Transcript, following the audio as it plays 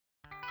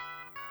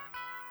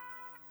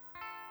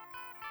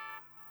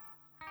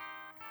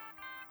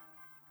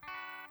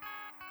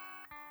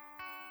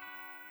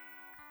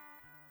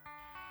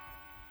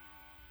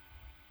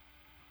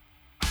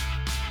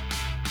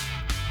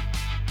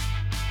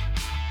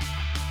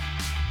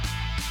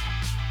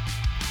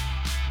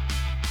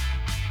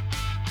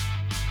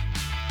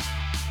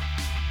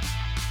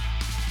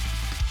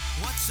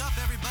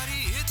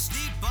everybody. It's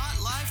the Bot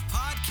Life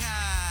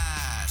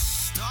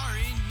Podcast,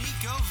 starring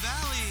Nico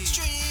Valley,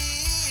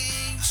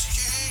 Strings,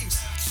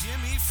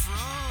 Jimmy Fro.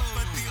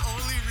 But the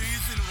only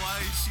reason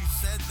why she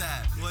said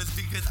that was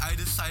because I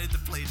decided to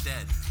play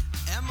dead.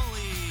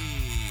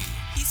 Emily.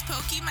 He's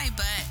poking my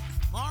butt.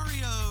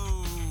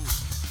 Mario.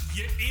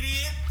 You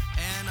idiot.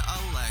 And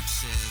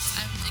Alexis.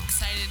 I'm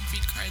excited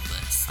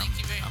regardless. Thank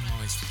you very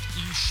much.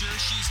 You sure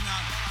she's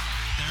not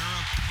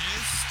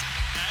therapist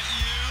at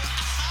you?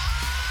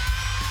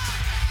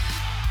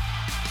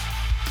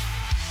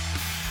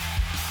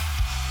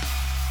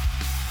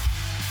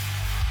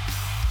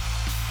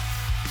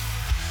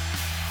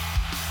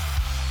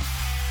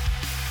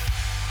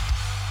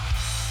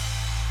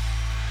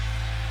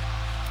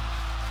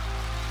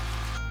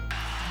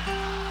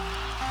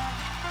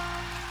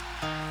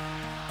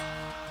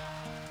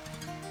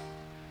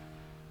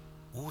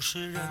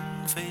是人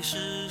非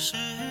是诗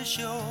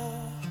休，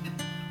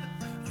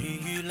雨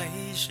与泪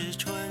是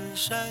春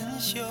深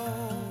秋。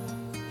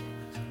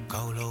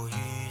高楼与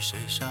水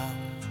上，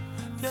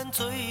愿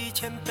醉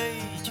千杯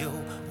酒，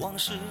往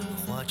事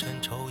化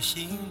成愁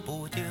心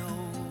不丢。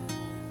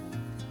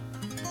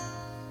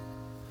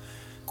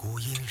孤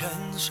影人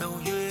守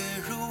月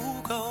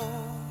如钩，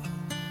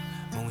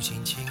梦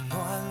醒情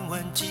暖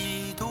问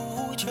几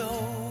度秋。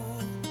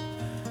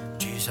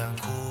聚散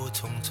苦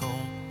匆匆。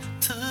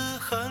此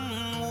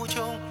恨无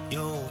穷，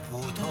又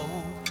不透，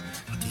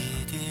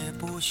喋喋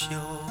不休。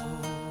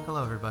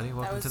 Hello, everybody.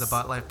 Welcome to the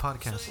Bot Life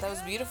Podcast. That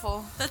was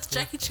beautiful. That's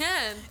Jackie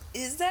Chan.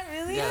 Is that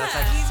really? Yeah, that's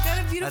actually- He's got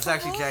a beautiful That's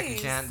actually voice. Jackie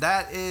Chan.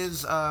 That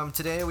is,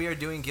 today we are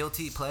doing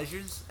Guilty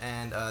Pleasures,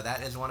 and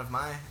that is one of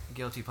my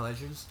Guilty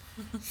Pleasures,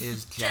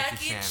 is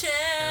Jackie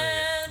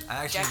Chan.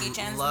 I actually Jackie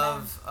Chan's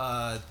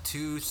love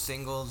two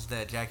singles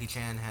that Jackie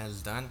Chan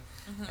has done,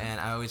 and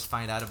I always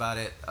find out about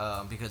it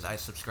because I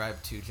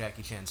subscribe to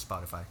Jackie Chan's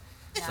Spotify.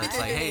 So it's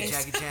like, hey,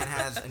 Jackie Chan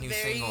has a new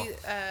single.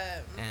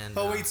 And,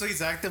 Oh wait, so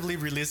he's actively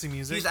releasing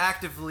music? he's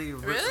actively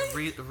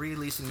Really?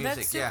 releasing music.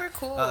 That's super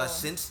cool.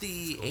 Since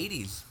the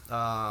 80s.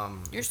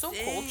 You're so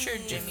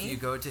cultured, If Jimmy. you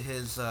go to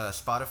his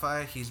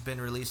Spotify, he's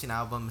been releasing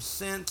albums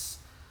since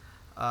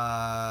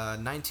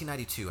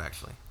 1992,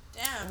 actually.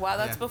 Damn. Wow,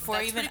 that's Yeah. before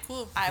That's even pretty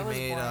cool. I He was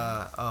made born.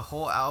 a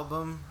whole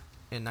album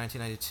in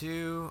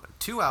 1992,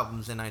 two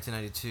albums in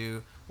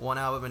 1992, one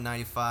album in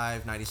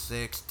 95,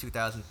 96,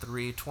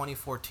 2003,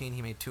 2014.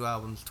 He made two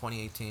albums,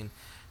 2018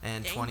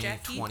 and Dang,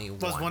 2021.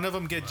 Does one of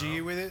them get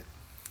G with it?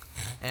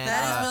 And,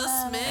 That is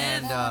Will Smith.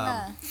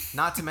 and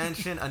not to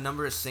mention a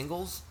number of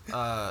singles.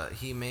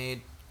 He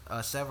made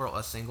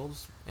several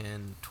singles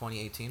in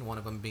 2018. One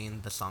of them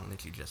being the song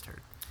that you just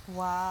heard.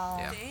 Wow.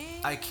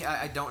 Yeah,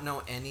 I don't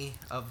know any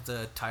of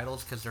the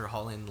titles because they're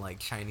all in like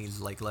Chinese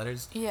like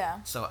letters.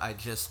 Yeah. So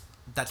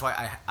that's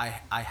why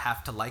I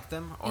have to like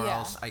them or Yeah.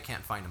 else I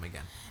can't find them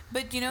again.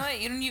 But you know what?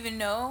 You don't even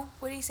know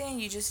what he's saying.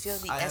 You just feel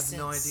the I have essence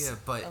no idea,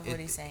 but of what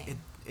he's saying.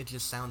 it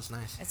just sounds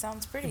nice. It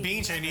sounds pretty.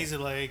 Being Chinese are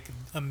like,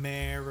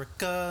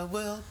 America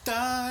will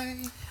die,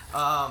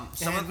 Some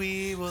and of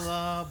we will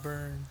all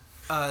burn.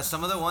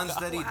 some of the ones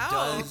that he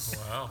Wow. does.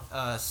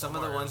 Some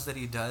of the ones that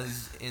he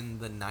does in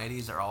the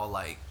 90s are all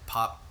like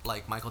pop,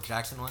 like Michael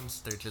Jackson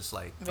ones. They're just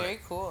like Very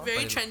cool.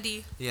 Very but-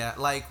 trendy. yeah,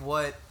 like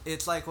what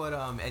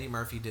Eddie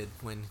Murphy did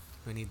when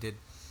he did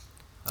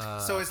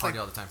So it's Party like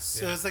All the Time.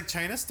 So it's like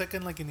China stuck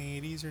in like in the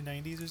 80s or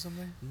 90s or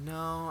something.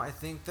 No, I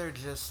think they're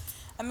just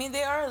I mean,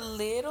 they are a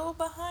little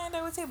behind,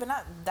 I would say, but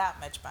not that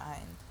much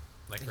behind.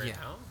 Like right Yeah.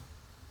 now?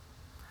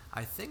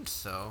 I think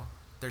so.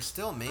 They're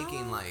still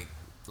making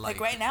Like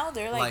right now,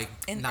 they're like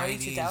in early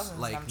 90s 2000s.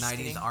 like I'm just 90s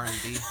kidding.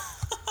 R&B.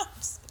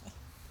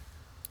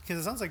 Because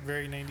it sounds like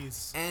very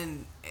 90s.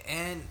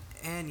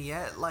 and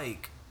yet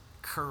like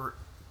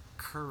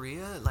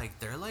Korea, like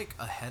they're like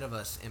ahead of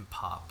us in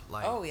pop.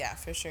 Like Oh yeah,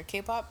 for sure.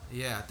 K-pop.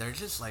 yeah, they're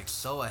just like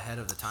so ahead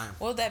of the time.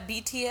 Well, that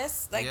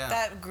BTS, like Yeah.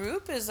 that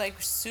group, is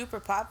like super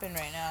popping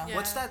right now. Yeah.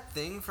 What's that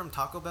thing from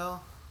Taco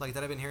Bell like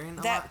that I've been hearing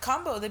a That lot?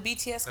 combo, the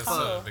BTS That's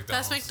combo. McDonald's.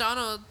 That's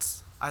McDonald's.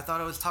 I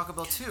thought it was Taco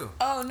Bell too.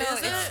 Oh no,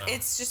 Is it?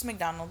 it's just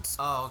McDonald's.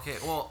 Oh, okay.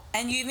 Well,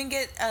 And you even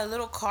get a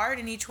little card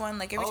in each one.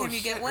 Like every Oh, time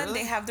you get shit, one, really?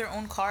 they have their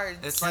own cards.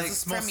 It's It's like a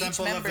small from each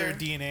sample of their member.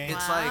 DNA.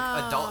 it's like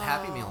adult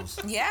Happy Meals.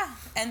 Yeah,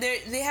 and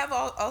they have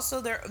also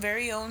their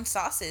very own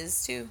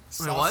sauces too.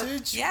 Wait, what?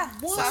 Sausage? Yeah,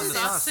 sauces.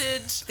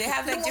 Sausage. They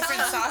have like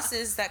different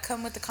sauces that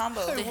come with the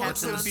combo. They have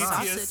What's in What's the the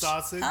sauce? BTS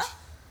sausage? Huh?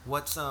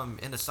 What's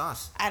in the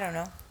sauce? I don't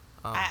know.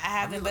 Oh, I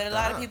haven't, but a look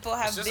lot that of up. people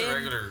have It's just been. a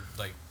regular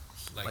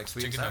like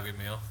sweet and chicken sour? nugget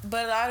meal.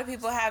 But a lot of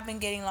people have been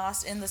getting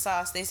lost in the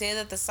sauce. They say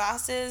that the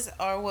sauces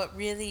are what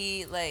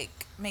really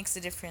like makes the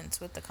difference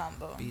with the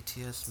combo.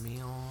 BTS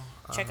meal.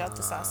 Check out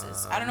the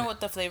sauces. I don't know what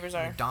the flavors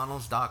are.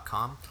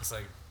 McDonald's.com. It's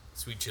like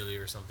sweet chili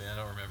or something. I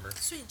don't remember.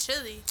 Sweet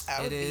chili.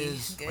 That would It be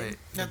is. good. Wait,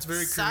 That's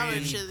very Sour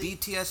Korean. chili.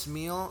 BTS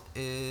meal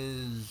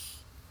is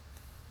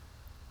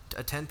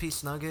a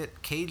 10-piece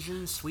nugget,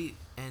 Cajun sweet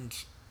and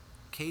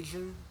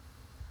Cajun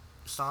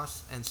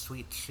sauce and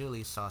sweet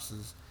chili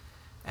sauces,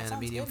 and a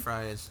sounds medium good.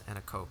 fries and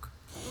a Coke.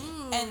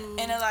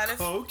 And a lot of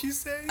Coke, you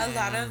say? a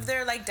lot of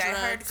their like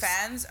diehard Drugs.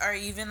 fans are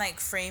even like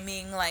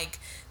framing like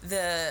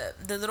the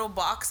little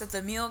box that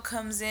the meal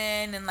comes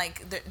in, and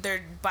like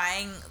they're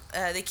buying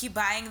they keep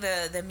buying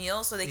the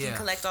meal so they can Yeah.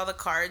 collect all the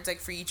cards like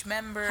for each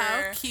member.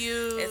 How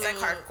cute. It's like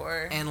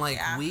hardcore. And like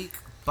Yeah. week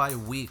by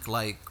week,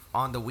 like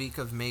on the week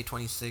of May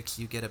 26th,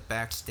 you get a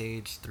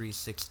backstage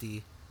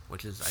 360,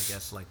 which is I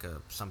guess like a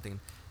something.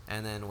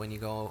 And then when you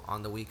go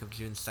on the week of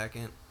June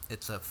 2nd,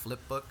 it's a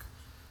flip book.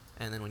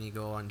 And then when you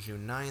go on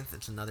June 9th,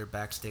 it's another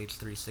backstage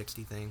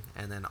 360 thing.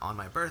 And then on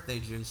my birthday,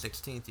 June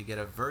 16th, you get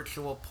a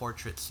virtual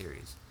portrait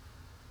series.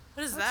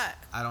 What is that?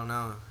 I don't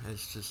know.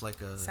 It's just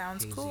like a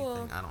Sounds hazy cool.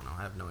 thing. I don't know.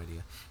 I have no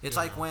idea. It's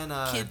like when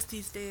Kids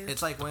these days.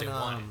 it's like But when they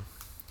want it.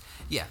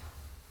 yeah,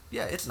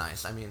 yeah, it's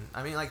nice. I mean,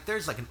 like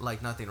there's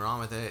like nothing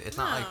wrong with it. It's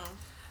not like, No.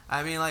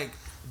 I mean, like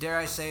dare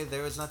I say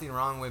there was nothing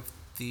wrong with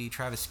the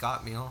Travis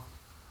Scott meal.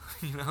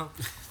 You know,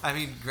 I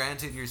mean,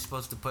 granted you're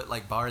supposed to put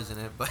like bars in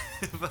it, but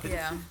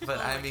Yeah. but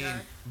Oh I my mean,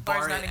 God. bar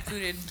Bars it. not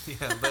included.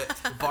 Yeah,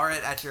 but bar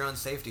it at your own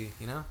safety.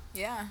 You know.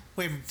 Yeah.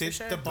 Wait, did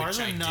sure. the bars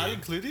Which are I not did.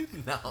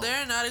 included? No.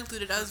 They're not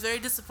included. I was very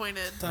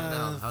disappointed. I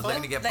know. I was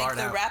looking to get Like barred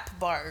the out. rap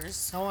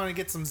bars. I want to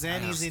get some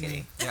Xannies in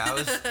me. Yeah,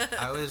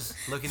 I was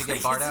looking to get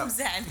Like barred some out.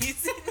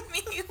 Xannies in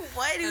me.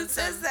 What? Who And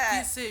says some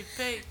that? PC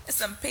pay.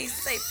 Some piece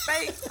say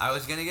fake. I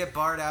was gonna get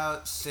barred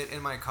out, sit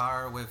in my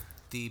car with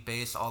the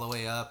bass all the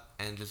way up,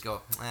 and just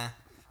go, eh,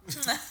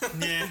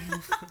 Yeah.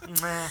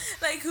 meh.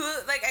 Like who?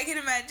 Like I can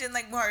imagine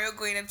like Mario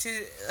going up to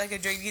like a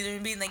drug dealer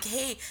and being like,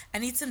 "Hey, I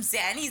need some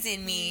Xannies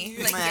in me."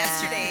 Like Meh.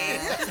 yesterday.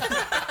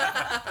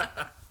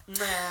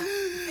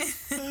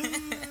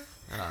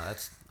 Oh,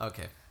 that's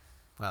okay.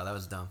 Wow, that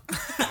was dumb.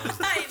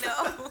 I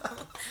know.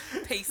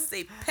 Pay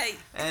say pay.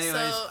 Anyways,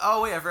 So-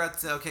 oh wait, I forgot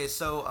to. Okay,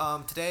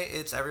 so today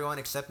it's everyone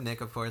except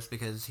Nick, of course,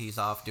 because he's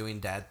off doing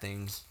dad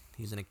things.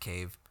 He's in a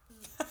cave.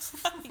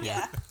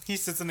 Yeah. He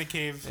sits in a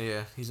cave.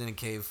 Yeah, he's in a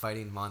cave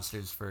fighting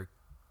monsters for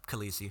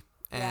Khaleesi.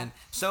 And Yeah.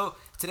 so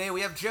today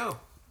we have Joe,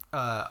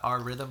 our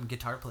rhythm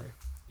guitar player.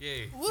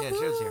 Yay. Yeah,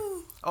 Joe's here.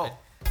 Oh,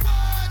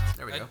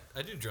 there we go.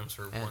 I do drums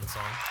for Yeah. one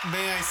song.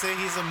 May I say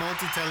he's a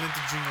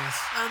multi-talented genius.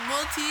 A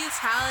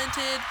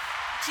multi-talented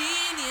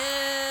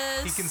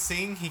genius. He can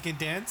sing, he can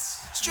dance,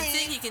 He can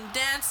sing, he can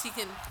dance, he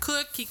can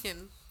cook, he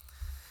can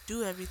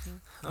do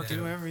everything.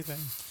 do everything.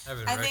 I have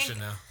an I erection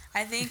think- now.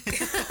 I think.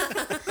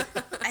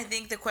 I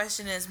think the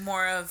question is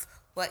more of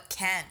what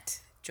can't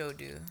Joe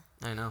do?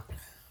 I know.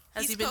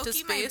 Has He's he been to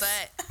poking my space?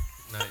 butt.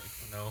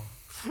 No. No.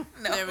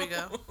 There we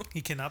go.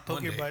 He cannot poke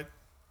One your day. butt.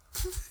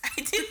 I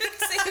didn't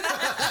say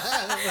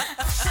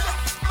that.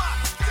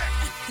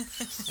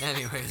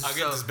 Anyways, I'll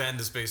get so this band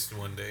to space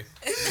one day.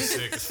 It's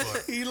sick as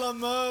fuck. Elon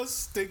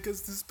Musk, take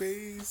us to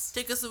space.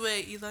 Take us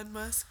away, Elon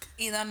Musk.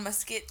 Elon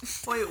Musket.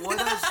 wait, what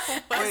does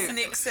As wait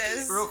Nick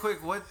says. real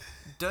quick? What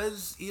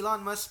does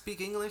Elon Musk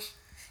speak English?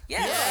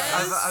 Yes.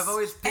 I've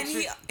always And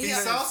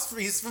pictured.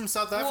 He's from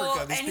South Africa. Well,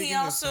 They and speak he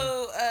English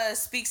also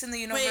speaks in the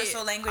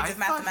universal language I of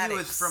thought mathematics. he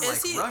was from Is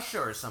like he- Russia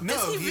or something.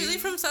 No, Is he he- really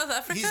from South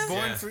Africa?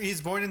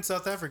 He's born in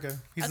South Africa.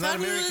 He's I not thought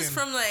he American. was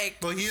from like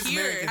Well, he is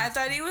here. American. I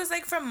thought he was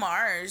like from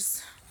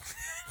Mars.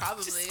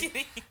 Probably. Just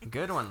kidding.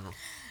 Good one.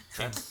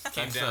 Came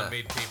That's, down,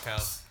 made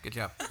PayPal. Good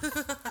job.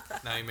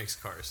 Now he makes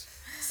cars.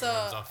 So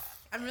Runs off.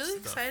 I'm really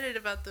stuff. excited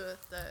about the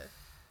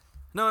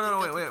No,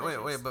 Difficult wait.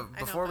 pleasures. But I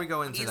know, before we but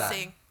go into you that,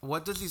 sing.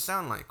 what does he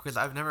sound like? Because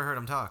I've never heard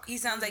him talk. He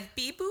sounds like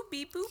beep boop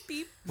beep boop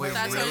beep. Wait,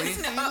 That's what really?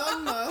 it's-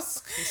 Elon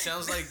Musk. He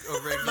sounds like a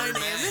regular My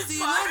man. name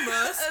is Elon Mario.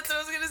 Musk. That's what I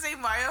was gonna say,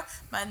 Mario.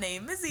 My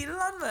name is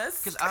Elon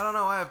Musk. Because I don't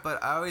know why,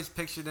 but I always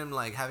pictured him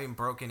like having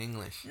broken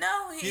English.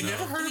 No, You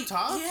never heard him he-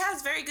 talk? He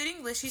has very good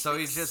English. So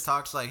he speaks just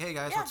talks like, "Hey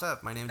guys, Yeah. what's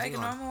up? My name's like a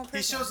Elon." normal person.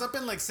 He shows up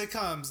in like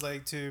sitcoms,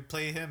 like to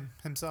play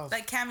himself.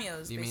 like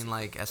cameos. You mean basically.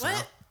 like SNL?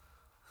 What?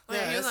 Wait,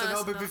 yeah, he was on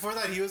SNL, but SNL. before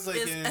that he was like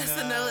Is in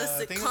SNL a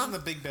I think it was sitcom? in The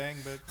Big Bang,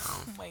 but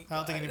Oh my I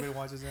don't think God. anybody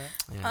watches that.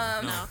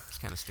 Yeah, No. it's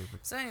kind of stupid.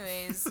 So,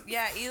 anyways,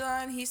 yeah,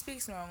 Elon, he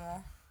speaks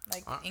normal,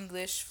 like Uh.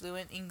 English,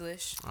 fluent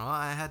English. Oh,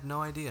 I had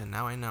no idea.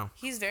 Now I know.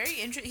 He's very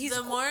interesting. He's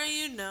The more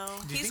you know.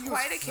 Do you he's think he was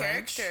quite a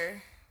French?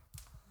 character.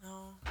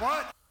 No.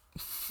 What?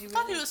 He I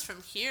thought really- he was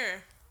from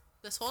here.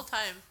 This whole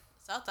time.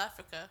 South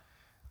Africa.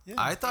 Yeah.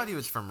 I thought he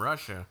was from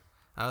Russia.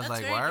 I was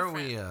That's like,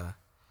 very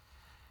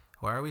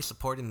why are we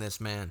supporting this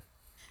man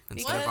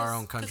instead Because- of our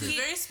own 'cause country? he's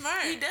very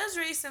smart. He does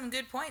raise some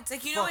good points.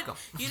 Like you know Fuck what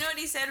 'em. you know what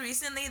he said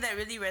recently that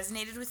really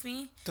resonated with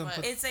me. Don't What?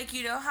 put- It's like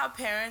you know how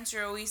parents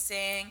are always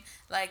saying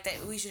like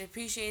that we should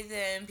appreciate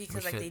them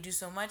because like should. they do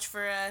so much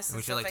for us. And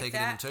we should stuff like take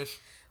that. it in the tush.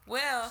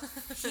 Well,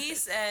 he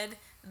said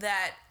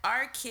that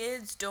our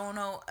kids don't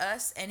owe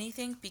us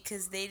anything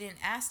because they didn't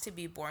ask to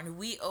be born.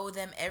 We owe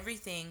them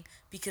everything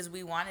because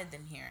we wanted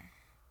them here.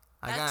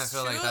 I kind of That's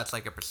feel like true. that's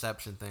like a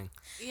perception thing.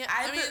 Yeah,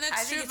 I I mean be- I that's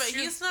think true, it's but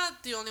true. he's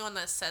not the only one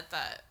that said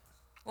that.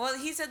 Well,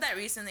 he said that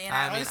recently, and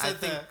I I mean, said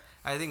that.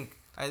 I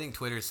think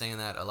Twitter's saying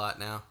that a lot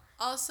now.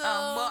 Also,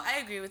 well, I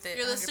agree with it.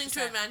 you're listening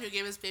to a 100%. man who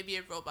gave his baby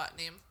a robot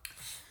name.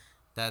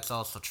 That's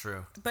also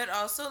true. But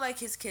also, like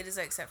his kid is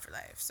like set for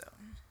life, so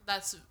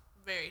That's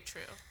very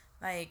true.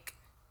 like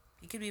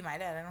He could be my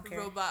dad. I don't care.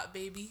 Robot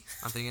baby.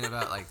 I'm thinking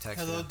about like texting.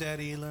 Hello, him.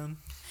 Daddy Elon.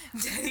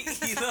 Daddy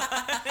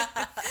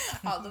Elon.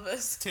 All of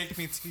us. Take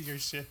me to your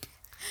ship.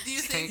 Do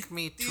you Take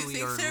me do you to think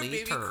your their baby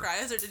later.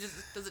 cries, or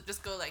does it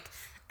just go like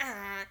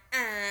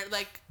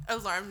like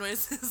alarm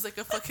noises, like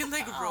a fucking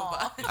like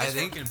robot? I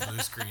think. Fucking blue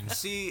screen.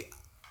 See,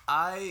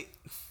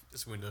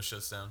 This window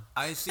shuts down.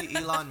 I see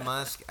Elon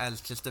Musk as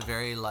just a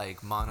very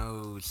like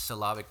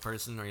monosyllabic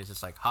person, where he's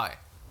just like, "Hi,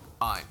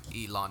 I'm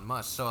Elon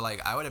Musk." So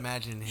like, I would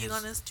imagine his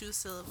Elon is 2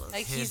 syllables.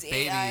 Like his he's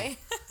baby, AI.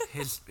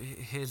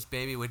 his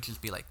baby would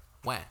just be like,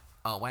 "Wah,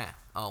 oh wah,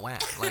 oh wah,"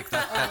 like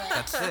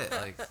that's it,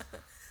 like,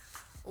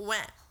 Wah.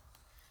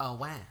 oh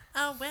wah.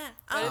 Oh, wah.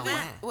 Oh, Oh, wah.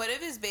 wah. What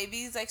if his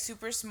baby's like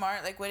super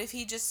smart? Like, what if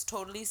he just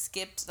totally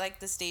skipped like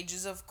the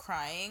stages of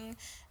crying,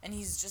 and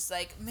he's just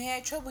like, "May I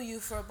trouble you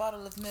for a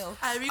bottle of milk?"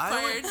 I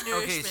required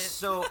nourishment. Okay,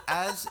 so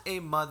as a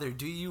mother,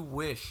 do you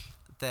wish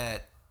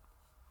that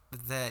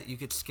you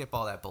could skip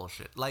all that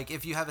bullshit? Like,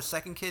 if you have a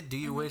second kid, do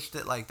you wish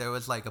that like there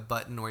was like a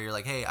button where you're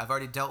like, "Hey, I've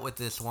already dealt with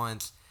this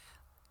once.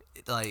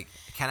 Like,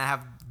 can I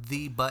have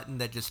the button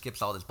that just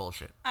skips all this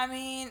bullshit?" I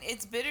mean,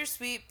 it's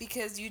bittersweet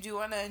because you do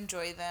want to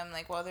enjoy them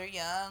like while they're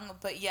young,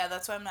 but yeah,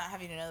 that's why I'm not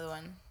having another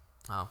one.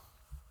 Oh,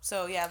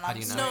 So yeah, How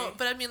do you know? No,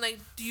 but I mean, like,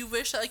 do you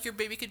wish that like your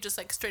baby could just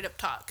like straight up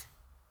talk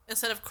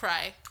instead of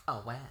cry?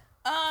 oh wow.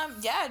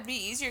 Yeah, it'd be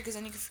easier because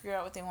then you can figure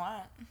out what they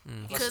want.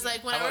 Because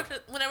like when How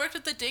I worked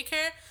at the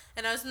daycare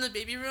and I was in the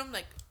baby room,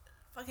 like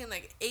fucking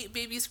like 8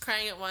 babies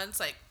crying at once,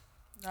 like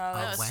No,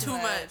 that's wow. too Too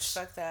much. much.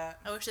 Fuck that.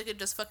 I wish they could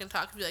just fucking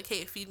talk and be like,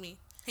 "Hey, feed me.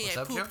 Hey, What's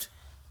I up, Joe? pooped."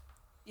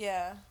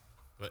 Yeah.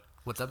 But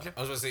What's up, Joe? I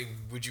was gonna say,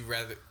 would you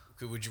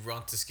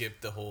want to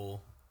skip the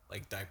whole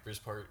like diapers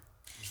part?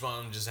 Just want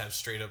them to just have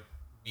straight up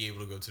be able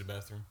to go to the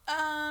bathroom.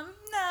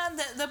 Nah,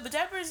 the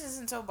diapers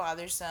isn't so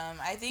bothersome.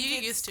 I think You get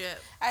it's, used to it.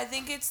 I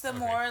think it's the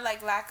more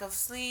like lack of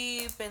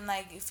sleep and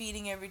like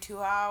feeding every 2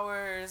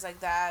 hours. Like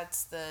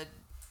that's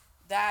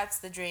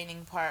the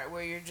draining part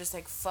where you're just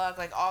like fuck.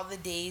 Like all the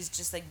days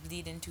just like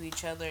bleed into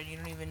each other and you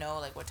don't even know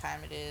like what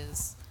time it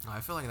is. Oh, I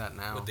feel like that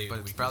now, What day of but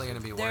the it's week probably is it?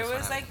 gonna be worse. There when I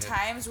was have a like kid.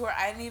 times where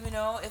I didn't even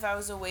know if I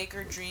was awake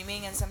or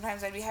dreaming, and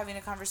sometimes I'd be having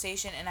a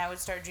conversation and I would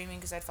start dreaming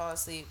because I'd fall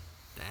asleep.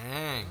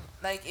 Dang.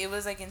 Like it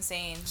was like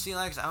insane. See,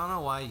 Lex, I don't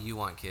know why you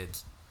want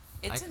kids.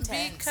 It's I-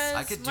 intense. Because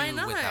I could do why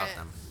not? without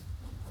them.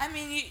 I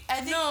mean,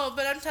 I think No,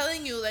 but I'm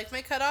telling you, like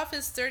my cutoff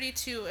is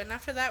 32, and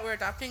after that, we're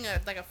adopting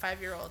a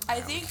 5-year-old. I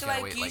we think just gotta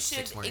like wait, you like,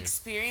 6 should more years.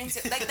 experience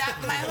it. Like that,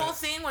 my whole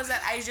thing was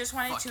that I just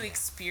wanted Fuck to yeah.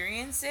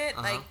 experience it,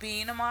 Uh-huh. like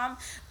being a mom.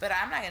 But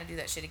I'm not gonna do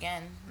that shit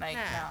again. Like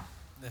Nah. no.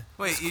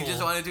 Wait, It's you just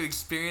cool. wanted to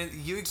experience?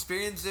 You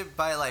experienced it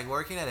by like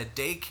working at a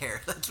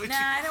daycare. That's what Nah,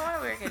 I don't want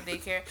to work at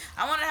daycare.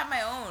 I want to have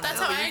my own. That's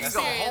No, how you I can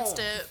go experienced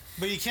home. it.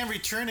 But you can't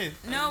return it.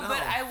 no, I but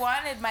know. I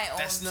wanted my own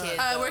That's not- kid.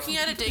 though. Working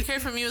at a daycare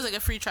for me was like a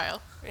free trial.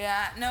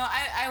 Yeah, no,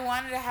 I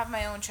wanted to have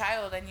my own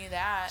child. I knew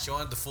that. She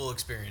wanted the full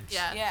experience.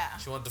 Yeah. Yeah.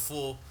 She wanted the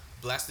full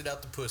blasted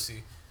out the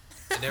pussy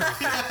and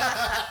everything.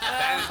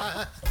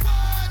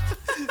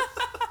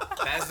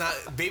 That's not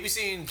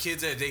babysitting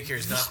kids at daycare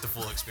is not the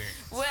full experience.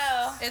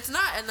 Well, It's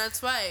not, and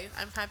that's why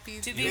I'm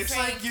happy. to be It's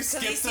frank, like you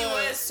skipped Khaleesi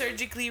the- was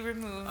surgically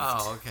removed.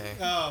 Oh, okay.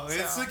 Oh,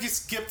 it's So- like you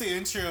skip the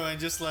intro and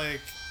just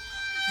like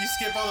you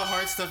skip all the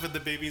hard stuff with the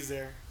babies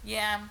there.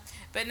 Yeah,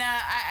 but nah,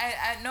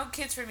 I no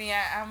kids for me.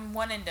 I'm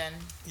one and done,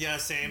 Yeah,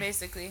 same.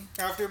 basically.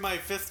 After my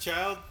 5th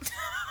child,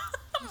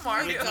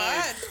 Mario. with my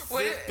God.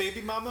 What 5th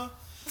baby mama.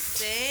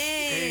 Dang.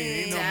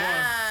 Hey, no more.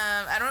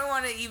 Damn, I don't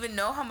want to even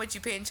know how much you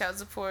pay in child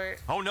support.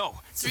 Oh no.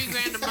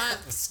 $3,000 a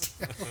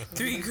month.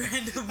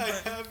 $3,000 a I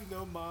month. have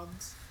no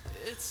moms.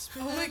 It's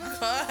oh my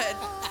god.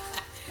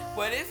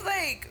 What if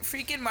like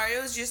freaking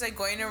Mario's just like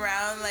going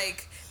around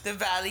like the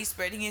valley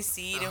spreading his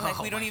seed and like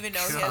Oh we don't my even know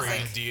he God. has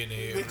Brain like.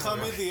 DNA. They call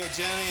me the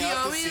Jenny He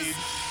always- Appleseed.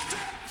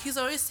 He's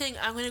always saying,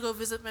 "I'm gonna go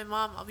visit my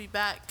mom. I'll be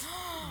back."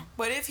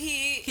 What if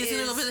He's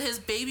gonna go visit his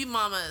baby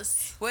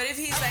mamas. What if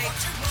he's like?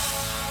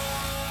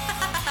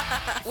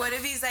 What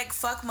if he's like,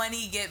 fuck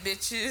money, get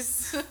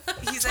bitches?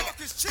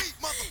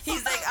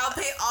 He's like, I'll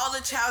pay all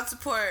the child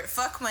support,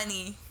 fuck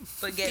money,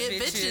 but get,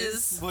 Get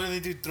bitches. What do they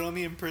do? Throw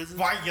me in prison?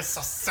 Why are you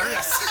so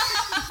serious?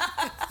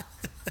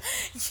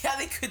 Yeah,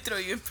 they could throw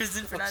you in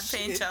prison for not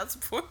paying shit. child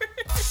support.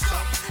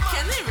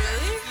 Can they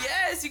really?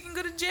 Yes, you can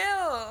go to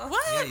jail.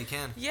 What? Yeah, you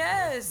can.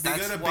 Yes. They go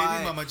to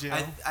baby mama jail.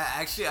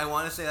 I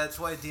want to say that's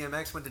why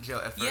DMX went to jail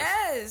at first.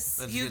 Yes.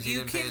 That's You because he you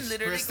didn't pay can his-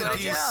 literally Rest go in to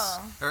peace.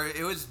 jail. Or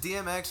it was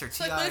DMX or It's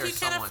Ti like, what if or you can't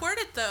someone. afford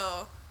it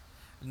though?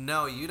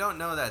 No, you don't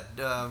know that.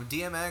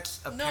 DMX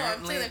apparently. No,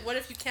 I'm saying like, what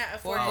if you can't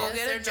afford Or it? go Is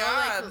get there a no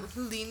job.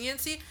 like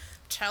leniency?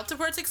 Child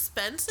support's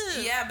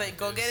expensive. Yeah, but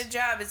go get a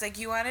job. It's like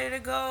you wanted to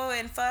go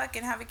and fuck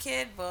and have a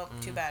kid. Well,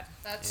 too bad.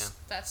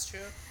 That's true.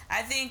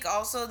 I think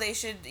also they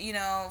should,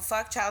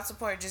 fuck child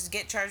support. Just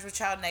get charged with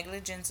child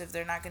negligence if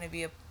they're not going to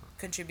be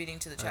contributing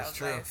to the That's child's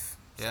true. life.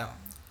 Yeah.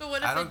 But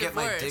what if I don't they get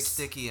my dick divorce?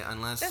 sticky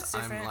unless That's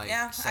different. I'm like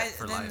yeah, set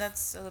for then life.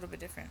 that's a little bit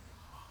different.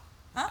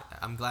 Huh?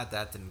 I'm glad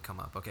that didn't come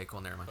up. Okay,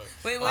 cool. Never mind.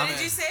 Wait, what did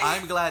you say?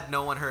 I'm glad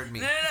no one heard me.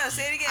 No,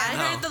 say it again. I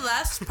No. heard the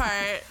last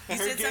part. You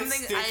said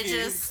something. I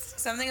just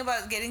Something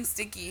about getting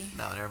sticky.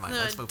 No, never mind. no,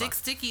 Let's move dick on.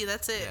 sticky.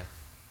 That's it. Yeah.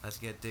 Let's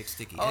get dick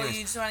sticky. Oh, Anyways,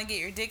 you just want to get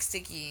your dick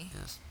sticky.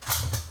 yes.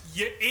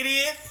 You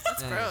idiot!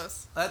 That's Anyways,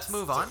 gross. Let's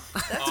move on.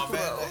 Oh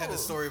man, I had a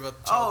story about.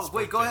 Oh, child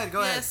wait. support Go thing. ahead.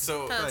 Go ahead. Yes.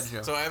 So, Tell us.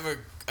 Joe. so I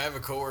have a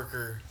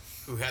coworker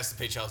who has to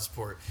pay child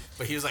support,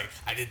 but he was like,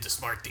 I did the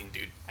smart thing,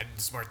 dude. I did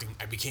the smart thing.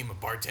 I became a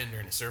bartender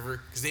and a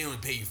server because they only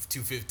pay you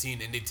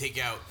 $2.15 and they take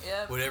out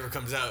Yep. whatever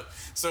comes out.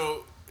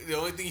 So the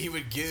only thing he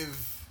would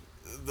give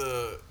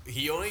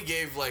he only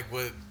gave like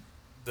what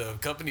the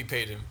company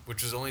paid him,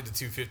 which was only the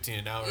 $2.15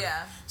 an hour.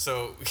 Yeah.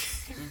 So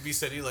he would be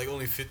sending like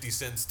only 50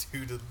 cents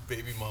to the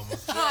baby mama.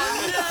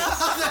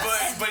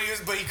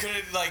 but he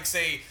couldn't like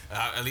say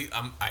at least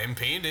I am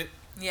paying it.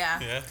 Yeah.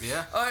 Yeah.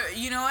 Yeah. Or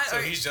you know what? So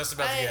Or he's just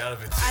about to get out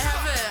of it. I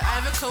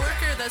have a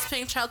coworker that's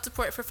paying child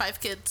support for 5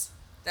 kids.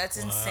 that's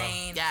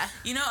insane. Yeah.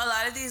 You know, a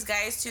lot of these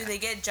guys too, they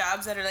get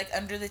jobs that are like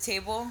under the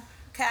table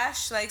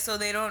cash, like so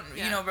they don't,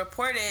 Yeah.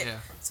 report it. Yeah.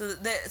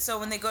 So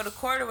when they go to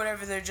court or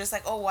whatever, they're just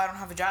like, oh, well, I don't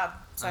have a job,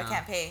 so I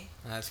can't pay.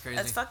 That's crazy.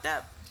 That's fucked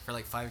up. For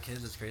like 5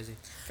 kids, it's crazy.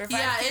 For 5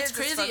 Yeah, kids, it's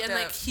crazy, fucked and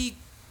like up.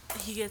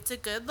 he gets a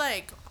good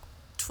like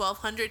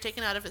 $1,200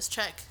 taken out of his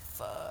check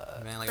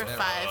Fuck. Man, like for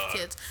whatever. 5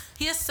 kids.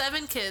 He has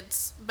 7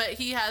 kids, but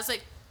he's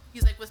like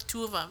with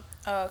 2 of them.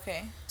 Oh,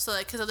 okay. So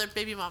like his other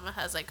baby mama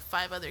has like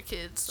 5 other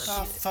kids. Like,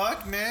 Oh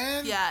fuck,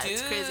 man. yeah, Dude,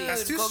 it's crazy.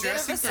 That's too go get a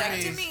stressing for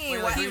me. vasectomy.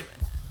 Wait, Why- like,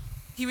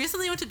 He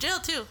recently went to jail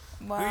too.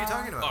 Wow. Who are you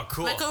talking Oh, about?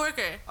 cool. My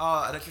coworker. Oh,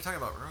 I thought you were talking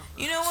about Rome.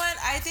 You know what?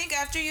 I think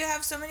after you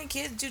have so many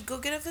kids, dude, go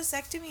get a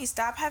vasectomy.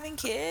 Stop having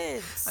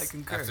kids. I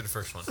concur. After the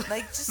first one.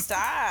 Like, just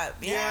stop.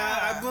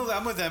 Yeah, Yeah.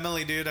 I'm with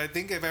Emily, dude. I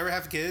think if I ever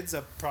have kids,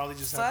 I'll probably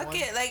just have Fuck one.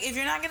 it. Like, if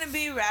you're not gonna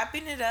be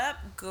wrapping it up,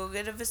 go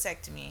get a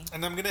vasectomy.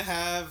 And I'm gonna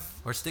have.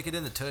 Or stick it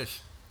in the tush.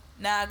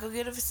 Nah, go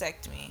get a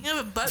vasectomy. You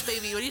have a butt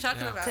baby. What are you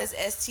talking Yeah. about? Because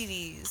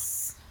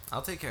STDs.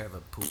 I'll take care of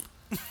a poop.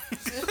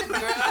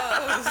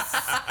 Gross.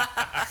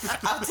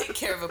 I'll take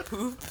care of a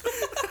poop.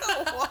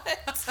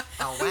 What?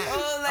 Oh, wow.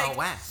 Oh, like- oh,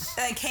 wow.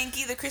 Like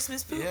Hanky the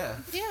Christmas poop? Yeah.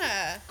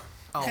 Yeah.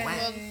 Oh, wow.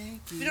 Well,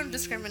 we don't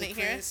discriminate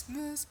here.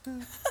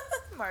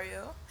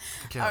 Mario.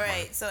 Good job, All Mark.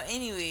 right. So,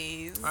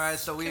 anyways. All right,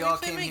 so we Can we all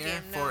play came my here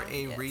game for now?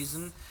 a Yes.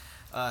 reason.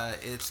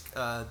 It's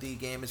the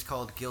game is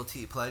called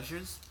Guilty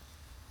Pleasures,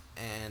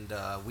 and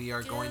we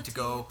are going to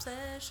go.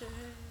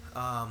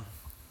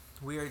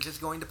 We are just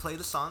going to play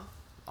the song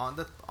on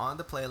the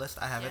playlist.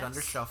 I have it under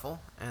Yes.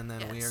 shuffle, and then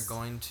we are Yes.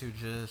 going to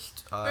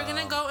just. We're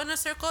gonna go in a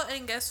circle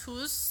and guess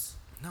whose.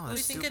 No, Who that's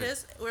you think stupid. it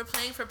is? We're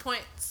playing for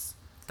points.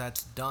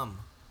 That's dumb.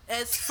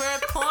 It's for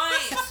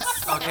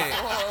points. Okay,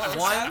 Oh,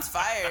 one. shots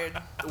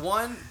fired.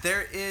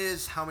 There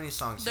is how many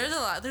songs? There's a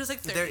lot. There's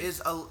like 30. There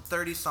is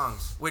 30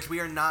 songs, which we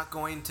are not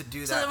going to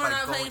do So that then we're by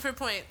not going. playing for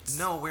points.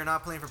 No, we're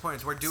not playing for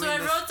points. We're doing So I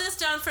this. wrote this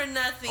down for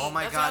nothing. Oh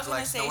my That's what I was God, gonna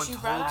Lex! say, No one she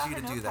told brought out you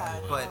to her do that.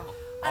 notepad. But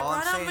I all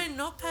I'm brought out my saying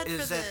notepad for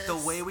is that the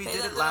this. way we Play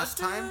did the it last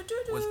little time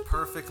do-do-do-do. was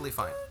perfectly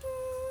fine.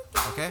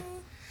 Okay.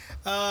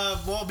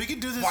 Well, we could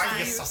do this. Why are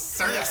you so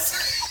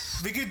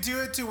serious? We could do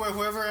it to where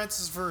whoever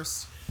answers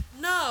first.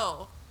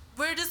 No,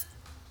 we're just.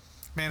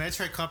 Man, I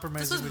tried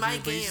compromising This was with my you,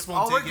 but you game. just won't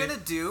All we're take it. gonna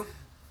do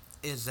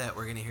is that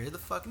we're gonna hear the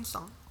fucking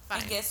song.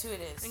 Fine. And guess who it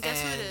is? And guess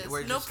who it and is?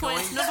 we're No just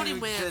points. going Nobody to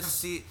wins. just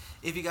see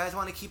if you guys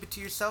want to keep it to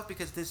yourself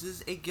because this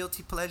is a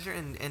guilty pleasure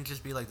and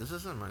just be like, this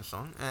isn't my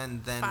song.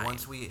 And then Fine.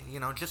 once we,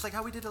 just like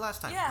how we did it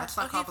last time. Yeah, Let's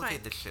not okay, complicate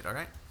fine. this shit, all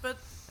right? But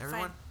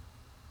Everyone? fine.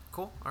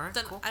 Cool? All right?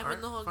 Then cool? I all win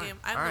right, the whole fine. game.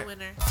 I'm All the right.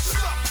 winner.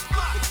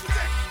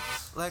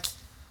 Lex,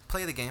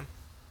 play the game.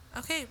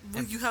 Okay,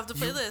 well, you have the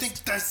You playlist. think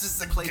this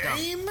is a Play dumb.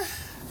 game?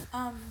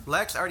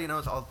 Lex already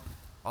knows all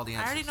the I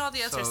answers. already know all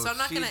the answers, so I'm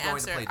not she's gonna going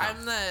answer. To play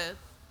dumb.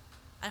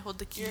 I hold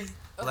the key.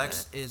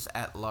 Lex is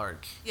at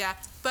large. Yeah,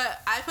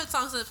 but I put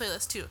songs in the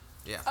playlist too.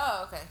 Yeah.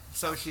 Oh, okay.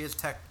 So she is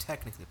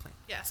technically playing.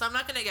 Yeah, so I'm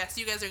not gonna guess.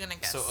 You guys are gonna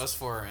guess. So us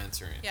four are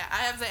answering. Yeah, I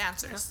have the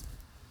answers.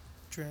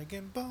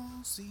 Dragon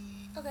Ball Z.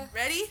 Okay.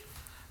 Ready?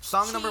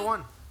 Song number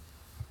 1.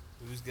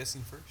 Who's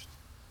guessing first?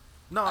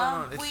 No,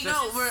 no, it's wait,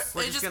 just No, we're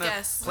we're just gonna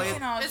guess. play We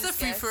can all It's a just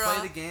free guess. for play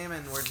all. the game,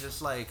 and we're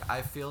just like,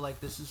 I feel like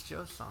this is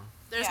Joe's song.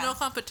 There's Yeah. no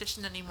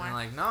competition anymore. And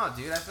I'm like, no,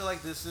 dude, I feel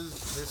like this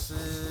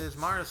is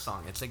Mara's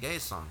song. It's a gay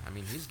song. I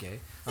mean, he's gay.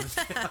 I'm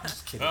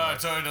just kidding. Oh, I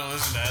totally don't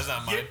listen to that. That's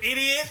not mine.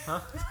 Idiot!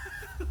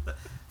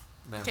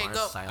 Man, Okay, Mara's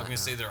go. silent I'm gonna now.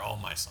 say they're all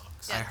my songs.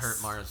 Yeah. I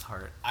hurt Mara's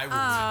heart. I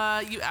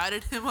will win. You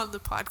outed him on the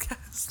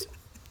podcast.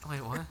 Wait,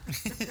 what?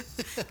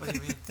 What do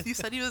you mean? You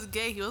said he was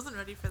gay. He wasn't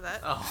ready for that.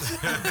 Oh,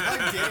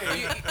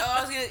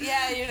 I was gonna.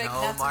 Yeah, you're like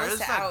no, not Mara's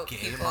supposed to not out gay,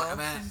 people.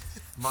 man.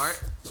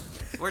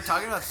 We're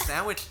talking about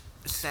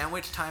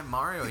sandwich time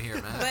Mario here,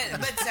 man.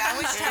 But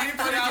sandwich time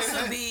could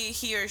also be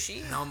he or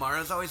she. No,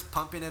 Mara's always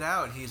pumping it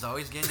out. He's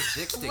always getting his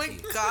dick Oh my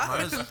sticky. God.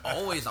 Mara's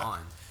always on.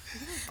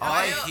 All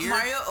I hear,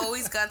 Mario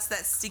always got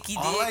that sticky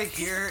dick. all I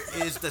hear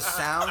is the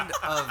sound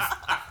of.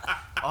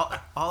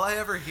 All I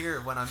ever hear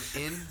when I'm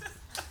in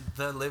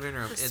the living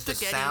room is the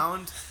Spaghetti.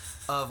 sound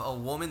of a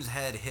woman's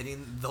head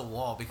hitting the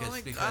wall Oh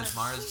my because God.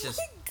 Mara's just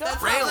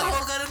That's railing. how the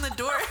hole got in the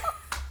door.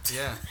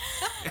 Yeah.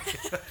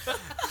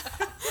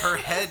 Her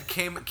head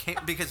came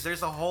because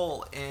there's a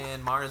hole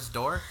in Mara's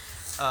door.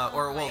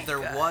 There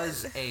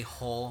was a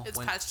hole. It's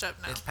patched up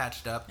now. It's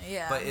patched up.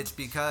 Yeah. But it's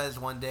because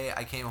one day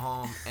I came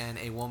home and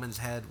a woman's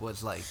head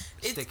was like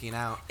sticking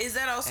out. Is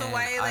that also And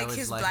why I like was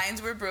his like-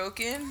 blinds were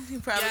broken? He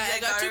probably Yeah,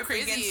 it got got too up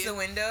crazy. against the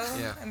window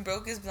Yeah. and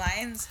broke his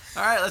blinds.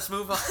 All right, let's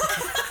move on.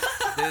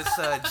 This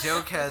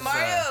joke has.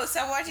 Mario,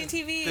 stop watching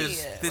TV.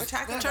 this- We're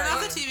talking Turn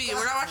about off you. the TV.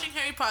 We're not watching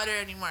Harry Potter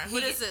anymore.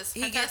 What is this?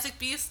 he Fantastic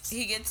Beasts?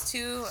 He gets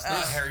too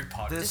Not Harry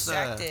Potter. This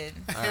distracted.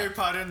 Harry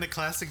Potter and the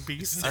Classic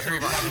Beast. Harry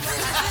Potter.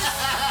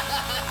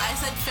 I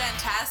said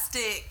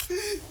fantastic.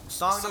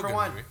 Song Still number good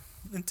one. movie.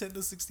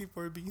 Nintendo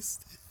 64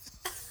 Beast.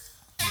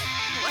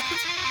 What?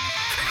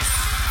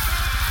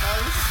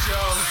 Oh, this is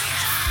Joe.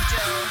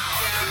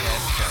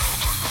 Yes, Joe.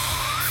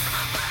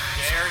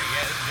 Yeah, I already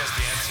guessed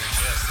the answer.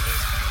 Yes, it is.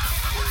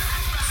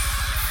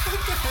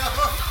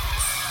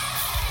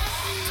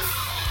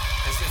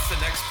 It's the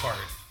next part.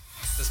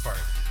 This part.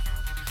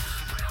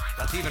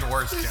 That's even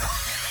worse, Joe.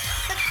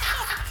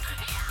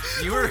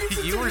 You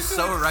were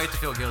so right to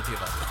feel guilty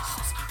about this.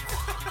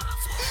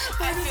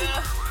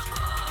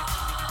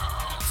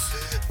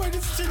 Why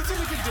does it turn into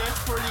like a dance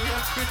party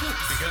after this?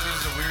 Because it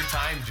was a weird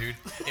time, dude.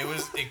 It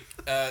was.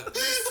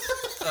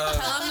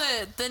 Tell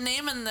him the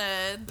name and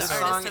the The artist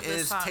song of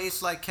this is song.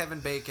 "Tastes Like Kevin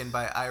Bacon"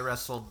 by I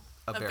Wrestled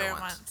a Bear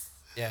Once.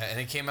 Yeah, and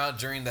it came out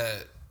during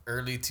the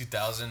early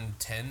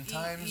 2010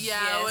 times.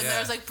 Yeah, when Yeah. there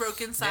was like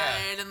Broken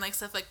Side and like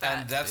stuff like that.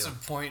 And that's the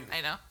point.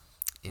 I know.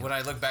 When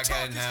I look back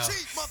at it now,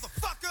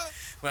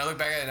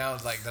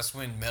 like that's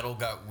when metal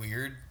got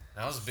weird.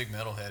 And I was a big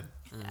metalhead.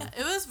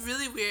 It was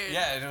really weird.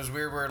 Yeah, and it was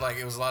weird where like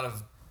it was a lot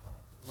of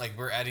like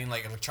we're adding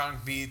like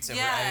electronic beats and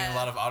we're Yeah. adding a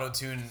lot of auto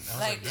tune. I was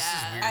like, this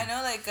is weird. I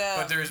know, like,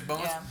 but there's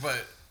moments,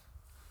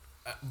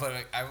 yeah. but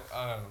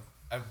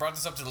I brought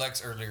this up to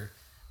Lex earlier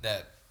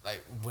that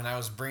like when I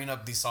was bringing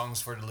up these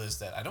songs for the list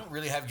that I don't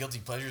really have guilty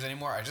pleasures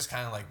anymore. I just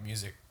kind of like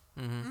music.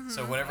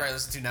 So whatever I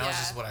listen to now is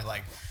just what I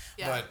like.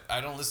 Yeah. But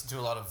I don't listen to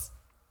a lot of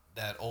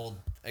that old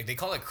like they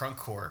call it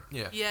crunkcore.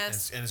 Yeah.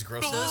 Yes. And it's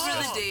gross. Those were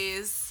the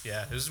days.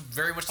 Yeah, it was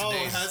very much the Oh, it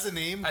days. has a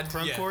name? Yeah,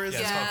 Crunkcore is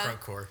yeah, it's Yeah. called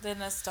crunkcore. The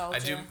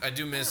nostalgia. I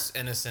do miss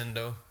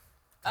Enesendo.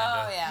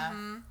 Oh, yeah.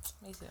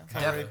 Me too.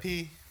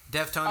 R.I.P.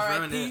 Deftones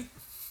ruined R.I.P. it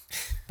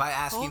by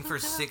asking Hold for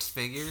it down. 6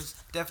 figures.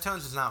 Deftones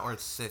is not worth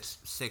six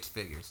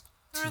figures.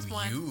 There was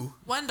one. You.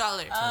 $1. no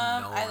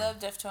I one. love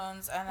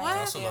Deftones. And What? I I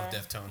also love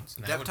they're- Deftones.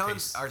 And I would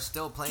Deftones pay- are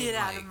still playing. Get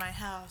out like, of my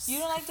house. You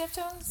don't like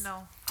Deftones?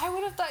 No. I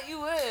would have thought you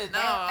would. No.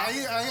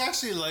 I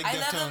actually like I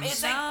love Deftones. them.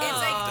 It's like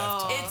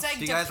No. it's like Do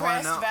you guys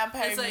wanna depressed know-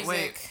 vampire It's like-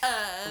 music.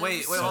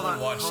 Wait, hold on,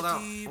 hold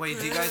on. Wait,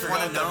 do you guys want to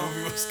What that know?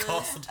 movie was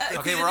called.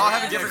 Okay, we're all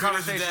having Yeah. different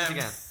conversations Damn.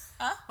 again.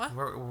 Huh?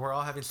 What? We're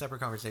all having separate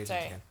conversations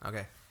Sorry. again.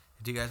 Okay.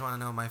 Do you guys want to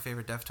know my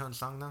favorite Deftones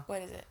song though?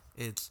 What is it?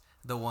 It's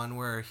the one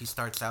where he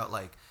starts out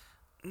like,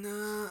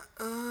 nah,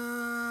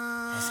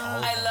 That's all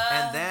of I them. love.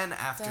 and then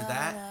after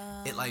that,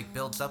 it like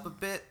builds up a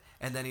bit,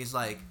 and then he's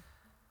like,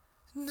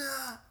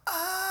 nah,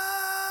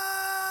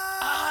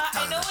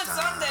 I know what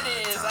song that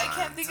is. I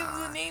can't think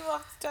of the name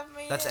off the top of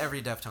my head. That's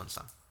every Deftones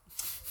song.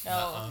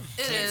 No.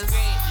 It It's is.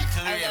 great. You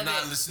clearly I have love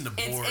not it. listened to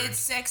Bored. It's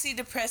sexy,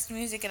 depressed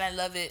music, and I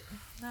love it.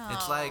 No.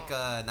 It's like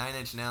 9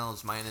 Inch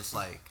Nails minus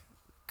like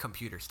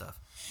computer stuff.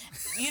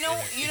 You know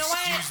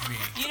why? Excuse me.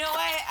 You know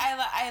why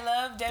I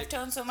love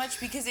Deftones so much,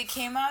 because it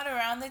came out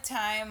around the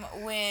time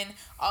when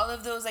all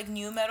of those like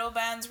new metal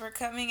bands were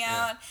coming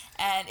out,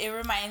 and it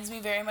reminds me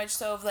very much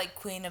so of like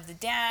Queen of the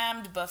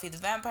Damned, Buffy the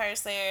Vampire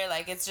Slayer.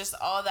 Like it's just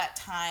all that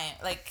time,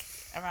 like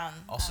around.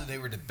 Also, they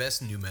were the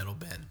best new metal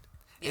band.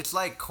 It's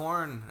like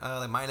Korn,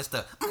 like minus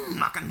the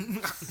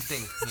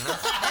thing, you know?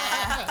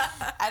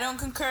 I don't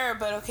concur,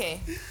 but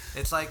okay.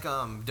 It's like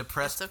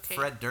depressed It's okay.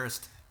 Fred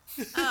Durst.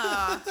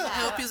 I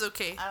hope he's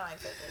okay. I don't like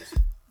that.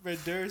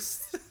 Red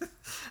Durst.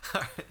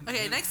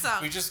 Okay, next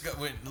song.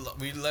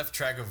 We left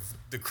track of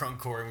the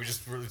crunkcore and we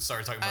just really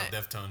started talking about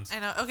Deftones. I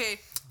know. Okay.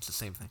 It's the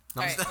same thing.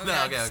 No, Alright, I'm moving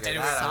on. okay.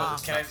 Anyway,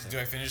 That- do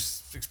I finish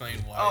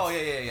explaining why? Oh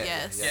yeah.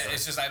 Yes. Yeah,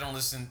 it's just I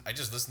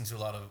just listen to a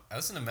lot of. I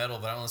listen to metal,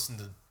 but I don't listen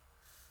to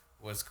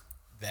what's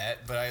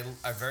that. But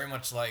I very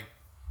much like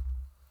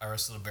I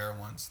Wrestle the Bear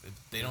ones.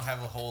 They don't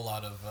have a whole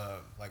lot of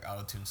like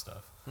auto tune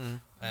stuff,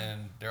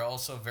 and they're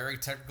also very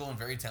technical and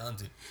very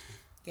talented.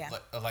 Yeah.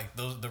 Like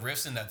the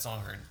riffs in that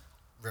song are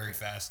very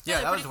fast.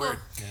 Yeah, that was pretty weird.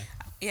 cool.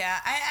 Yeah,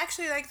 I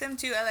actually like them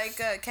too. I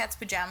like Cat's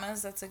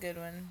Pajamas. That's a good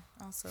one,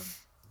 also.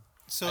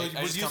 So I would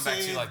just you come back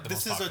to, say like, the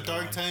this most is a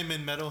popular dark one. time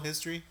in metal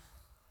history?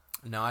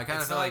 No, I kind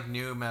of It's feel not- like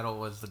new metal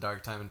was the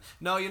dark time.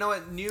 No, you know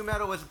what? New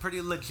metal was a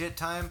pretty legit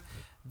time.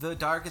 The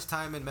darkest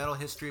time in metal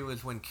history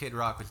was when Kid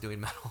Rock was doing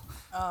metal.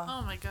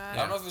 Oh my god. I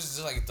don't know if it was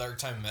just like dark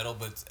time metal,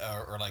 but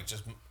or like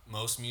just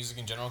most music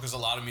in general, because a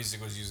lot of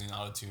music was using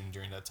autotune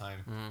during that time,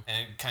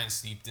 and it kind of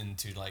seeped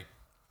into like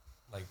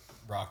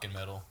rock and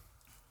metal.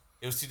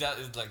 It was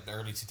like the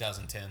early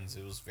 2010s.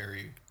 It was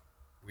very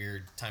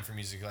weird time for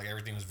music. Like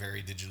everything was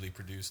very digitally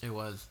produced. It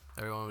was.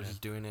 Everyone was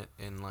just doing it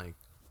in like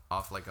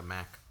off like a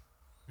Mac.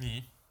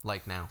 Mhm.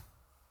 Like now.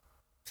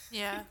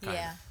 Yeah. Kinda.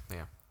 Yeah.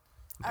 Yeah.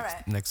 All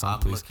right. Next song, I'm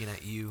please. looking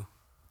at you.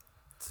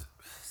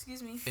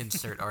 Excuse me.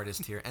 Insert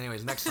artist here.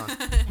 Anyways, next song.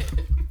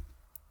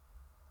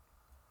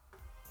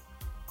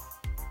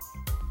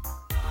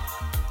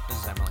 This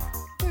is Emily.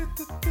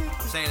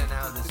 I'm saying it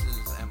now. This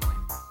is Emily.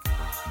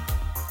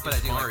 But I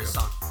do like Mario. the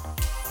song.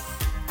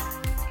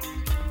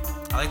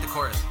 I like the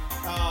chorus.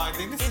 Oh, I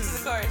think this Into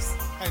is. the chorus.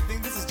 I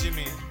think this is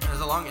Jimmy.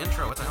 There's a long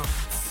intro. What the hell?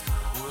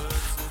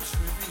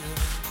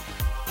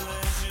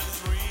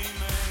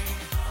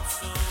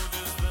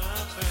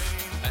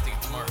 I think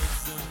it's Mario.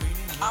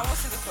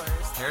 Almost to the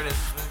chorus. There it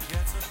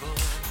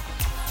is.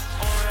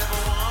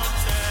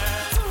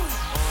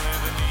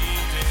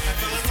 I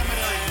feel like I'm in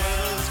like one of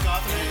those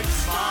goth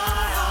raves.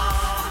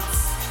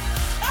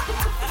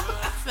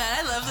 Man,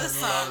 I love this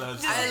song.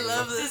 I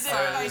love this Is it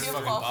song. remind This you is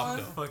of fucking Pop bop Punk?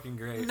 though. Fucking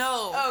great.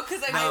 No. Oh,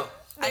 because I No.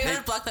 I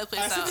heard Block That I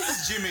Place said out. this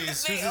is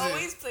Jimmy's. they Whose is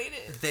always it? played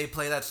it. They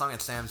play that song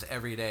at Sam's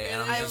every day,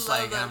 and I'm I just love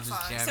like, that I'm just song.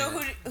 jamming So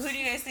it. who do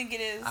you guys think it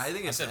is? I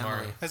think it's said Emily.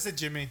 Mario. I said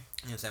Jimmy.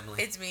 It's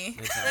Emily. It's me.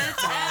 It's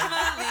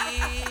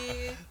Emily.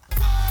 Emily.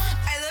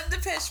 I love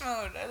Depeche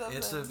Mode. I love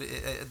It's them.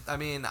 I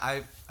mean,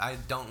 I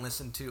don't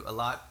listen to a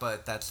lot,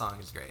 but that song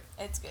is great.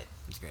 It's good.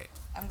 It's great.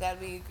 I'm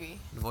glad we agree.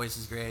 The voice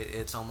is great.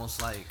 It's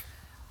almost like,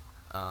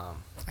 I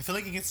feel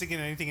like you can sing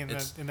anything in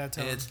that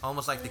tone. it's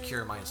almost like The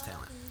Cure minus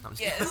talent. I'm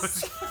just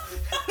Yes.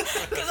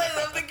 Because I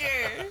love the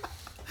Cure.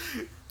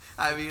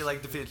 I mean,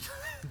 like Depeche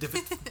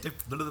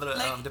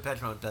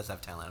Mode does have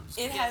talent. I'm just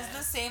It kidding. has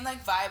the same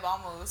like vibe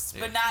almost,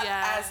 Yeah. but not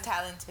Yeah. as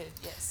talented.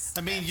 Yes.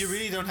 I mean, you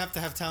really don't have to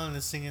have talent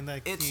to sing in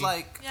that It's key.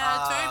 like Yeah,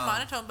 it's very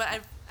monotone, but I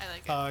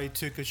like it. I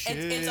took a shit.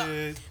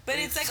 But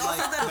it's like It's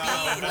also like- the No, beat,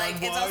 I'm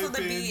like it's also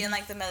the wiping. beat and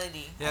like the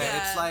melody. yeah, Yeah.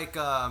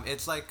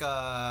 it's like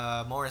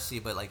Morrissey,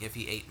 but like if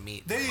he ate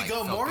meat. There and, you like,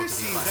 go, felt good to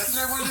be Morrissey. alive. That's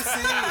what I wanted to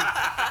say.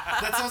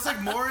 That sounds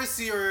like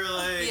Morrissey or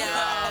like.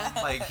 Yeah.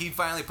 Like he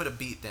finally put a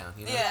beat down.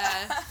 You know?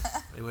 Yeah.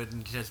 It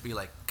wouldn't just be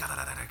like ga da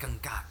da da da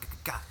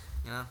ga.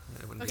 You know,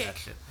 it wouldn't be Okay. that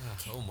shit.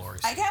 Oh,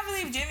 Morris. I can't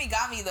believe Jimmy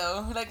got me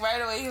though. Like right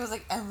away he was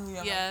like Emily.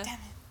 I'm Yeah. like, damn it.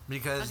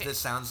 Because Okay. this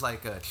sounds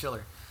like a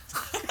Chiller.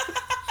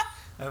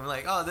 I'm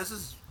like, oh, this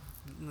is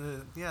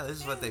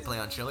what they play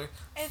on Chiller.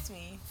 It's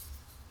me.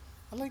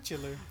 I like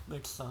Chiller.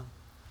 Next song.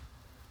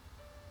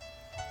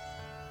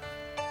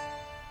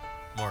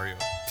 Mario.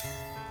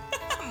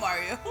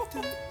 Mario.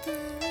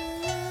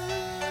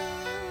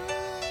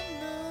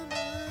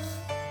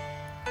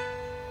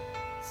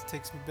 This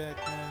takes me back,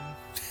 man.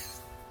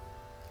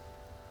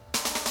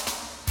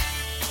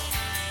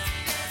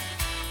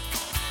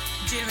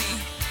 Jimmy.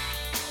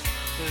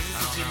 This is a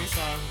Jimmy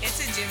song. It's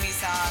a Jimmy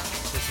song.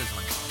 This is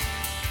my song.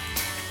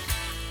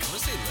 I'm gonna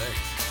say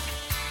Legs.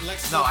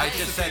 Lex No, I Luthor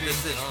just said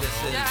participating.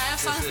 this is. Yeah, I have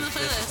songs in the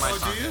this is playlist. my Oh,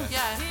 song. do you?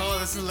 Yeah. Oh,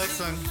 this is Lex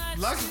song.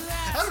 Lex,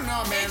 I don't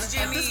know, man. It's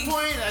At this Jimmy.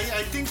 point,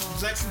 I think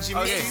Lex and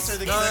Jimmy Okay, are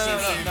the no,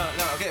 exact no, same.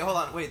 no. Okay, hold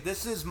on. Wait,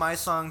 this is my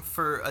song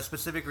for a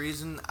specific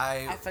reason.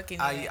 I fucking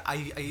knew it.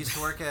 I used to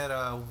work at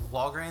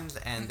Walgreens,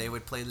 and they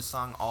would play this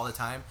song all the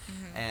time,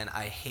 and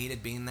I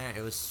hated being there.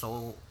 It was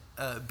so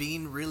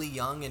being really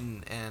young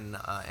and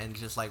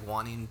just like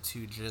wanting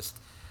to just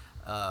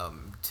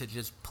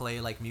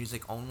play like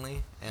music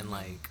only and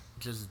like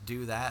just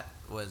do that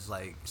was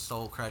like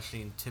soul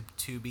crushing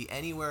to be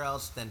anywhere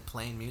else than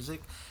playing music.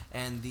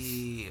 And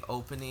the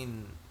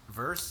opening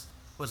verse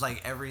was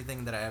like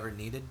everything that I ever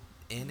needed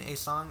in a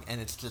song, and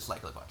it's just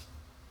like, look, watch.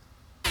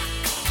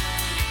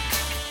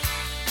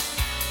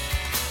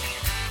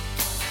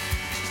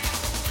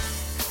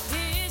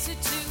 Is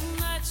it too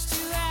much to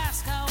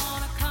ask? I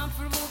want a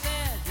comfortable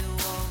bed that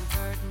won't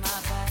hurt my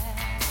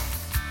back.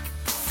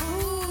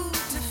 Food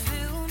to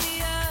fill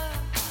me up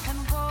and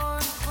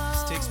warm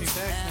clothes. This takes me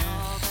back, and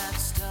man. all that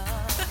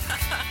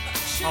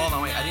stuff. Hold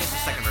on, wait, I think it's the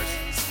second verse.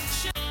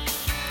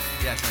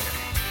 Yeah, it's right here.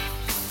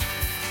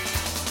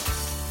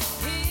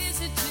 Is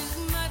it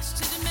too much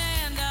to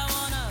demand? I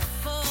want a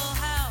full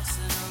house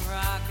and a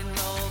rock and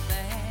roll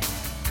band.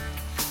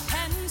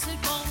 Pens that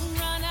won't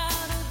run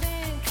out of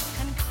ink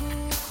and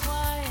cool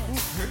quiet.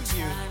 hurt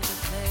you? Time to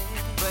play.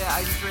 But yeah,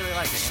 I just really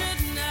like it. You know?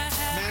 Shouldn't I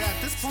have Man,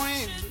 at this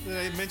point that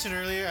I mentioned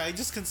earlier, I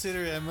just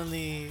consider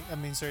Jimmy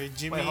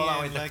Wait, hold on,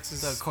 wait, and the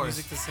Lex's chorus.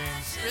 music the same.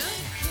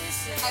 Really?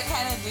 I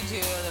kind of did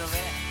too a little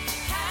bit.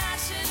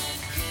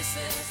 passionate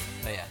kisses?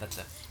 But yeah, that's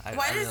it. Why I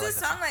does really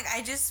this like song like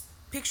I just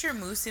picture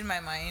Moose in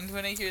my mind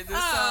when I hear this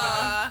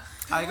Aw.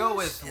 I go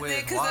with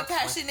because Walks the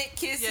passionate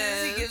kisses,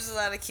 Yes. he gives a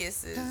lot of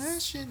kisses.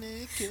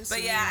 Passionate kisses.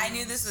 But yeah, I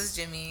knew this was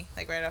Jimmy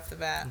like right off the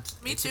bat.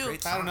 Me It's a too.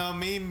 great I don't song.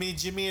 know. Me,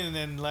 Jimmy, and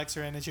then Lex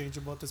are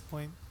interchangeable at this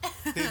point.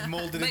 They've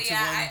molded But into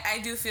yeah, one. I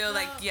do feel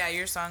like yeah,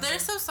 your songs.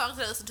 There's are, some songs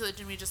that I listen to that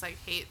Jimmy just like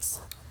hates.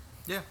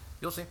 Yeah,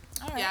 you'll see.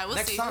 all right. Yeah, we'll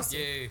Next see. song.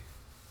 Yay.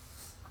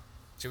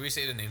 Should we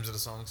say the names of the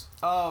songs?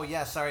 Oh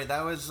yeah, sorry.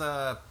 That was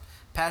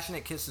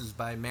 "Passionate Kisses"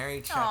 by Mary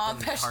Aw,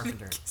 Chapin passionate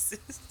Carpenter.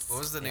 kisses. What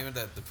was the name of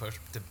that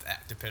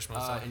Depeche Mode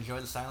song? Enjoy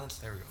the silence.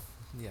 There we go.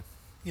 Yeah.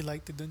 You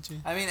liked it, didn't you?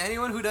 I mean,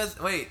 anyone who does.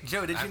 Wait,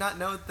 Joe, did you not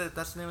know that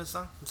that's the name of the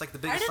song? It's like the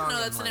I biggest didn't song. know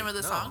in, that's the name like-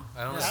 of the no. song.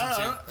 I don't I listen don't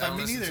to. know. I don't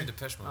Me listen neither. to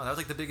Depeche No, Mode. that was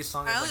like the biggest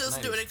song. I of, only like,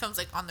 listen the to it when 90s. it comes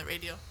like on the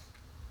radio.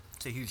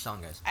 It's a huge song,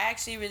 guys. I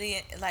actually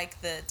really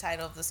like the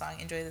title of the song,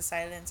 "Enjoy the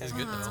Silence." It's I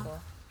good think it's though.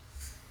 cool.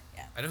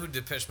 I know who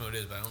Depeche Mode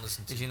is, but I don't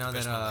listen to Did you know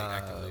Depeche that Mode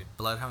like, actively.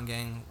 Bloodhound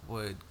Gang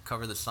would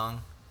cover the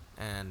song,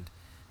 and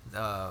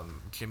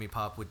Jimmy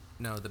Pop would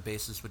the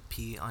bassist would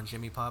pee on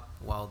Jimmy Pop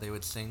while they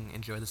would sing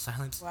 "Enjoy the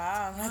Silence."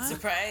 Wow, I'm not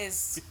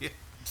surprised. Yeah,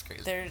 it's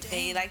crazy.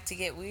 They like to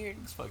get weird.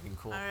 It's fucking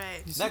cool. All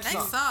right. Next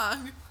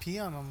song. Pee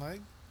on a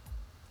leg.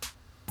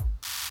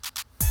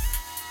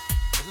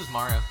 This is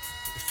Mario.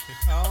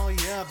 Oh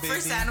yeah, baby.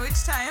 For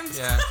sandwich time.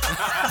 Yeah.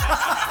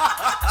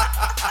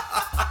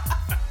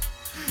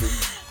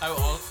 I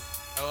will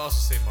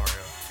also say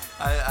Mario.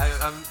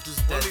 I'm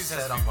just dead these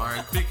has set to on be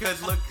Mario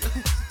because look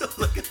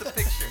at the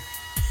picture.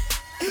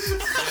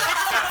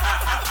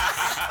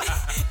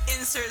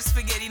 Insert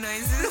spaghetti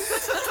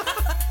noises.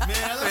 Man,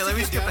 I like Wait, to let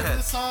me get skip down to ahead.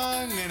 the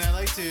song, and I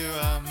like to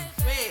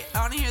Wait, I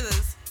want to hear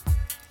this.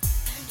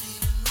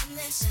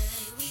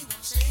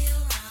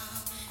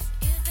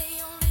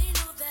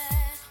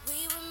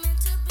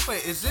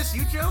 Wait, is this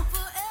you, Joe?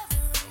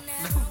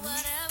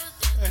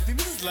 I think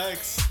this is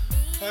Lex.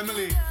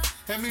 Emily,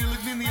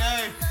 look me in the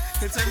eye.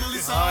 It's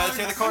Emily's song. Oh, let's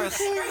hear the chorus.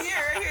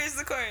 Here's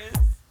the chorus.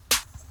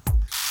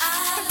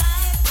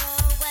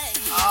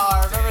 Oh,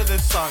 I remember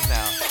this song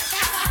now.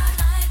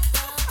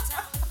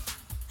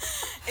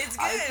 It's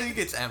good. I think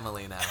it's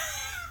Emily now.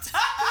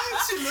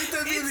 She looked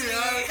at me in It's the me.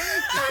 eye.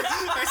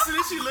 As soon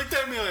as she looked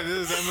at me, like,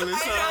 this is Emily's I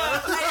song.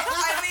 know. I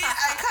made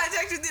eye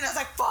contact with you and I was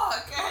like,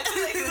 fuck. I had to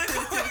like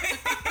look away.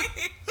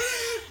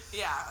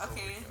 Yeah,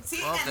 okay.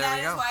 See, Well, and there we that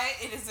is go. why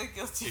it is a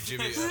guilty Hey,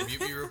 Jimmy, pleasure.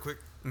 mute me real quick.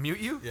 Mute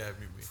you? Yeah,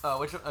 mute me.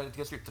 Which one? I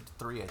guess you're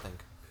 3, I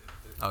think.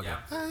 Okay.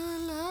 I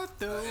love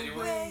the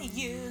When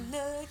you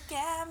look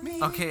at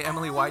me. Okay,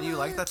 Emily, why do you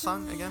like that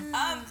song again?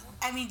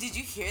 I mean, did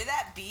you hear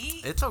that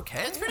beat? It's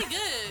okay. It's pretty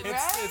good.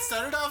 Right? It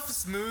started off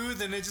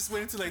smooth, and it just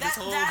went into like this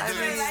That- whole that's dance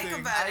what I like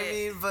thing. about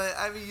it.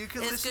 I mean, you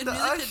can It's listen good to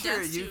music to Usher.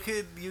 dance You to.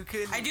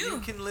 could. I do. You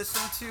can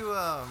listen to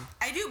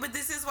I do, but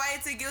this is why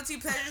it's a guilty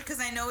pleasure because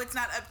I know it's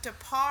not up to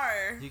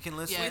par You can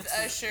listen Yeah. with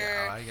to Usher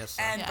Yeah, I guess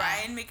so. and Yeah.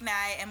 Brian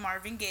McKnight and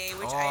Marvin Gaye,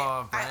 which Oh,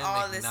 I Brian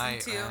all McKnight,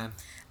 listen to. man.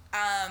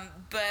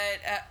 But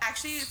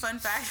actually, fun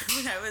fact: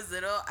 when I was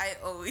little, I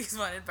always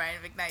wanted Brian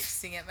McKnight to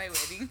sing at my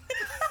wedding.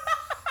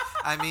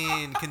 I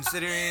mean,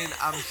 considering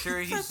I'm sure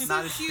he's That's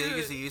not so as big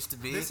cute. as he used to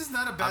be. This is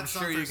not a bad I'm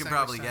song sure for you can a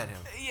probably sandwich get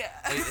time. him.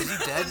 Yeah. Wait, is he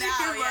dead? Now,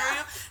 Mario,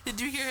 yeah.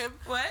 did you hear him?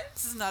 What?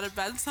 This is not a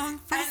bad song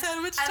for And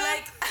sandwich I time.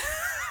 like.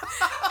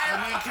 I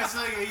mean, because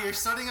like you're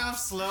starting off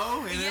slow,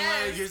 and then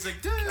Yes. like you're just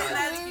like,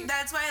 And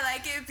that's why I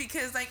like it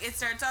because like it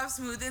starts off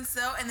smooth and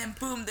slow, and then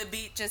boom, the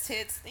beat just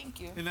hits. Thank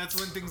you. and that's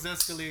when things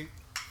escalate.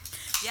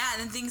 Yeah,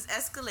 and then things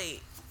escalate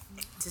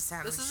to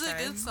sandwich This is a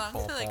good time. song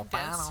to like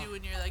dance to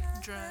when you're like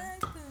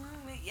drunk.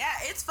 Yeah,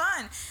 it's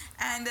fun,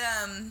 and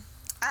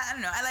I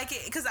don't know, I like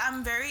it because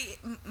I'm very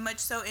much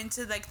so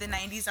into like the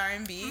 '90s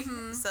R&B,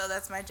 so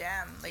that's my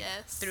jam, like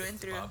Yes. through and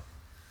through. bop.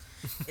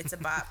 It's a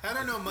bop. I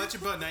don't know much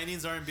about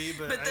 '90s R&B,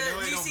 but, But I know do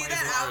I you don't see mind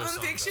that it. Mario album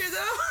song, picture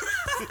though?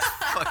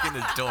 Fucking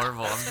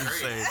adorable. I'm just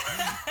saying.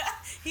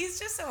 He's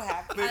just so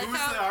happy. Wait, I who's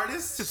like the how-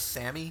 artist? Just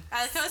Sammy. I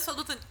like how it's spelled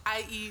with an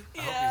IE.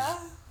 Yeah.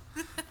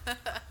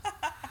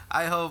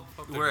 I hope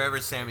they're wherever doing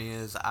okay. Sammy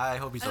is, I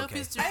hope he's I hope okay.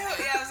 he's doing I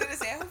was gonna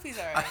say, I hope he's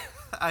alright.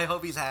 I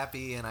hope he's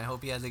happy, and I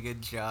hope he has a good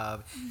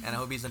job, and I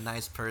hope he's a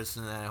nice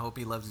person, and I hope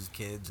he loves his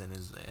kids and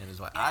his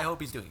wife. I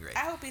hope he's doing great.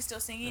 I hope he's still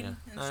singing Yeah.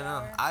 in the I know.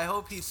 shower. I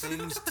hope he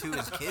sings to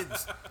his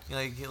kids.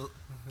 Like, you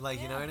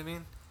know what I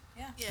mean?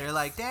 Yeah. Yeah. They're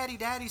like, "Daddy,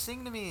 Daddy,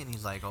 sing to me," and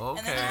he's like, And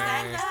then "Okay." he's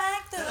like, I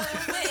like the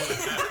way.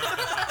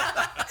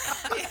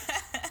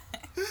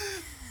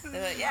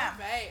 But yeah.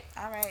 Right.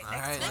 All right. All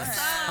Next right, one. Next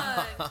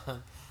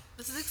song.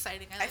 This is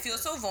exciting. I like feel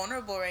this. so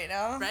vulnerable right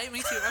now. Right, me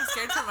too. I'm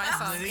scared for my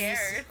song. I'm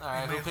scared. All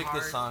right, who picked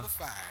this song?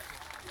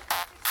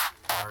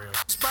 Mario.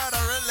 But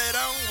I really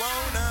don't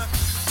wanna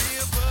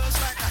be a buzz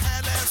like I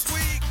had last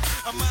week.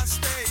 I must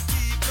stay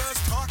deep, cause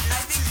talking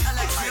I think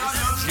Alexia.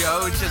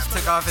 Joe just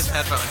took off his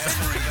headphones.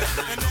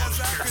 and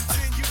as I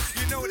continue,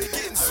 you know they're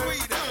getting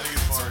sweeter.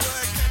 So what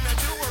can I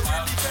do? I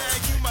really bag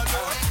you, my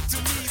lord.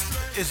 To me,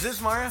 Is this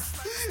Mario?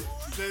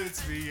 Then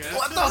it's me, yeah.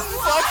 What the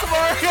fuck,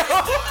 Mario?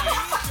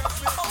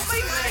 Oh my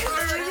god. I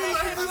really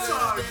like this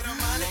song.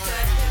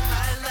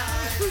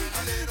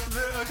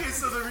 Okay,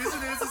 so the reason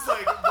is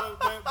like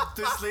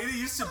this lady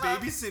used to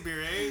babysit me,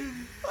 right?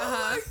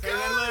 And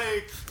then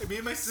like me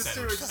and my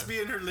sister would just be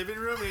in her living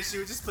room, and she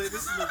would just play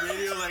this in the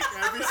radio like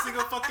every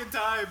single fucking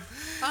time.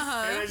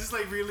 And I just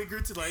like really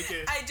grew to like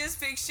it. I just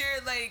picture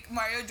like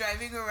Mario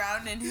driving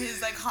around in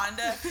his like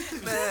Honda.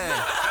 Man,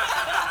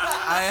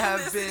 I have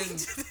listening been.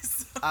 to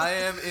this song. I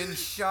am in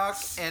shock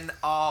and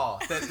awe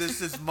that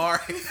this is Mario.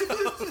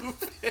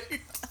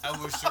 I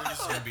was sure this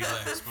was gonna be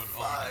Lex, but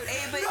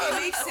Hey, but it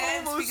makes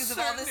sense almost because of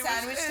all the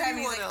certain it was sandwich time. He's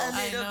anyone like else. a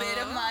little I bit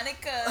of know.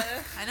 Monica.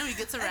 I know he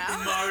gets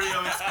around.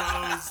 Mario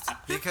exposed.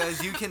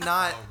 Because you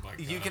cannot, Oh my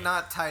you God.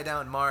 cannot tie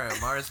down Mario.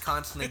 Mario's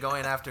constantly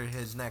going after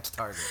his next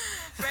target.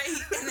 Right?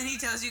 And then he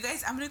tells you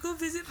guys, I'm gonna go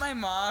visit my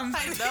mom.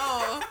 I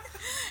know.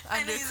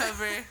 And he's like-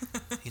 Undercover.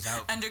 He's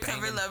out.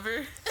 Undercover banging.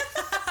 lover.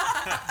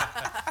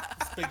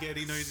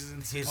 spaghetti noises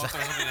and He's I'll throw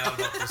something out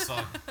about this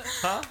song.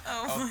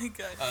 Oh my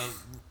god.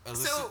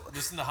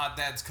 Listen to Hot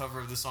Dad's cover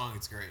of the song.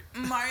 It's great.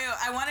 Mario,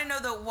 I want to know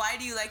though, why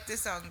do you like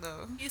this song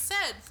though? You said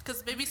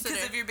because Because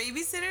babysitter. of your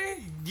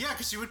babysitter? Yeah,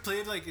 because she would play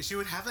it like she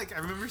would have like I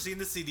remember seeing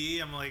the CD.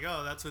 I'm like,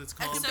 oh, that's what it's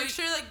I called. can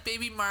picture like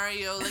baby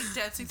Mario like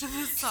dancing to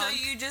this song. So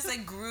you just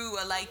like grew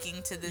a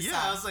liking to this Yeah,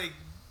 song. I was like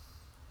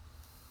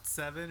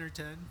 7 or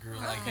 10. Grew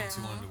like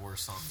into one of the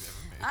worst songs we ever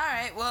made. All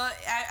right. Well,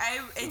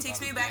 it takes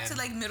me back to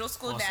like middle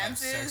school Almost had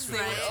sex dances. with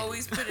They would her.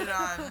 always put it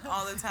on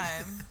all the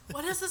time.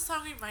 What does this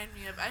song remind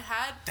me of?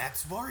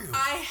 That's Mario.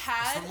 I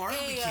had That's what Mario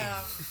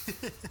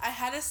became. I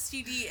had a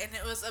CD and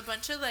it was a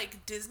bunch of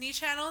like Disney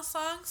Channel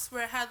songs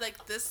where it had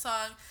like this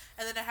song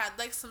and then it had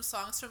like some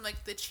songs from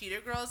like the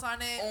Cheetah Girls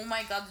on it. Oh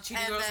my god, the Cheetah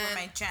And Girls then- were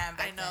my jam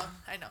back I know.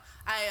 then.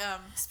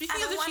 Speaking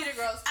I of the don't Cheetah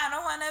Girls, I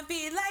don't wanna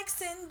be like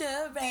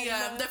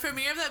Cinderella. the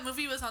premiere of that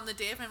movie was on the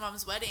day of my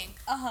mom's wedding.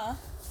 Uh-huh.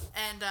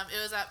 And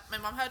it was at my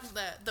mom had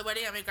the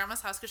wedding at my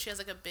grandma's house because she has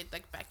like a big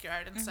like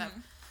backyard and stuff.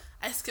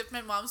 I skipped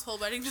my mom's whole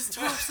wedding just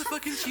to watch the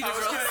fucking Cheetah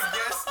Girls.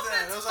 guess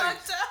that. I was like,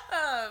 Fucked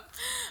up.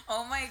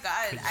 Oh my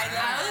god.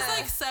 I was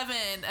like 7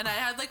 and I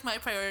had like my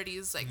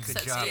priorities like Good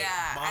set job. straight.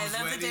 Yeah, I Mom's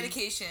love wedding. the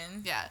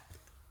dedication. Yeah.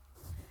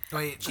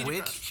 Wait, Cheetah which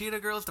Girls. Cheetah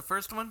Girl is the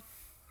first one?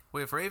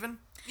 With Raven?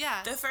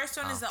 Yeah. The first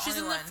one is the She's only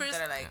in the one first-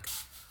 that I like.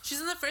 She's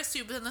in the first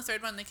 2, but then the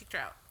third one they kicked her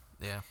out.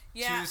 Yeah.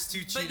 Yeah, She was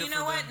too but cheetah you know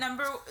for what? them.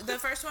 The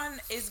first one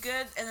is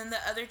good, and then the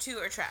other 2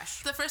 are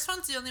trash. The first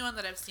one's the only one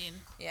that I've seen.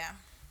 Yeah.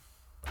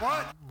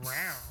 What?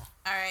 Wow.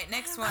 All right,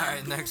 next one. All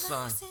right, next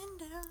song.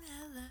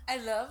 I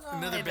love them.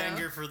 Another I know.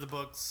 banger for the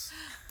books.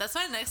 That's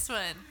my next one.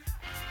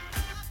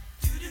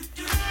 Nah,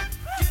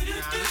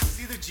 this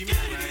is either Jimmy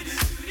or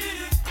Rags.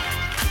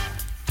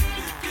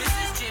 This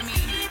is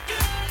Jimmy.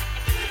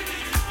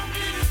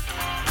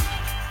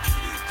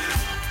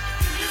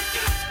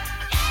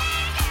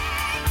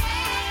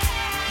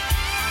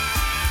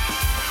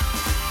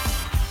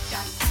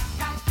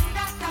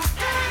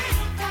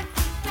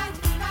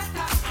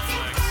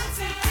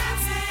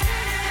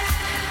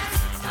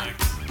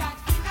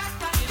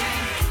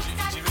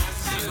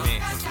 It's me.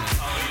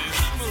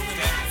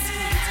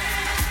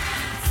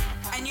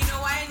 And you know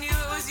why I knew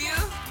it was you?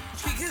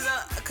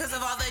 Because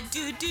of all the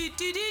do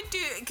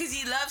because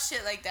he loves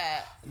shit like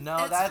that.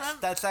 No, It's from-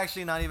 that's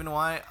actually not even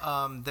why.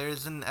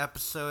 There's an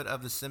episode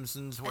of The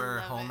Simpsons where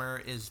love it.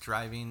 Homer is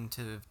driving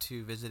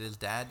to visit his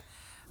dad,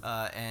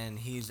 and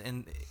he's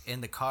in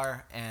the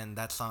car, and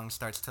that song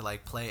starts to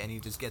like play, and he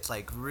just gets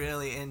like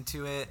really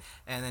into it,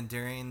 and then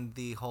during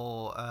the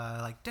whole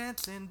like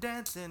dancing,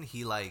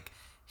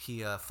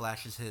 he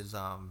flashes his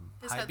high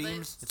headlights.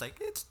 beams. It's like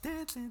it's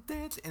dancing,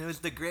 and it was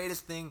the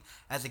greatest thing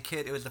as a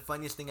kid. It was the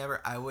funniest thing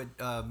ever. I would,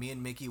 me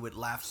and Mickey would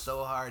laugh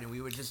so hard, and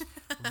we would just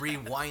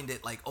rewind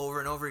it like over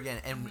and over again.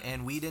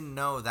 And we didn't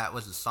know that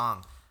was a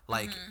song,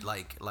 like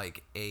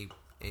a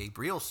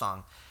real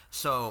song.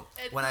 So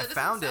when I doesn't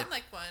found sound it,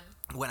 like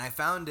one. I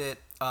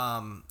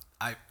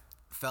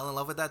fell in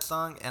love with that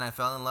song, and I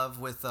fell in love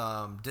with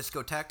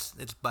Discotheques.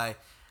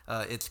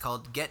 It's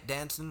called Get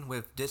Dancin'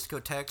 with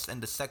Discotheques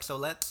and the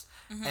Sexolettes.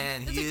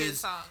 And It's he a good is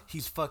song.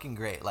 he's fucking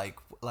great. Like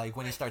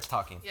when he starts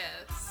talking.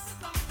 Yes.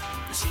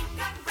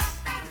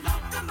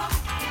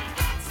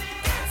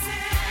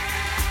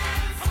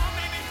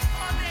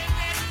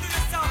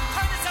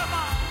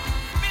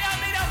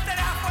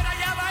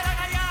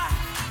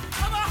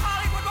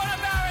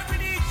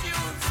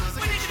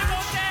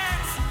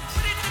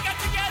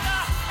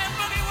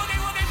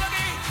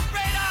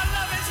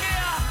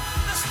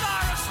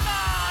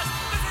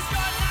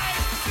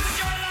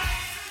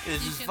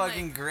 It's You just can,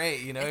 fucking like-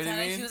 great. You know It what I sounded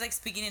like mean? he was like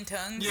speaking in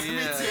tongues. Yeah,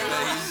 It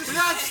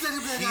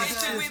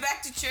took me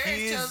back to church.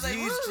 I was like,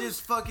 he's woo.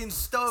 just fucking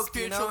stoked,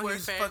 Spiritual you know?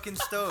 He's warfare. fucking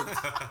stoked.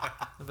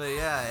 But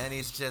yeah, and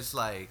he's just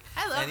like,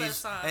 I love and that he's,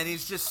 song. And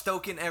he's just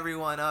stoking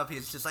everyone up.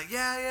 He's just like,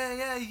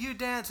 yeah, you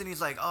dance, and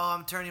he's like, oh,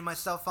 I'm turning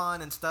myself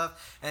on and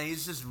stuff, and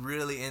he's just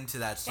really into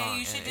that song.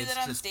 you should and do it's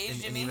that on just- stage,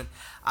 and Jimmy. even,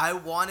 I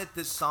wanted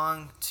this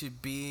song to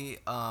be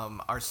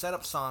our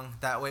setup song.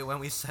 That way, when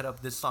we set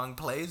up, this song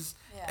plays.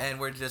 Yeah. And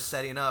we're just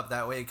setting up.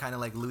 That way, it kind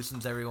of like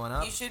loosens everyone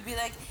up. You should be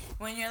like,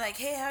 when you're like,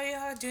 hey, how are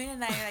y'all doing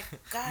tonight? You're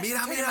like, gosh, Mira,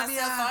 I'm turning mira,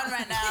 myself mira. on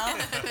right now.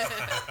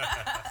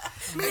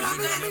 Mira,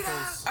 mira,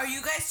 mira. Are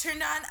you guys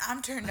turned on?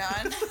 I'm turned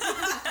on.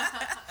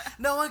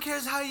 No one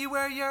cares how you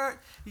wear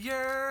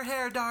your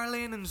hair,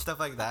 darling, and stuff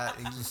like that.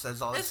 He just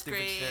says all this It's stupid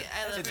great. shit.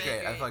 I love it's it.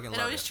 great. I fucking It love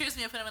always it. cheers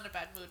me up when I'm in a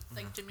bad mood.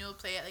 Like Jimmy will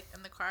play it like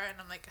in the car, and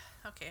I'm like,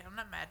 okay, I'm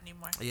not mad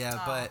anymore. Yeah,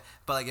 Aw.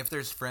 but like if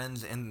there's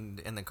friends in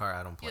the car,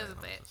 I don't play. He doesn't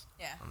play it.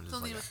 Yeah. I'm It's just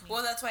only like, with me.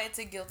 Well, that's why it's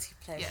a guilty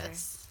pleasure.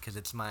 Yes. because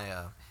it's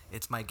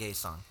my gay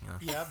song. You know.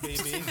 Yeah,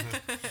 baby.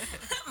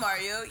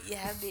 Mario,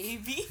 yeah,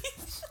 baby.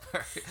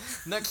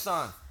 Next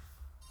song.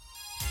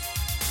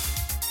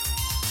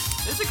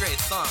 This is a great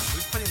song.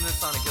 We're putting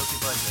this on a guilty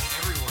pleasure.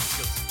 Everyone's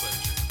guilty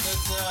pleasure.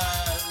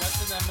 That's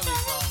an Emily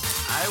song.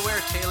 I wear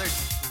Taylor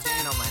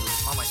Dane on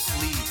my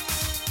sleeve.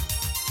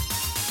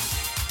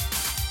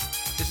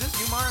 Is this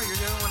you, Mario? You're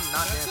the only one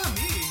not That's dancing. not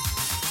me.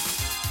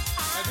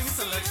 I think it's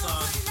the next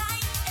song.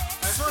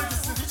 I feel like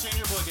this is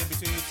interchangeable again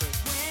between each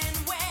other.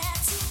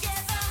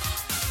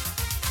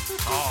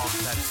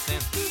 that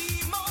synth.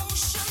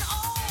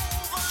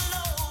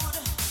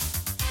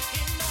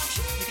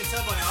 You can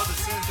tell by all the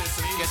synth that's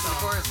an 80s Get to the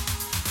song. chorus.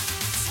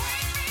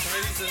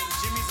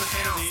 Jimmy's a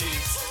fan of the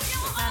 80s.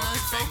 And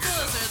those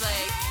vocals are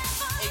like,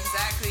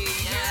 Exactly.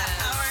 yeah.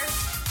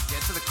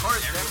 Get to the chorus,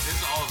 This man. is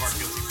all of our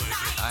guilty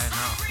pleasure. I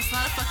know. It's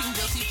not a fucking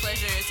guilty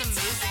pleasure. It's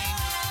amazing.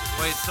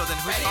 Wait, so then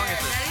whose song is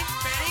this? Ready?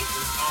 Ready?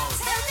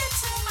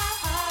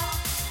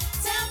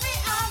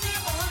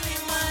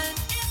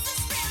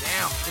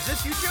 Damn. Is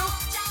this you, Joe?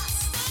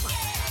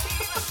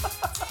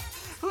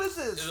 Who is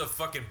This this? is a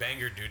fucking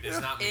banger, dude. It's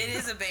not me. It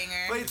is a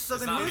banger. Wait, so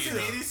then not who me, is It's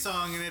an this? 80s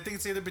song, and I think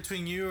it's either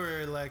between you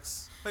or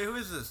Lex. Wait, who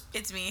is this?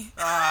 It's me.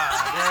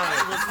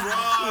 Ah, what's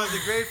wrong?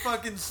 It's a great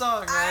fucking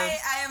song, man.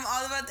 I am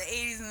all about the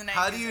 80s and the 90s.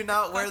 How do you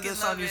not wear Fucking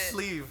this on love your it.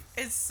 sleeve?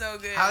 It's so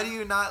good. How do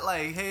you not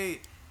like, hey,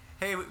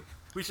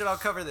 we should all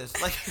cover this?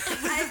 Like,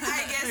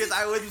 I guess because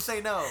I wouldn't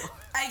say no.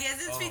 I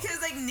guess it's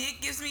because like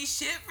Nick gives me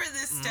shit for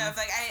this stuff.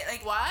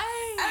 Like Why?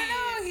 I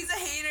don't know. He's a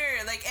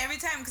hater. Like every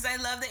time, because I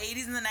love the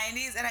 80s and the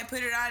 90s, and I put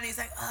it on, and he's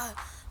like,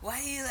 why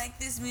do you like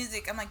this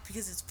music? I'm like,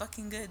 because it's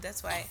fucking good.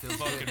 That's why.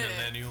 Fucking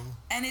millennial.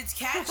 And it's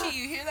catchy.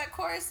 You hear that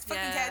chorus? It's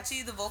fucking Yes.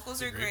 catchy. The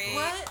vocals are great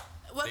great.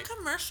 What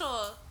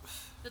commercial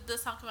did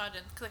this song come out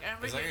in? Cause like I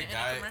remember It's like hearing a it in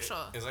a guy. commercial.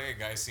 It's like a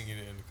guy singing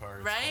it in the car.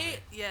 It's Right? funny.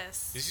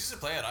 Yes. This used to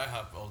play at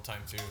IHOP all the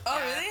time too. Oh,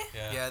 Yeah. really?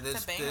 Yeah. Yeah,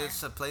 It's a banger.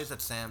 this plays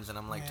at Sam's, and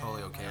I'm like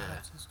totally okay with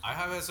it.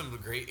 IHOP has some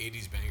great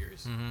 80s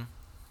bangers.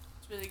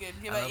 It's really good.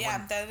 Yeah, I but love yeah,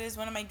 when- that is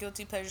one of my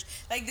guilty pleasures.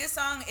 Like this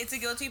song, it's a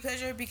guilty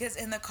pleasure because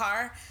in the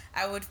car,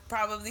 I would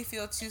probably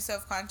feel too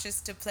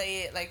self-conscious to play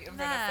it like in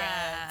front of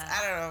friends.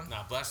 I don't know.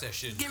 Nah, blast that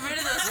shit. Get rid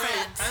of those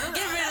friends.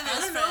 Get rid of I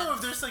those don't know if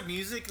friends. there's like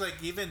music like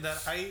even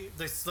that's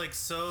like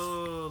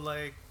so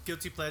like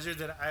guilty pleasure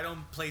that I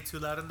don't play too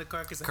loud in the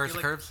car because Curse the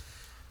Curbs.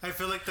 I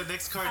feel like the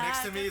next car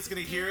next to me is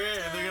gonna hear it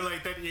and they're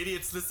like that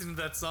idiot's listening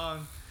to that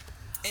song.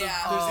 So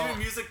Yeah. there's even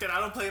music that I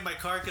don't play in my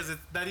car because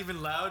it's not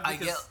even loud. I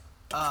Because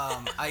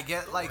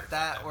get like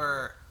that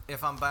where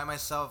if I'm by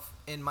myself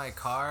in my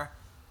car,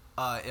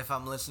 if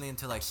I'm listening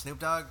to like Snoop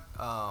Dogg,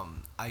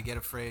 I get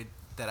afraid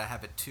that I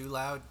have it too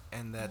loud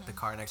and that the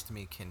car next to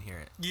me can hear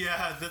it.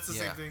 yeah, that's the Yeah.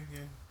 same thing. Yeah.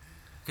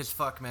 Cause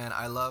fuck, man,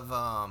 I love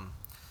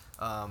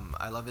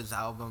his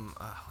album.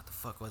 What the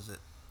fuck was it?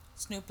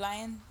 Snoop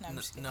Lion? No, I'm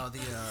just kidding. No, the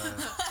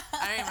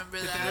I remember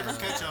Did that. that ever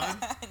catch on?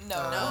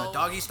 no.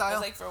 Doggy It Style.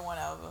 was like for one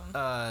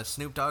album.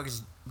 Snoop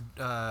Dogg's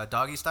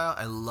Doggy Style.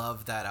 I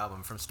love that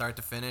album from start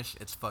to finish.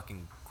 It's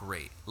fucking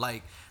great.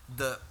 Like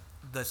the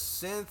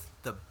synth,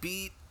 the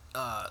beat,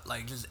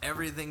 like just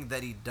everything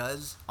that he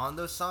does on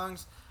those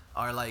songs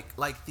are like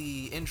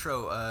the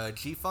intro.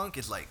 G-Funk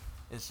is like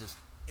it's just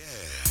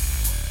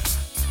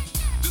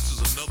This is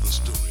another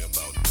story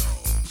about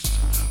dogs.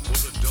 For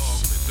the dog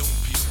that don't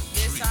pee on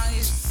This trees song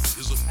is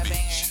is a a bitch.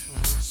 banger.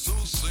 So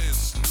says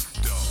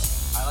Snoop Dogg.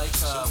 I like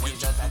when he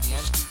does at the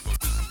end.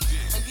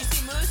 Like you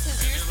see Moose, his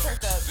ears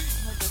perk up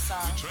with this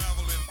song.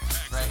 Traveling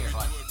packs Right here, every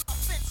watch. word.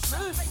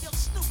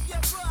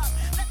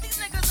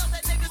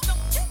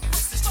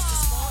 This is just a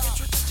small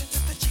introduction to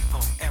the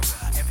G-Funk era.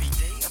 Every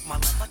day of my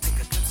life I take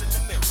a glimpse in the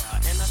mirror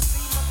and I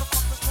see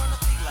motherfuckers wanna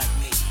be like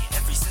me.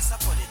 Ever since I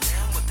put it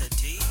down with the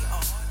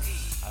D-R-E.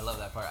 I love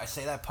that part. I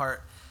say that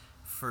part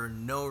for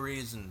no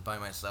reason by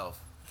myself.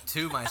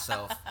 To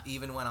myself,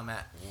 even when I'm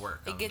at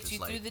work. It I'm gets just you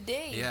like, through the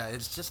day. Yeah,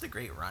 it's just a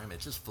great rhyme. It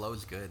just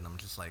flows good, and I'm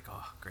just like,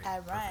 oh, great. I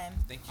perfect. rhyme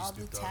Thank you, all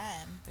Snoop the Dogg.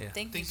 time. Yeah.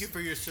 Thank you for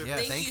your service. Yeah,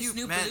 Thank thank you, you,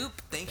 Snoop man.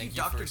 Loop. Thank you, Thank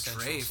you for Dr.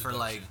 Essential Dre, for Seduction.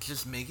 like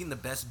just making the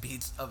best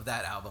beats of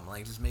that album,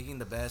 like just making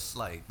the best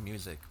like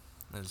music.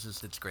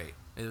 It's great.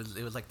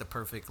 It was like the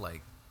perfect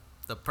like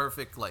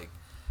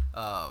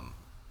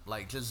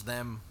just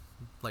them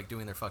like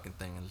doing their fucking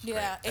thing. And it's Yeah,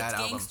 great. That it's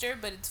album, gangster,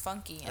 but it's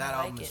funky, and that I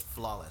album like is it.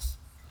 flawless.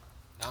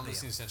 Now I'm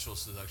listening to Sensual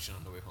Seduction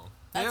on the way home.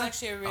 That's Yeah?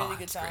 actually a really Oh,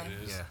 good it's song. great.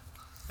 It is. Yeah.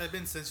 I've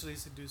been sensually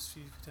seduced a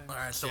few times. All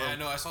right, so Yeah, I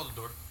know. I saw the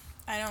door.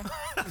 I know.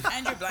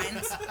 And your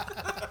blinds.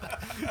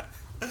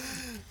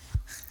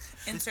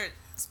 Insert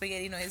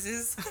spaghetti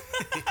noises.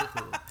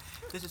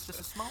 this is just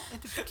a small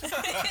introduction.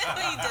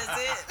 He does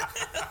it.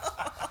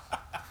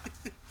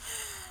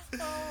 Oh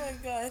my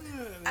god.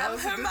 I'm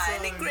was a good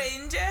Hermione song.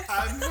 Granger.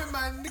 I'm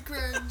Hermione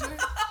Granger.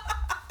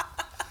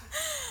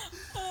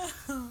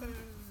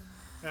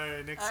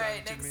 Alright, next All song,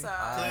 right, next Jimmy.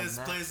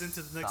 song. Play us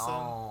into the next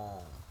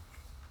song.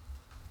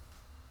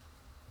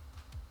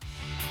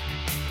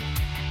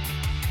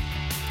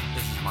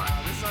 This is mine.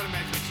 This is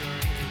automatically Joe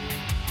right here, dude.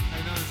 I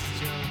know this is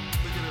Joe.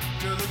 Look at him.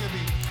 Joe, look at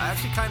me. I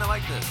actually kind of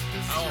like this.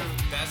 This is Oh, Joe.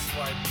 that's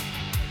why.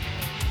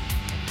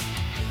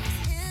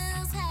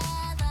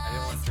 I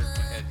didn't want to jerk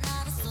my head.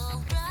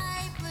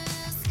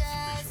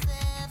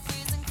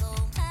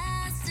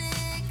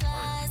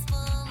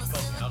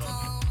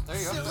 There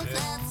you go.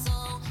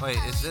 Wait,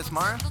 is this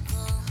Mara?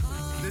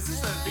 This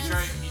is a. You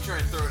try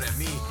to throw it at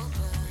me.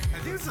 I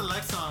think it's a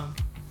Lex song.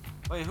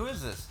 Wait, who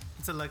is this?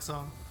 It's a Lex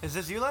song. Is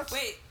this you, Lex?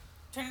 Wait,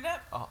 turn it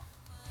up. Oh,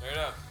 Turn it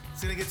up.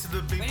 It's gonna get to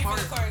the big Waiting part.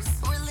 for the chorus.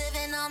 We're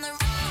living on the wrong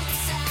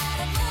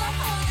side of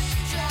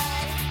Mulholland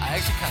Drive. I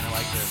actually kind of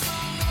like this.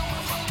 No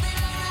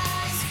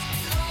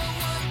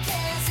one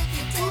cares if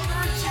you did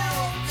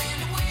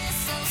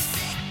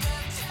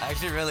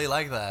actually really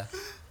like that.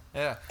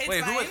 Yeah. It's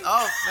Wait, who was? mine?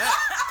 Oh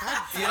man.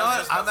 You know I was what?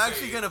 just I'm about to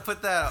actually say- gonna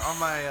put that on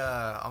my.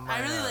 I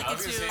really like I it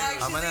was gonna too. say-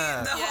 Actually, I'm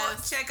gonna- the whole,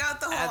 Yes. check out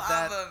the whole Add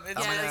that. album. It's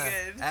I'm really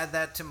gonna good. add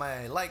that to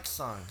my liked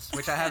songs,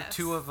 which I have Yes.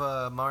 2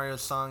 of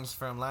Mario's songs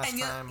from last And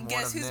you time. One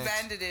guess of whose Nick's.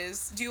 band it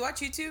is? Do you watch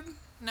YouTube?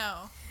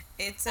 No.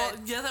 It's Well,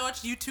 yes, I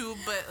watch YouTube,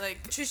 but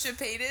like. Trisha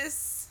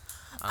Paytas.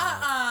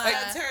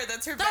 That's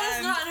That's her That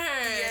band. is not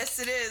her. Yes,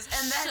 it is.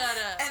 And Shut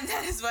up. And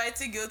that is why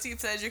it's a guilty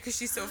pleasure because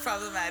she's so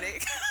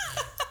problematic.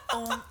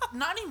 Oh,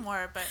 not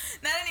anymore, but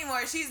Not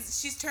anymore.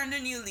 She's turned a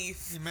new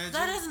leaf. Imagine.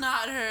 that is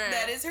not her.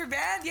 That is her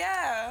band,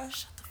 yeah.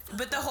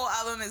 But the whole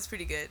album is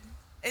pretty good.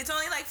 It's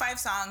only like 5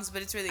 songs,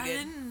 but it's really I good.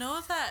 didn't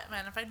know that,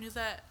 man. If I knew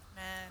that,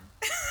 man.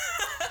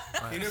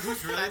 You know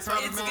who's really It's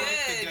problematic?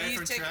 The good. guy You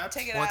from check Trapped.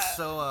 it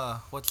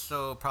out. What's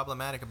so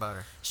problematic about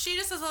her? She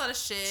just does a lot of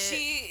shit.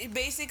 She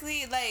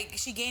basically like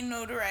she gained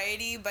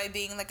notoriety by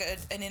being like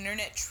an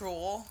internet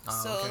troll.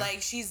 Oh, so okay.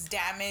 like she's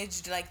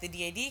damaged like the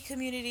DID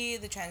community,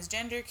 the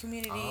transgender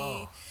community.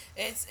 Oh.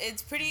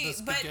 It's pretty,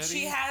 The but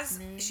she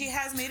spaghetti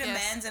has made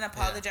amends and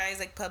apologized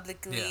like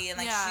publicly Yeah. and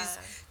like Yeah. she's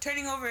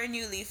turning over a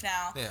new leaf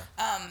now. Yeah.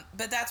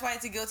 But that's why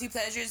it's a guilty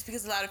pleasure is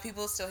because a lot of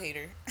people still hate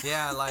her.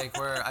 Yeah, like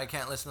where I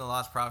can't listen to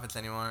Lost Prophets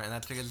anymore, and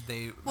that's because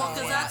they. Well,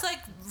 because Yeah. that's like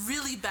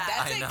really bad.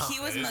 That's I like know. he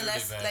was It is really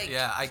molested. bad. Like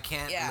Yeah, I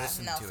can't Yeah,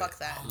 listen no, to fuck it.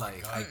 that. Oh my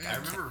Like, God. I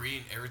remember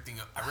reading everything.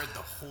 I read the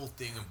whole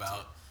thing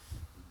about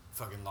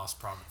fucking Lost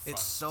Prophets.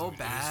 It's so Dude,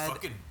 bad. It was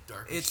fucking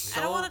dark. as It's shit. so.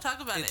 I don't wanna talk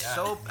about it's it.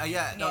 so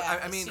yeah. No, Yeah, I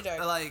it's mean, too dark.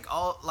 like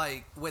all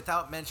like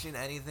without mentioning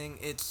anything,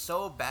 it's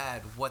so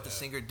bad what the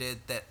singer did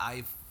that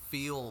I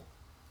feel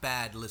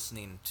bad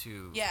listening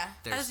to. Yeah.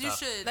 their As you stuff.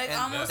 should. like And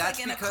almost that's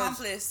like an because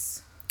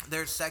accomplice.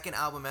 Their second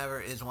album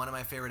ever is one of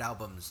my favorite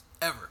albums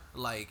ever.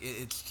 Like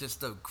it's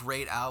just a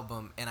great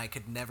album, and I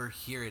could never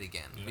hear it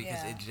again because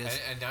Yeah. it just.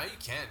 And now you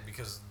can't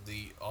because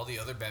all the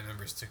other band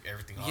members took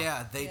everything off.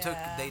 Yeah, they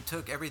Yeah.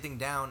 took everything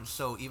down.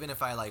 So even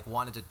if I like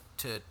wanted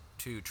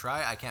to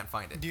try, I can't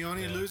find it. The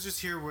only Yeah. losers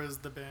here was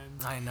the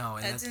band. I know,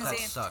 and That's that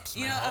insane. sucks,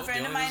 You man. know, Oh, a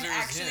friend the of only mine loser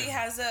is actually him.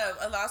 has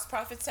a Lost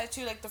Prophets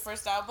tattoo, like the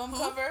first album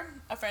cover.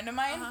 A friend of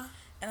mine,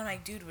 and I'm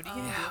like, dude, what are you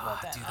gonna do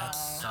about that? dude, that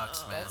Oh,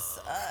 sucks, man. that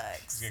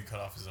sucks. He's gonna cut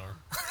off his arm.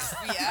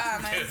 Yeah,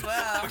 might as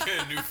well. Get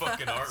a new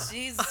fucking arm.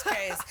 Jesus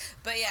Christ.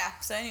 But yeah,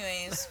 so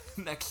anyways.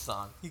 Next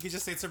song. You could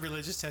just say it's a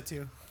religious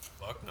tattoo.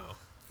 Fuck no.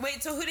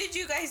 Wait, so who did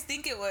you guys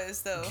think it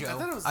was, though? Joe.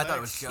 thought it was I thought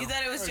it Lex. was Joe. You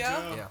thought it was Or Joe?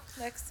 Joe.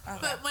 Yeah. Lex? Okay.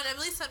 But when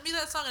Emily sent me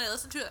that song and I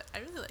listened to it, I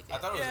really like it. I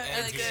thought it was Yeah,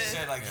 Ed like because she a-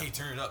 said like, "Hey,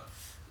 turn it up."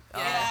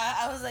 yeah,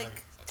 I was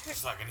like,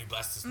 She's like, "I need to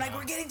blast this." I'm like, now.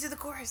 we're getting to the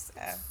chorus.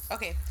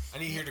 Okay, I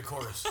need to hear the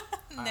chorus.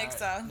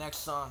 next Alright, song. Next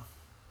song.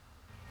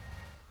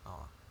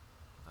 Oh,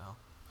 well.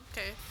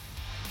 Okay.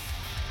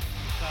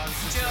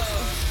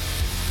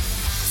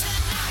 Joe.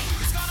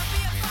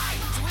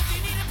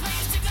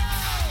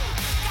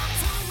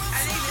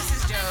 I think this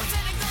is Joe. I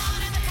think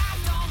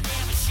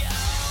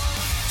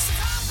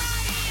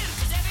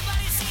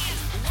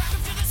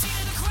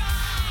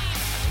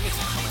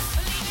it's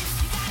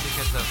Emily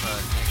because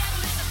of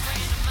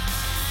Nick.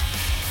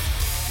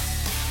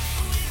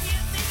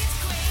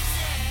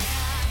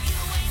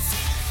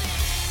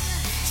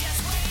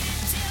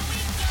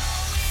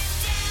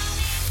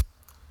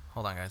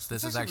 Hold on, guys.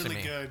 This is actually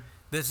really me. good.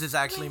 This is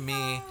actually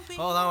me.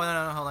 Hold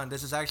on, no, hold on.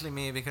 This is actually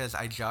me because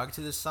I jog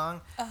to this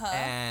song,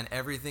 and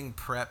everything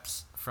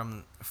preps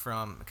from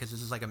because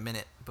this is like a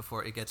minute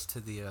before it gets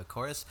to the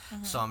chorus.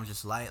 So I'm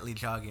just lightly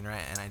jogging,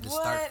 right, and I just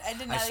What? start. I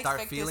did not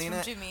start expect this feeling from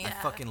it. Jimmy. I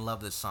Yeah. fucking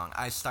love this song.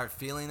 I start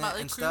feeling it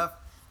Motley and Crue? stuff.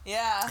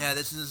 Yeah. Yeah,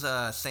 this is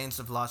Saints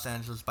of Los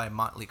Angeles by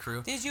Motley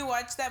Crue. Did you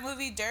watch that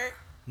movie, Dirt?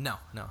 No.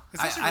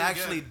 It's I actually really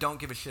actually good. don't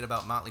give a shit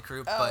about Motley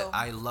Crue, Oh. but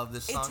I love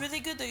this song. It's really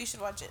good, though. You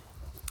should watch it.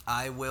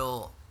 I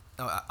will.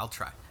 Oh, I'll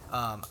try.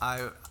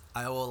 I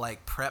will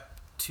like prep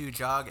to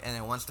jog, and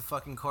then once the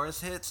fucking chorus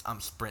hits,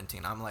 I'm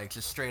sprinting. I'm like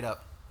just straight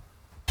up.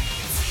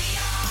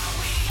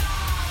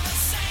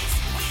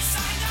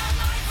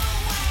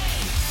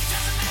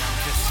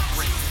 Just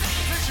sprinting.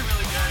 It's actually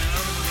really good. I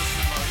don't remember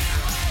listening to Motley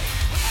Crue.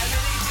 I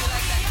really do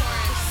like that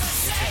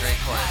chorus. It's a great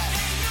chorus,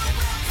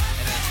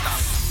 and then it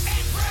stops.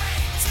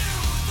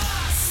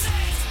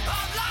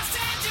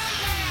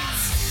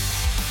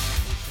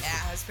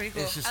 Yeah, it's pretty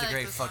cool. It's just I a like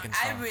great this song. fucking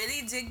I song.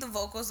 really dig the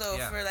vocals though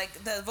Yeah. for like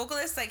the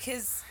vocalist, like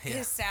his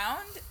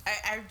sound.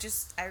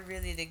 I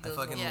really dig I those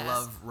fucking vocals. Yes.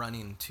 love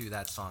running to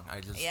that song. I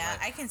just Yeah,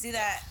 like, I can see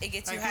that. It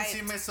gets I you can see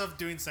hyped. myself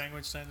doing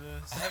sandwich time to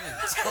this.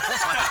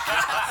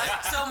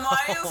 So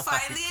Mario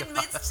finally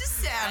admits to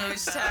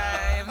sandwich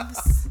time.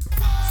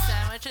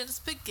 Sandwich and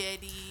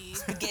spaghetti.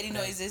 Spaghetti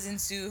noises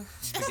ensue.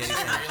 spaghetti I didn't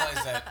sandwich.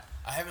 realize that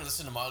I haven't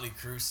listened to Motley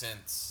Crue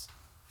since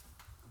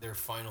their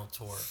final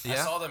tour. I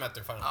Yeah? saw them at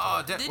their final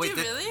Oh, tour. Did wait, you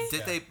really? Did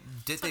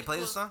Yeah. they play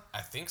this song?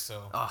 I think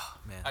so. Oh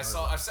man, I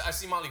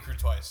see Motley Crue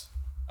twice.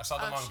 I saw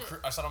them Oh, on shit.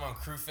 I saw them on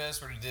Crue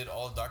Fest where they did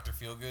all of Dr.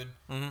 Feelgood.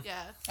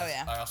 Yeah. Oh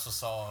yeah. I also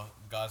saw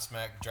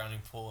Godsmack,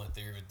 Drowning Pool, and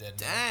Theory of a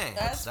Dead Man. Dang,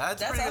 that's a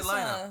pretty good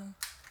lineup. awesome.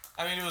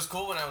 I mean, it was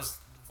cool when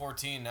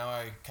 14, now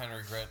I kind of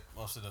regret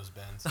most of those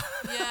bands.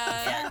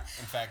 Yeah.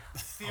 In fact,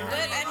 But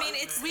I mean,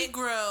 we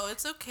grow.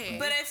 It's okay.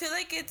 But I feel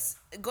like it's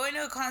going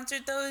to a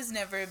concert though is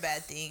never a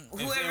bad thing.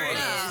 Whoever it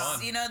fun.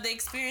 is, you know, the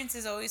experience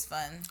is always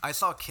fun. I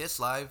saw Kiss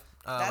live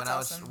That's when I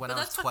awesome. was But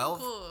that's 12.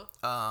 fucking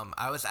cool.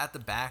 I was at the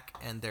back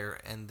and their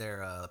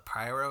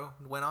pyro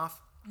went off.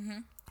 Mm-hmm.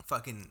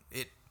 Fucking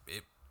it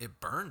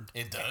burned.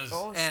 it does.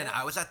 Oh, And shit.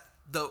 I was at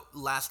the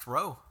last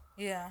row.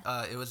 Yeah.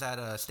 It was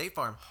at State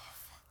Farm.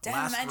 Damn,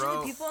 last imagine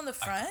row, the people in the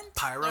front.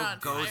 Pyro They're on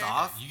goes fire.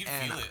 off, You can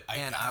and feel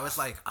it. I was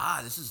like,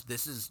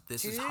 this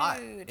is hot.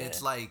 Dude.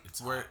 It's like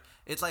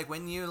it's like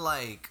when you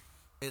like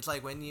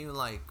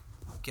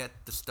get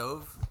the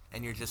stove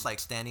and you're just like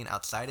standing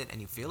outside it and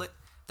you feel it.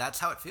 That's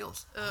how it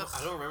feels. Ugh.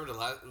 I don't remember the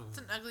last. It's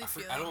an ugly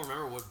feeling. I don't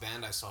remember what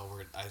band I saw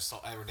where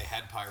they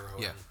had pyro.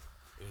 Yeah. And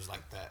it was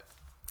like that.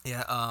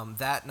 Yeah.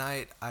 That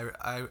night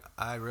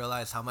I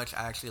realized how much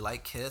I actually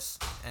like Kiss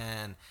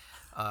and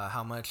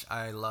how much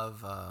I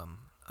love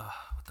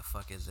what the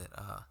fuck is it?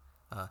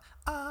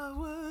 I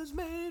was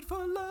made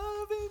for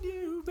loving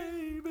you,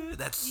 baby.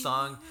 That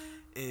song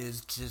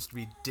is just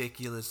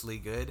ridiculously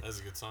good. That's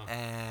a good song.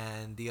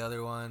 And the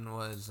other one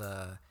was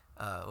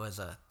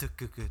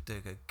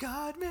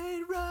God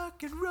made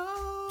rock and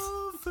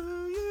roll for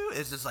you.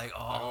 It's just like,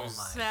 oh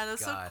my Man,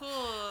 that's god, so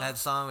cool. that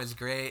song was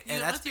great. You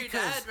And went that's with your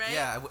because dad, right?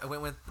 yeah, I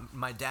went with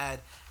my dad,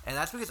 and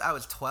that's because I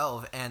was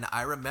 12 and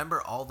I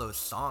remember all those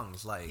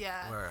songs like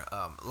Yeah. where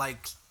Well,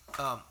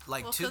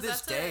 to 'cause this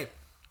that's day. it.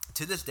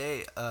 To this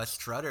day,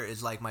 Strutter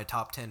is like my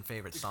top 10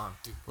 favorite song.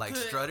 Like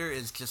Strutter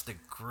is just a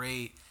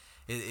great.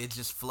 It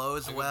just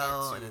flows I go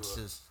well, back to, and it's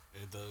just.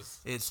 It does.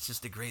 It's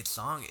just a great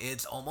song.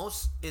 It's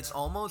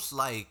almost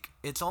like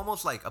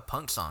a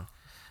punk song.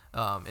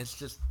 It's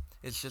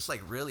just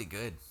like really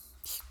good.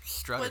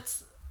 Strutter.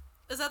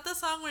 Is that the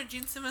song where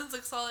Gene Simmons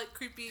looks all like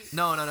creepy?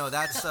 No.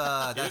 That's It's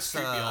that's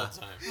creepy all the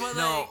time. Well,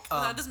 no, like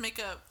without his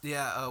makeup.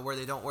 yeah, where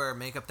they don't wear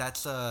makeup.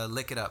 That's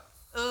Lick It Up.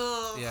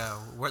 Ugh. Yeah,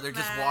 where they're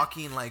just Man.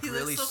 walking like He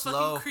really looks so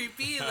slow. fucking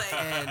creepy. Like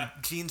And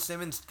Gene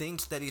Simmons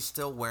thinks that he's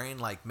still wearing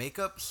like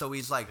makeup, so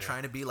he's like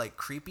trying to be like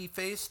creepy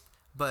faced,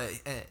 but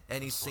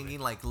and he's singing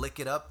like "Lick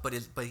It Up," but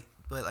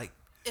like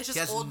it's just he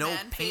has old no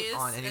man paint face.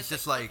 on, and it's he's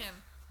just like fucking-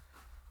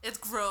 it's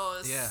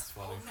gross. yeah,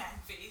 Old man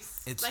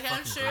face. it's Like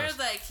I'm fucking sure, gross.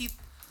 like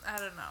I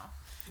don't know.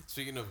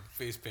 Speaking of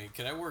face paint,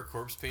 can I wear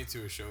corpse paint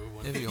to a show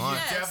one If day? you want.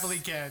 Yes. Definitely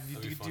can. You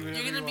That'd do be do funny.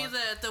 whatever You're gonna you be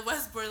want. the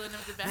West Berlin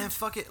of the band. Man,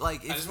 fuck it.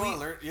 Like I if just we, want to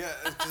learn. Yeah,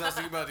 because I was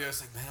thinking about it. I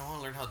was like, man, I want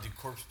to learn how to do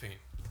corpse paint.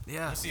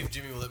 yeah, Let's see if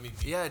Jimmy will let me.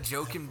 yeah,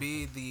 Joe can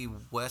be the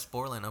West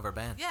Borland of our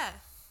band. Yeah,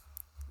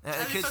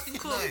 that'd be 'Cause fucking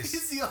cool.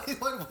 He's the only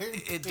one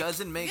wearing. it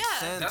doesn't make Yeah.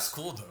 sense. That's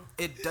cool though.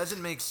 It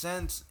doesn't make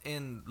sense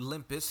in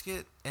Limp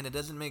Bizkit, and it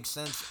doesn't make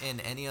sense in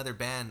any other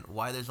band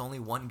why there's only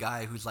one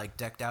guy who's like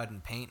decked out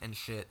in paint and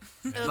shit.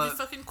 It'll be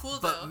fucking cool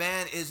But though.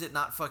 man, is it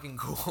not fucking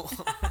cool?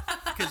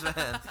 Because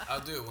man, I'll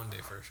do it one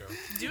day for a show.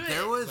 Do it.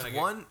 there was When I get-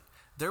 one.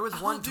 There was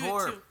I'll one do it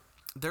tour. too.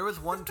 There was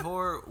one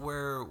tour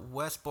where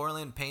West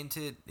Borland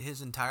painted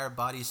his entire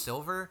body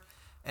silver,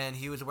 and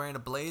he was wearing a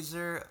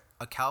blazer,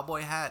 a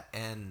cowboy hat,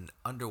 and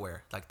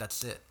underwear. Like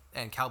that's it,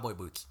 and cowboy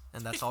boots,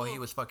 and that's all he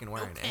cool. was fucking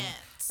wearing. And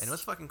pants. it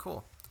was fucking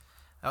cool.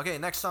 Okay,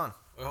 next song.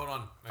 Wait, hold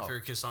on. My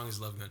favorite Kiss song is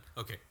Love Gun.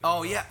 Okay.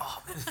 Oh yeah.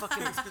 Oh man,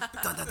 fucking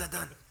dun dun dun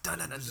dun dun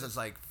dun. This is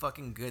like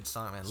fucking good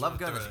song, man. Love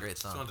Gun is a great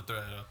Just song. wanted to throw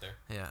that out there.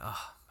 Yeah.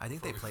 I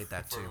think they played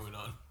that Before too. we went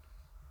on.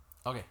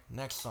 Okay,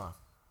 next song.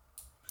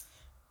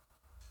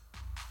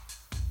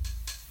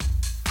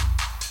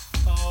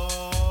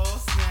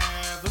 Oh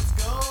snap! Let's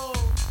go.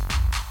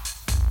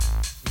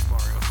 It's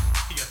Mario.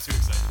 He got too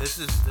excited. This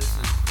is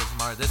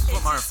Mario. This is what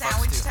It's Mario a fucks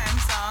sandwich to. time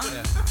song.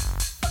 Yeah.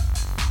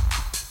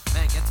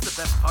 Man, get to the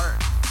best part.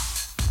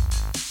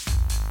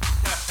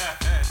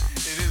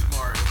 It is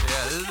Mario.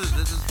 Yeah,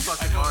 this is I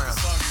fucking know what Mario.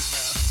 the song is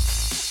now.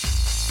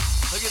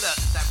 Look at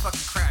that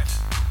fucking crash.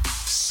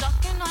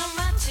 Sucking on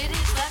my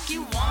titties like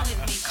you wanted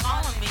me,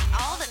 calling me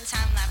all the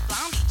time like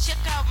blondie. Check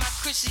out my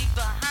Chrissy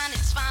behind,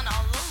 it's fine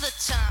all of the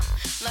time,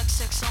 like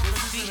sex on the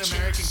This is beaches. an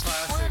American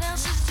classic. What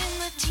else is in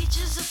the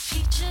teachers of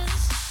peaches?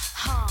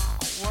 Huh?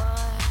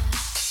 What?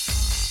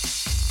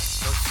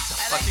 The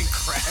fucking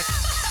crash.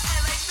 I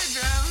like the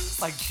drums.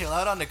 Like chill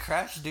out on the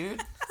crash,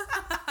 dude.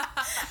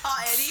 Oh,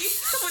 Eddie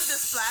with the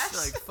splash.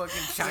 Like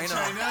fucking China.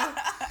 China.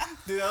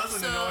 Dude, that was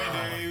an annoying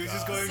day. He was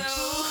just going.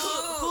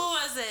 Who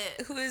was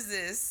it? Who is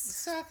this?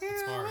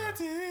 It's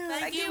Mario.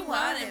 Like you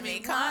wanted me,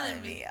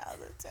 calling me all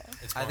the time.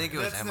 It's I think it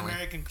was That's an Emily.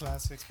 American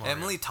classic.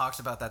 Emily talks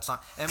about that song.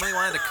 Emily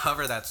wanted to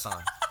cover that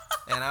song.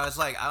 And I was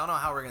like, I don't know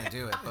how we're gonna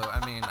do it, but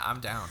I mean, I'm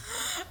down.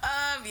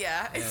 Yeah,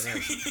 Yeah, it is.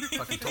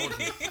 Fucking told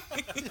you.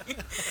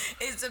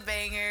 it's a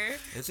banger.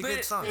 It's a But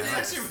good song, It's man.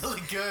 actually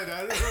really good. I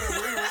don't know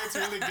the word, but it's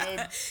really good.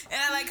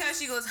 And I like how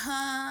she goes,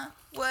 huh?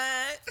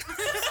 What?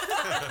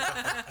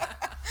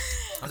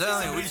 I'm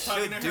telling you, we Somebody's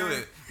talking should to do her.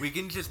 it. We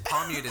can just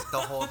palm mute it the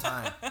whole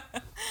time.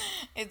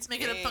 It's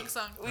Make it a great. punk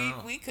song.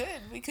 We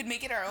could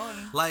make it our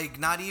own. Like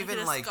not even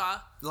it a like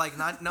ska. like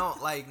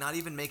not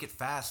even make it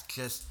fast.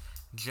 Just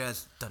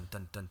just dun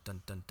dun dun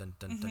dun dun dun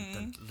dun dun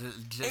dun.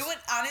 Just, It would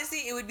honestly,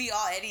 it would be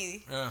all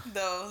Eddie. Yeah.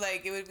 Though,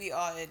 like it would be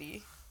all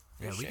Eddie.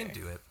 yeah, we can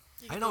do it.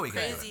 You I can know go we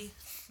can do it. crazy.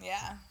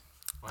 Yeah,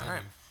 Why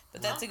Alright.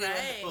 but that's a good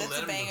Alright. one. We'll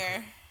That's a let him go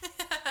banger.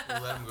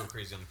 We'll let him go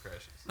crazy on the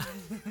crashes.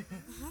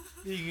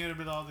 You can get him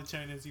with all the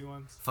Chinese he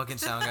wants. Fucking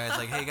sound guys,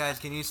 like, hey guys,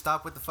 can you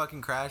stop with the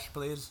fucking crash,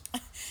 please?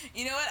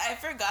 You know what? I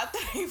forgot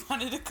that he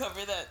wanted to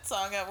cover that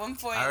song at one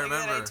point. I like, that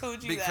remember I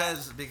told you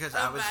because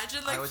I was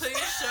Imagine like I was, playing a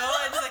show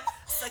and just like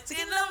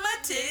sucking on my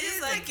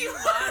titties like you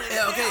want it.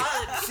 Yeah, okay.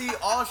 See,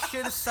 all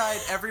shit aside,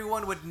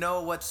 everyone would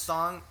know what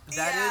song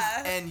that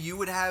is, Yeah. and you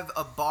would have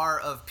a bar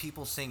of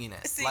people singing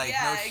it. See, like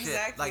yeah, no shit,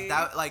 exactly.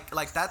 like that,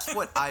 like that's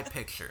what I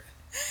picture.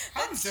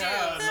 I'm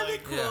down.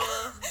 Like, Yeah.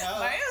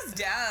 Mario's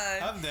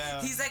down. I'm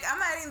down. He's like,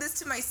 I'm adding this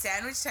to my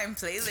sandwich time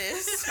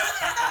playlist.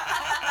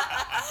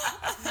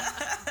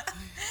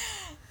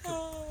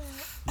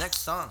 Next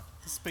song.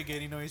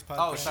 Spaghetti Noise podcast.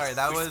 Oh, sorry,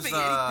 that was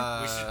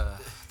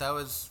Spaghetti. that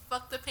was.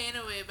 Fuck the Pain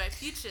Away by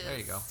Peaches. There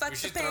you go. Fuck We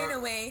the should pain throw-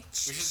 away.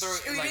 We should throw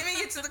it We like, didn't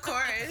even get to the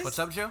chorus. What's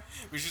up, Joe?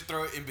 we should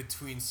throw it in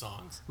between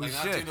songs. We Like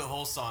not should. do the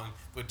whole song,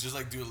 but just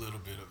like do a little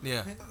bit of it.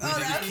 Yeah. Oh,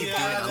 that would be Yeah,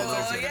 kinda that cool.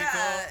 looks pretty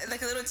Yeah,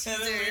 like a little And then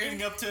teaser.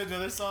 leading up to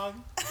another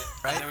song.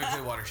 And then we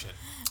play Watershed.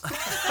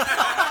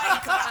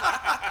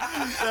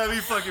 That'd be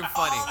fucking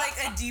funny. Oh,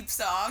 like a deep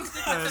song.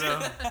 I don't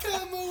know.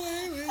 Come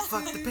away with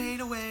Fuck the pain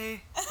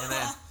away, and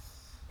then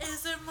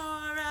Is there more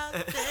out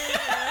there?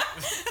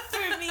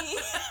 For me.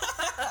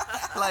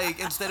 like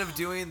instead of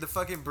doing the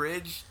fucking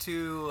bridge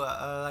to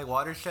like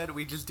Watershed,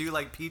 we just do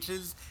like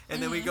Peaches,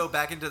 and then we go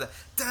back into the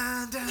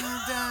dun dun dun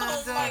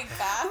Oh dun. my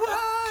god.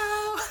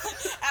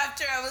 Whoa.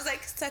 After I was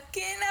like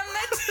sucking on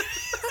my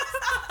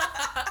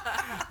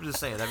I'm just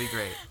saying that'd be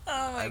great.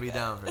 Oh my I'd be god.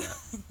 down for that.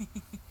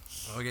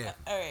 Okay,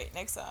 Alright,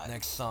 next song.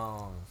 next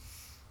song.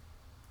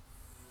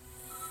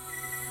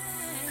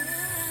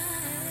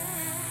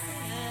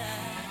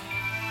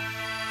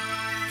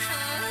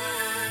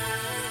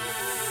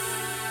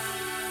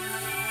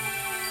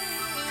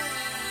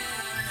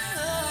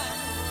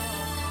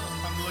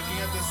 I'm looking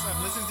at this.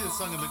 I'm listening to the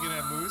song and looking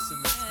at Moose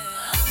and.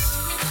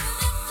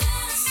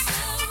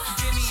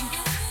 Jimmy.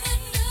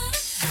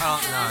 Oh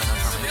no, no,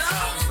 no.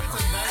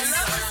 I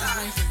love this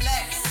song.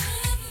 Lex.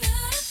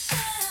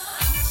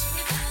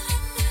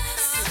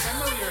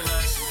 Familiar,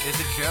 like. Is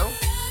it Joe?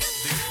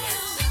 Dude, like,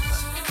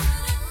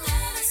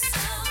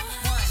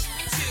 1,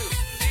 2,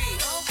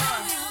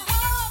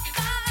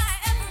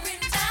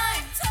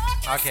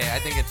 3, Okay, I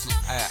think it's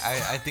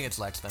I think it's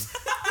Lex then.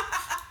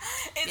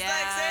 It's Yeah,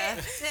 Lex, right?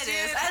 it Dude,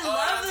 is. I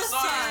love this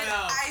song.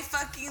 I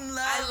fucking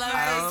love I love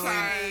Mariah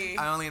that Carey.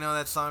 I only know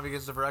that song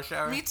because of Rush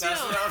Hour. Me too.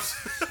 that's what I was.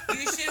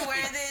 You should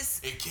wear this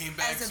It came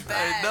back as a to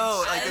badge. back.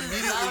 No, like I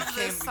immediately love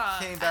this song.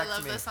 came back I love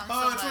to me. this song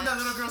Oh, so it's when much. that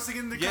little girl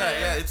singing the Yeah,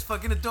 yeah, it's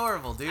fucking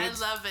adorable, dude. I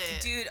love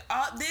it. Dude,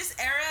 all this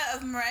era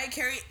of Mariah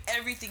Carey,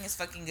 everything is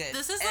fucking good.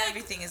 This is like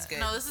everything is good.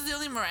 No, this is the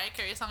only Mariah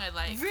Carey song I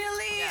like.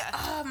 Really? Yeah.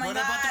 Oh my What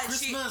god. about the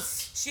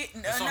Christmas? She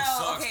no, song no,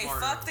 sucks, okay,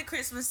 Mario. fuck the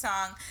Christmas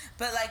song.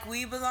 But like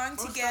We Belong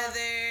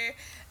Together.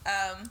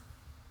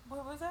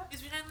 What was that?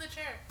 He's behind the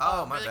chair.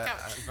 Oh my Or the bad.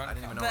 couch. I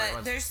didn't even know what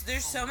it But was.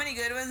 there's so many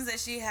good ones that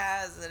she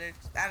has that are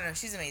I don't know,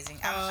 she's amazing.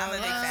 I'm a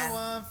big All I fan.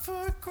 want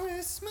for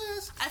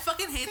Christmas. I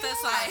fucking hate that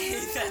song. I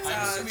hate that I'm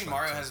song. assuming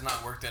Mario has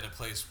not worked at a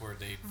place where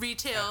they.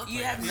 Retail.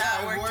 You have Yeah,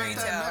 not I worked worked,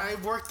 retail. I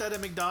worked at a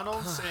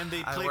McDonald's and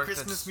they I play worked at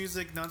Christmas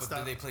music But nonstop.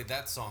 then they played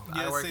that song. Yeah.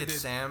 I Yes, worked they at did.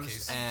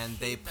 Sam's Okay. and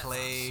they That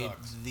played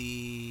sucks.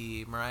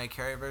 the Mariah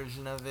Carey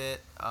version of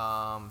it. They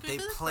Who did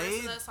the verse of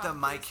played that song, the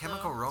My please,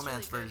 Chemical though? It's really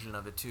Romance good. version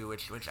of it too,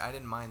 which I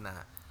didn't mind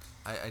that.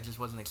 I just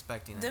wasn't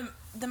expecting it.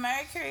 The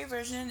Mariah Carey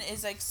version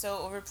is like so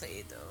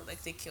overplayed though.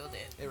 Like they killed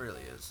it. It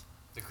really is.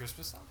 The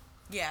Christmas song?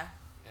 Yeah.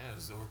 Yeah, it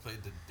was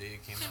overplayed the day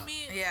it came Can out.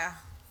 we Yeah.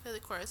 play the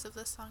chorus of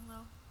this song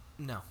though?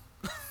 No.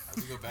 How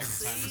do we go back in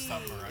time to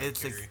stop Mariah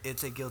It's Carey?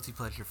 it's a guilty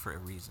pleasure for a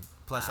reason.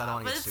 Plus, I don't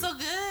want But to it's get so sued.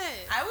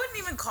 good. I wouldn't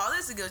even call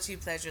this a guilty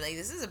pleasure. Like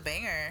this is a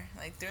banger.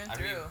 Like through and I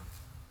through. mean,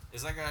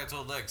 it's like I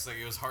told Lex, like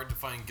it was hard to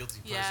find guilty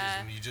pleasures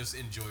Yeah. when you just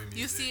enjoy music.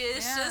 You see,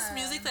 it's just Yeah.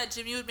 music that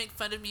Jimmy would make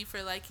fun of me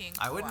for liking.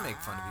 I wouldn't make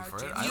fun of you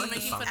for it. I You like the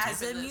making song. fun too. of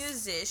As a for this.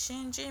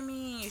 musician,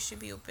 Jimmy, you should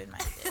be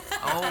open-minded.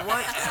 Oh,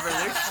 whatever.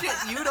 There's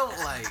shit you don't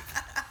like.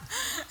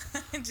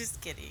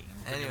 Just kidding.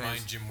 Never Anyways,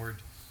 mind Jim Ward.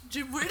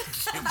 Jim Wood.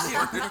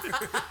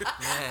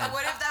 man.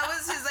 What if that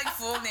was his like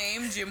full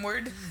name, Jim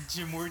Ward?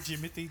 Jim Ward,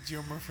 Jimothy,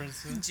 Jim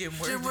References. Jim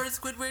Ward. Jim Word,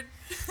 Squidward.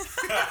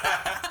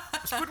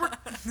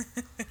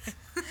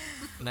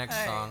 Next All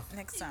right, song.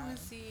 next song.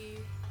 Let's see.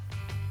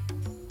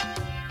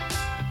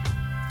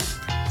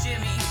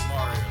 Jimmy.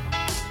 Mario.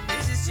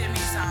 This is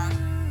Jimmy's song.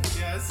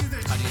 Yeah, this is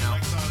their How do you Jimmy know?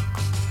 Flex song.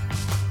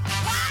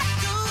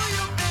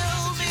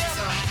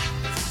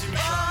 It's a Jimmy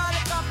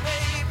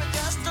song.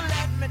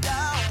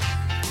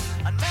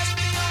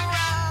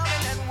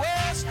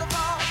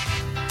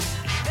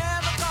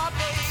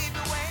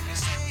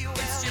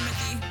 It's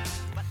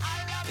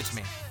Jimothy. It's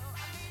me.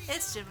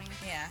 It's Jimmy.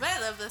 Yeah. But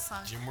I love this song.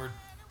 Jim Ward.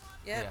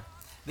 Yep. Yeah.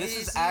 This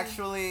It is is you.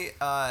 actually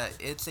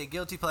it's a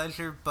guilty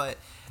pleasure, but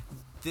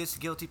this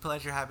guilty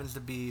pleasure happens to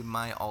be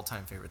my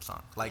all-time favorite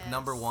song. Like Yes.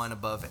 number one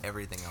above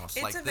everything else.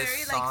 It's like a this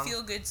very song, like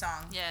feel good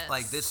song. Yes.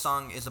 like this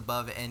song is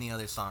above any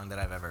other song that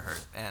I've ever heard,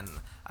 and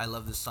I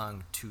love this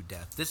song to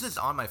death. This is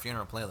on my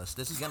funeral playlist.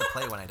 This is gonna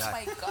play when I Oh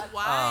die. my god.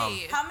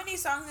 Why? How many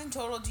songs in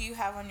total do you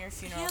have on your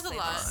funeral has a playlist?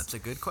 lot. That's a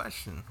good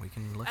question. We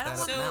can look I don't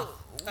that up know.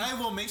 now. I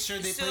will make sure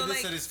they So, play this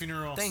like- at his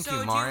funeral. Thank So you,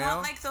 do Mario. you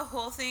want like the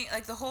whole thing,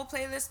 like the whole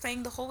playlist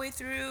playing the whole way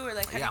through, or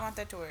like how do Yeah. you want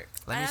that to work?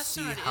 Let I me asked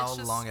see already, how it's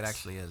just long it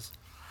actually is.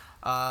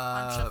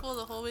 On shuffle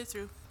the whole way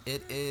through.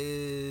 It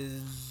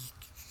is.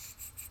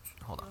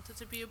 Hold I on, want it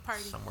to be a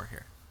party. somewhere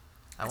here.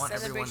 I A want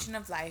everyone. celebration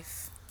of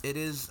life. It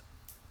is.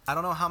 I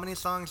don't know how many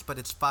songs, but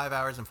it's 5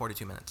 hours and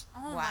 42 minutes.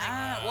 Oh Wow.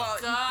 my Well,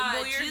 god,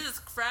 well, your, Jesus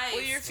Christ.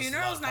 well, your a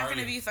funeral's lot not going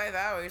to party. be 5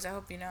 hours. I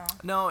hope you know.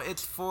 No,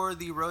 it's for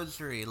the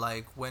rosary,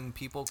 like when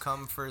people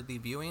come for the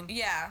viewing.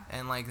 Yeah.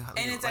 And like.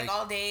 And it's like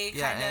all day.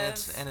 Yeah, kind and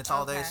of. it's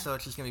all day, Okay. so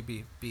it's just gonna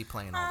be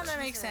playing all Oh, day. that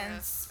makes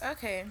sense.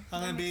 Okay.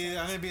 I'm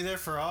gonna be there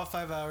for all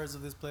 5 hours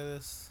of this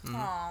playlist. Oh,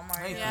 Mario.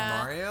 Thank you, Yeah.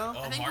 Mario. Oh,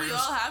 I think we Mario's,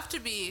 all have to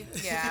be.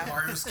 Yeah.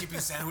 Mario's skipping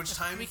sandwich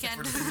time. We can't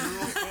for the do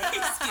funeral.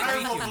 I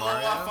will you, blow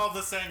Mario. off all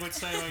the sandwich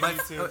time I But,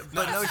 need to.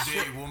 but no Not today,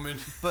 shit. woman.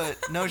 But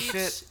no Each-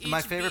 shit. each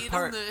My favorite beat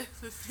part. on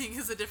the thing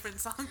is a different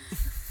song.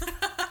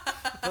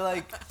 But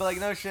like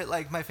no shit.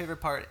 Like my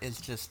favorite part is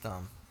just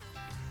just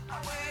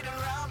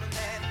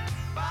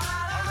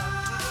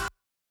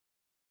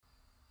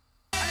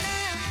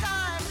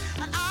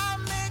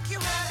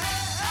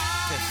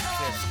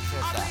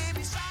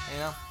that. You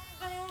know.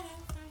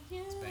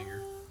 It's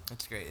banger.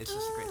 It's great. It's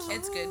just a great song.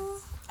 It's good.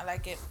 I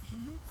like it.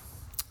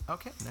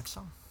 Okay, next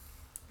song.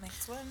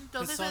 Next one.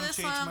 Don't This they play song this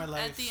changed song my at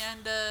life. the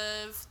end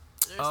of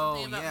There's Oh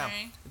Something About yeah,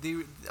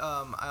 Mary?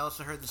 I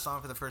also heard the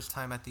song for the first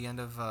time at the end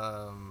of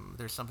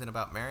There's Something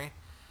About Mary,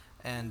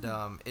 and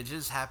it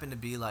just happened to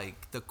be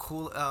like the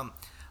cool.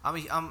 I'm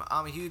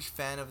a huge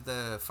fan of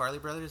the Farley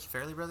Brothers.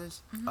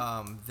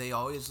 They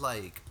always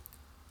like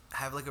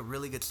have like a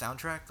really good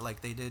soundtrack.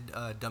 Like they did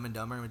Dumb and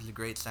Dumber, which is a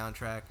great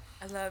soundtrack.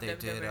 I love They Dumb and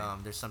did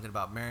Dumber. There's Something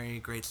About Mary,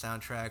 great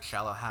soundtrack.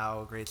 Shallow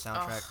Hal, great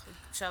soundtrack. Oh,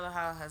 Shallow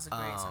Hal has a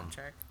great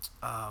soundtrack.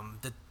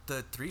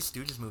 The Three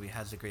Stooges movie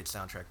has a great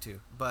soundtrack too.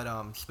 But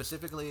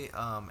specifically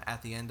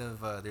at the end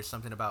of There's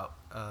Something About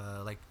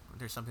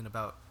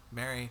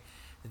Mary,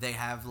 they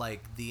have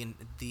like the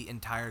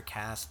entire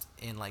cast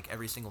in like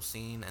every single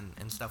scene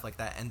and stuff like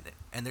that,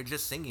 and they're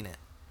just singing it.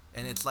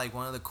 And it's like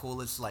one of the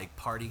coolest like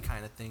party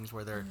kind of things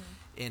where they're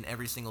in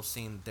every single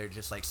scene, they're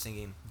just like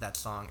singing that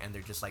song and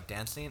they're just like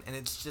dancing, and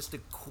it's just a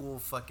cool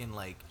fucking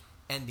like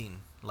ending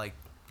like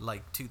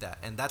to that,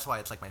 and that's why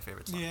it's like my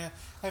favorite song. Yeah,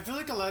 I feel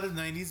like a lot of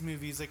 '90s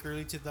movies, like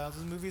early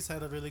 2000s movies,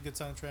 had a really good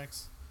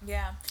soundtracks.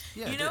 Yeah.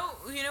 Yeah, You know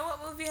what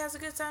movie has a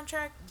good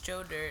soundtrack?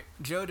 Joe Dirt.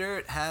 Joe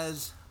Dirt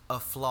has a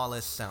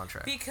flawless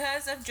soundtrack.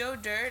 Because of Joe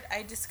Dirt,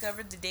 I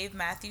discovered the Dave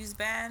Matthews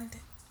Band,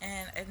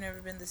 and I've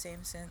never been the same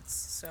since.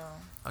 So.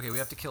 Okay, we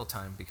have to kill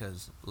time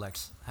because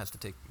Lex has to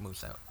take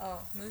Moose out.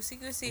 Oh, Moosey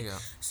Goosey. Yeah.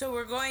 So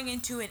we're going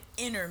into an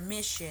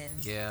intermission.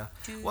 Yeah.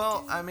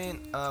 Well, I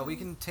mean, we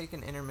can take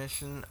an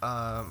intermission.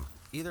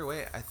 Either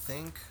way, I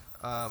think.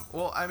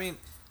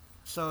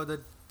 So the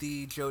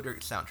Joe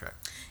Dirt soundtrack.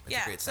 It's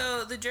a great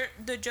so soundtrack.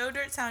 the Joe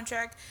Dirt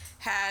soundtrack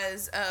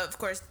has, of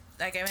course,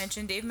 like I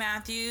mentioned, Dave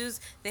Matthews.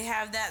 They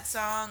have that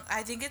song.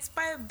 I think it's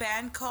by a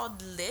band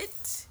called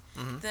Lit.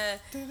 The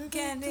I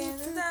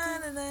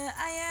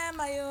am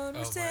my own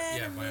worst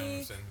enemy. My Own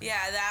Worst Enemy.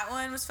 Yeah, that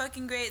one was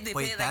fucking great. They Wait,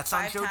 played it like that's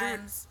on 5 Joe Dirt?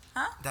 times.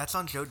 Huh? That's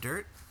on Joe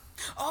Dirt.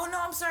 Oh no,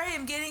 I'm sorry.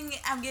 I'm getting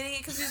it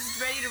because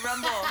it's Ready to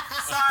Rumble.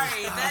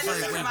 Sorry, that was like,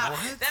 doesn't wait, come out.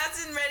 what?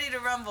 That's in Ready to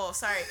Rumble.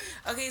 Sorry.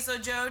 Okay, so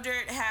Joe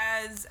Dirt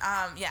has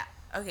yeah.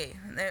 Okay,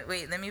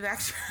 wait. Let me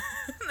backtrack.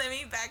 Let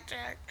me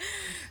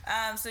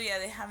backtrack. So yeah,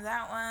 they have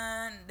that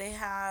one. They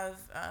have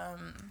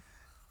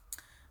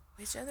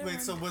which other one?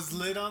 Wait, so was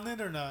Lit on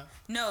it or not?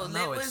 No,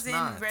 No, Lit it's was in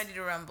not. Ready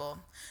to Rumble,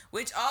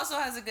 which also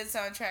has a good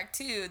soundtrack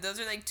too. Those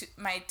are like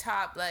my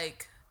top,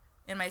 like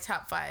in my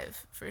top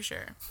 5 for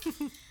sure.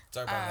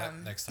 Talk about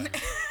that next time.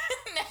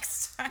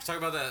 Next time. Talk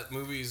about that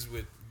movies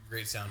with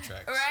great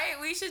soundtracks. Right,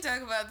 we should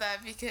talk about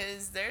that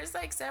because there's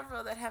like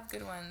several that have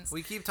good ones.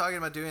 We keep talking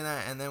about doing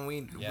that, and then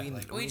we just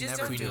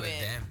never don't do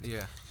it.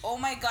 Yeah. Oh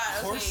my god,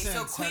 okay, Horse so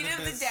Sense Queen had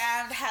of the the best.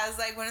 Damned has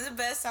like one of the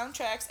best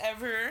soundtracks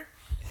ever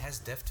It has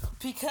Deftones.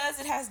 because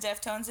it has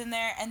Deftones in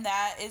there, and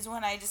that is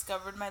when I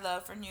discovered my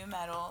love for new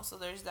metal, so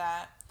there's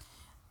that.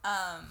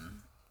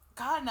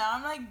 God, now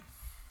I'm like,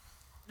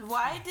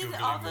 why did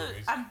Googling all the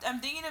movies. I'm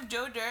thinking of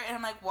Joe Dirt, and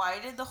I'm like, why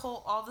did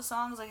all the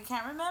songs, like I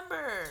can't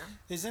remember.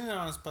 Isn't it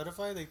on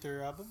Spotify, like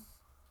their album?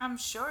 I'm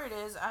sure it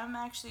is. I'm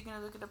actually gonna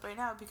look it up right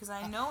now because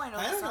I know I know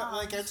I the don't song. know.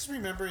 Like I just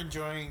remember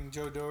enjoying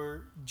Joe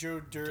Dirt, Joe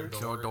Dort.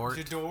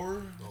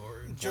 Joe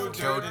Joe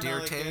Dirt, and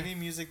like Dirte. any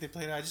music they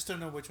played. I just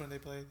don't know which one they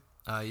played.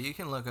 You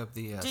can look up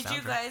the Did soundtrack.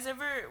 you guys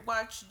ever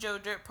watch Joe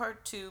Dirt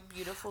Part 2,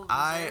 Beautiful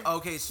Loser?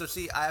 Okay, so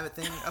see, I have a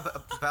thing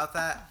about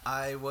that.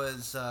 I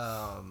was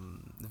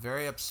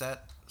very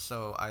upset,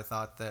 so I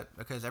thought that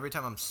because every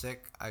time I'm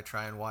sick, I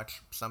try and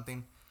watch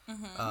something,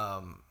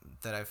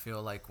 that I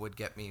feel like would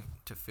get me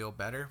to feel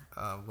better.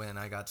 When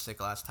I got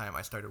sick last time,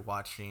 I started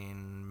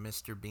watching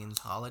Mr. Bean's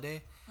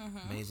Holiday.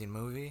 Amazing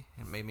movie.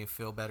 It made me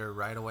feel better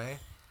right away.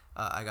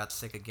 I got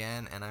sick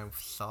again, and I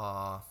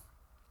saw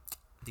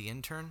The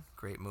Intern.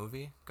 Great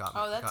movie. Got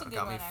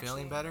me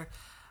feeling better.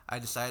 I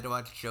decided to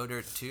watch Joe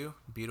Dirt 2,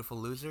 Beautiful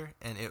Loser,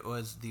 and it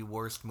was the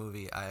worst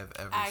movie I have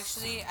ever seen.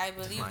 Actually, I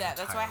believe that.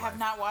 That's why I have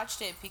not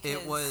watched it, because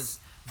it was.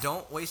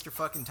 Don't waste your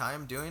fucking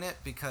time doing it,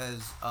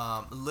 because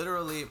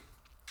literally,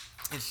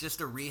 it's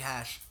just a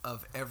rehash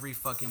of every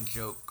fucking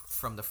joke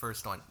from the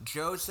first one.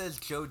 Joe says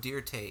Joe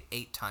Dirte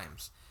 8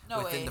 times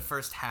within the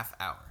first half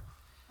hour.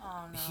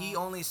 Oh no. He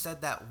only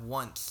said that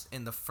once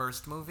in the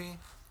first movie,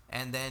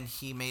 and then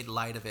he made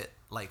light of it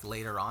like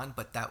later on,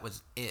 but that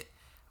was it.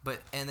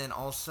 And then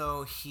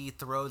also he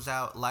throws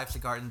out Life's a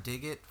Garden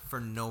Dig It for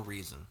no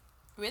reason.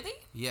 Really?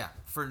 Yeah,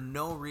 for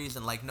no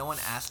reason. Like, no one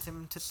asked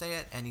him to say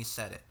it, and he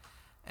said it.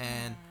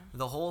 And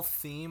the whole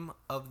theme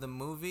of the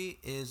movie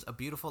is A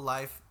Beautiful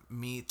Life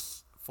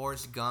meets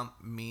Forrest Gump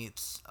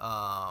meets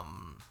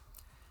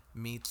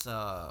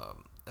The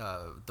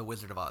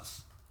Wizard of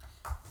Oz.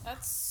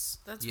 That's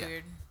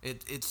weird.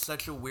 It's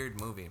such a weird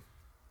movie.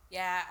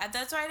 Yeah,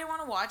 that's why I didn't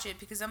want to watch it,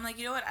 because I'm like,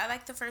 you know what? I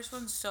like the first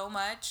one so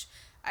much.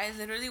 I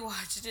literally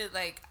watched it,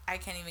 like, I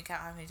can't even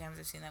count how many times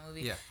I've seen that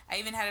movie. Yeah. I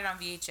even had it on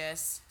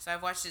VHS, so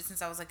I've watched it since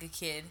I was, like, a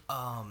kid.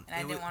 And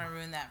I didn't want to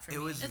ruin that for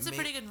me. It's a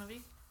pretty good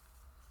movie.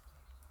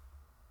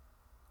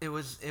 It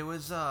was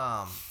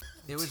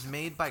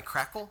made by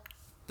Crackle,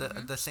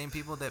 the same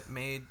people that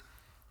made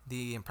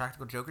the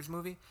Impractical Jokers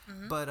movie.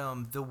 But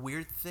the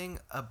weird thing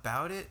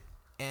about it,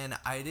 and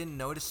I didn't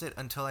notice it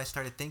until I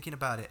started thinking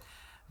about it,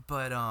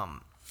 but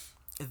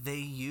they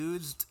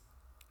used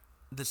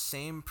the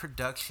same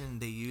production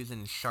they use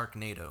in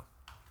Sharknado.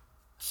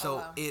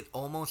 So it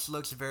almost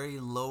looks very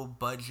low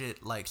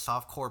budget, like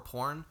softcore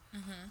porn,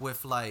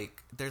 with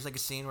like, there's like a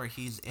scene where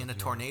he's in a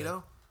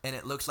tornado and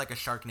it looks like a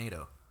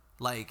Sharknado.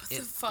 Like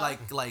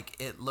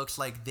it looks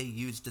like they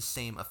used the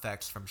same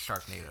effects from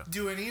Sharknado.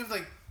 Do any of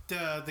like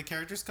the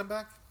characters come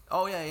back?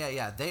 Oh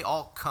yeah. They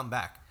all come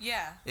back.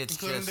 Yeah. It's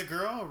including just the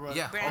girl or what?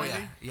 Yeah. Brandy.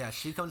 Oh yeah.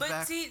 She comes But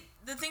back. see,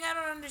 the thing I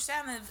don't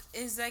understand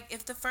is like,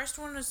 if the first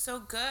one was so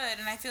good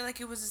and I feel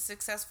like it was a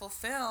successful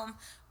film,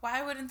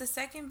 why wouldn't the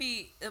second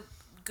be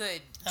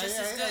good? Just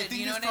as good. I think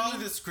you know it's what I probably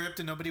mean? the script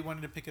and nobody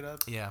wanted to pick it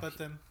up. Yeah. But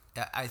then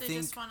I They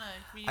think just want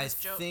to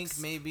reuse jokes. think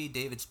maybe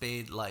David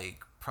Spade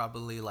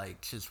probably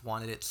just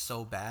wanted it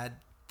so bad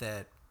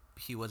that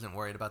he wasn't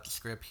worried about the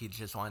script. He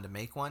just wanted to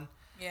make one.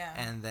 Yeah.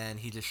 And then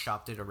he just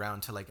shopped it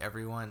around to like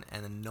everyone,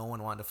 and then no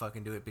one wanted to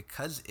fucking do it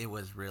because it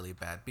was really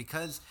bad.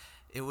 Because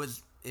it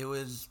was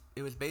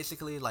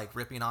basically like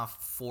ripping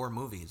off 4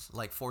 movies,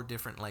 like 4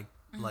 different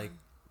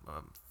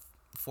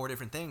 4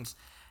 different things.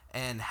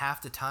 And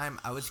half the time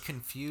I was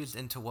confused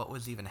into what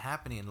was even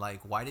happening.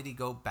 Like, why did he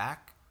go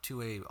back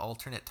to a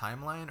alternate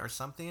timeline or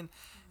something?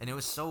 And it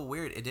was so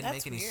weird. It didn't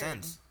make any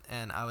sense.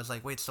 And I was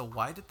like, wait, so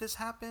why did this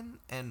happen?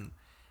 And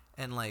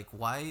like,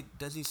 why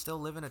does he still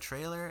live in a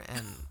trailer?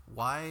 And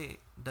why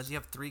does he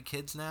have 3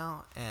 kids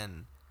now?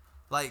 And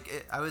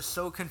like, I was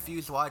so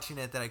confused watching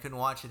it that I couldn't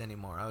watch it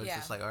anymore. I was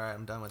just like, all right,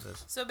 I'm done with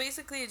this. So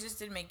basically, it just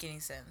didn't make any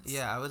sense.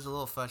 Yeah, I was a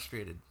little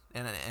frustrated.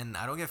 And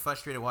I don't get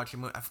frustrated watching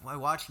movies. I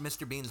watched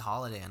Mr. Bean's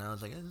Holiday, and I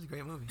was like, this is a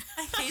great movie.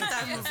 I hate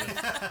that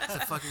movie. It's a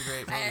fucking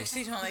great movie. I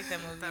actually don't like that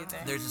movie either.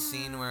 There's a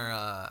scene where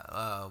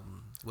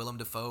Willem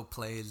Dafoe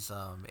plays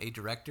a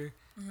director,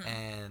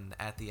 and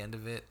at the end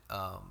of it,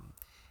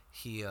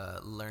 he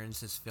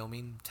learns his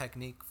filming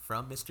technique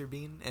from Mr.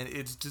 Bean, and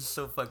it's just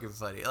so fucking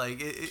funny.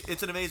 Like,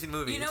 it's an amazing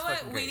movie. You know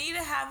what? We need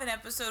to have an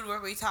episode where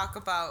we talk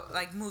about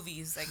like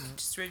movies, like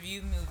just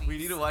review movies. We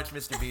need to watch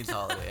Mr. Bean's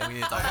Holiday. And we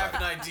need to talk I have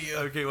about an idea.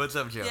 Okay, what's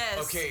up, Joe? Yes.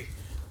 Okay,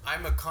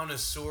 I'm a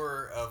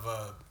connoisseur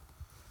of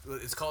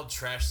it's called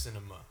trash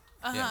cinema.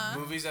 Yeah.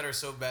 Movies that are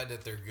so bad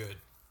that they're good.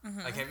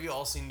 Like, have you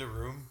all seen The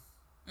Room?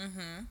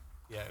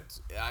 Yeah.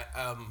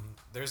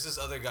 There's this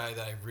other guy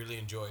that I really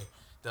enjoy.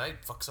 Did I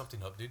fuck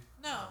something up, dude?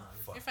 No,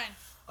 you're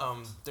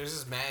fine. There's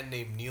this man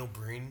named Neil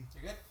Breen.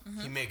 You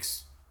good? He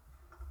makes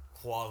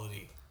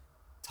quality,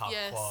 top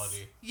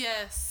quality.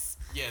 Yes.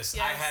 Yes,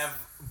 I have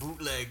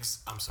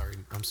bootlegs. I'm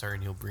sorry,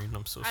 Neil Breen.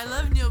 I'm so sorry. I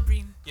love Neil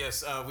Breen.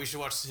 Yes, we should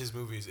watch his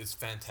movies. It's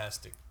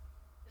fantastic.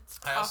 It's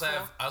I also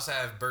awful.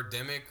 have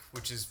Birdemic,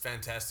 which is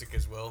fantastic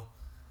as well.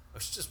 I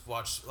should just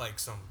watch like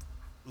some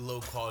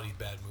low quality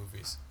bad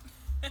movies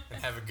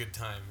and have a good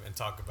time and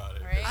talk about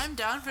it. Right. I'm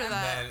down for that.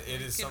 Man,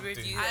 it is Could something.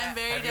 review that. I'm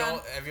very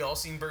down. Have you all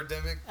seen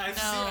Birdemic?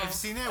 I've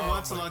seen it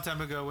once a long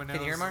time ago when Can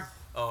you hear, Mark?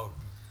 Oh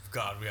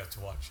God, we have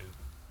to watch it.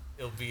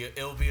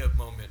 It'll be a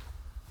moment.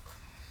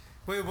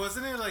 Wait,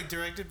 wasn't it like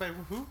directed by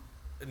who?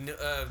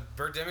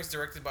 Birdemic's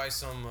directed by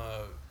some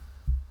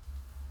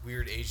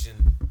weird Asian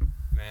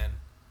man.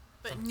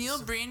 But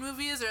Neil Breen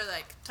movies are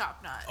like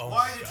top notch. Oh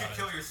Why my did God. you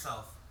kill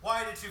yourself?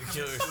 Why did you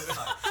Kill commit yourself.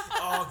 suicide?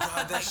 Oh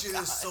God, that shit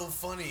is so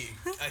funny.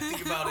 I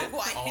think about it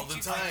Why all did the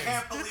you- time. I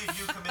can't believe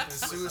you committed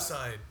suicide.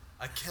 Suicide.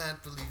 I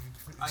can't believe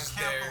you. I just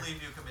can't there.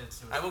 believe you committed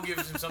suicide. I will give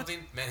him something.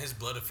 Man, his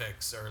blood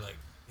effects are like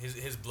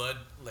his blood,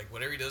 like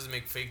whatever he does to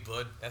make fake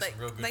blood, that's like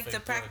some real good like fake the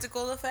blood.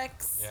 practical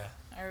effects. Yeah.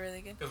 Are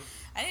really good.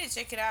 I need to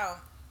check it out.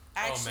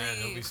 Actually, oh man,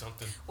 it'll be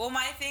something. Well,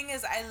 my thing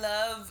is I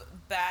love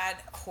bad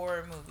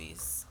horror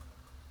movies.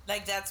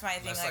 Like that's my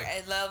thing. That's Like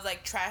like- I love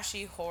like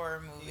trashy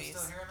horror you movies.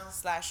 still hear it, Mel?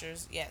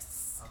 Slashers,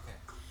 yes.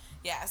 Okay.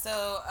 Yeah.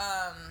 So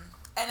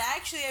and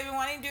actually I've been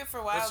wanting to do it for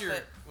a while.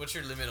 What's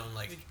your limit on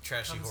like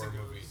trashy comes horror and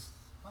goes. movies?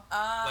 But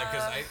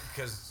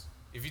Because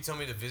if you tell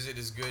me The Visit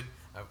is good,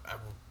 I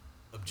will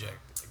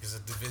object because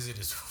The Visit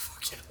is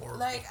fucking horrible.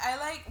 like I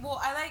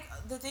like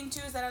the thing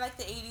too is that I like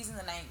the 80s and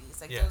the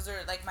 90s. Like Yeah. those are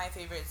like my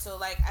favorites. So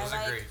like Those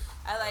are great.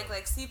 I like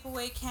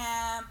Sleepaway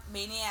Camp,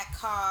 Maniac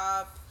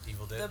Cop,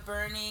 Evil Dead. The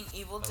Burning,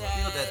 Evil love Dead.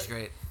 Evil Dead's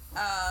great.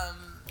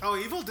 Oh,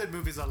 Evil Dead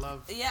movies I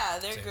love. Yeah,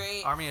 they're Same.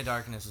 great. Army of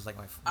Darkness is like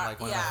one of my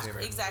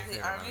favorites. Exactly.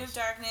 favorite Army of ones.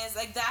 Darkness,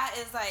 like that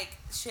is like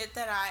shit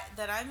that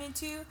I'm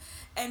into.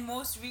 And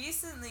most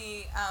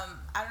recently,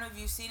 I don't know if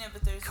you've seen it,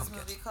 but there's this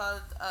movie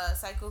called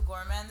Psycho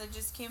Gorman that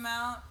just came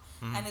out,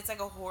 and it's like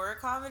a horror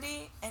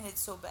comedy, and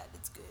it's so bad,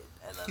 it's good.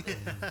 I love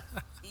it.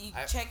 You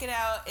check it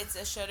out. It's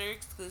a Shudder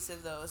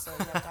exclusive though, so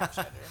you have to have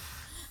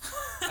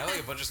Shudder. I like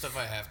a bunch of stuff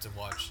I have to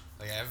watch.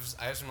 Like I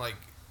have some like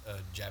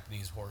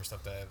Japanese horror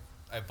stuff that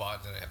I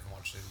bought that I haven't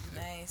watched it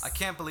either. Nice. I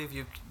can't believe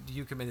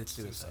you committed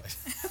suicide.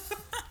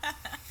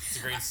 It's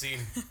a great scene.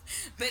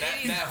 But that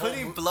anyway, whole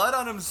Putting mo- blood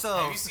on Have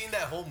himself. you seen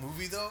that whole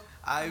movie though?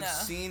 I've No.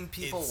 seen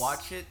people It's-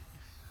 watch it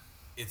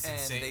It's and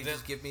insane. they That-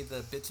 just give me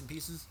the bits and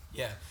pieces.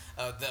 yeah,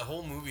 that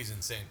whole movie's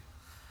insane.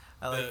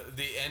 I like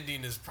The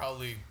ending is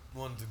probably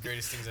one of the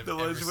greatest things I've the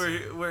ever ones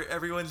seen. where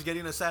everyone's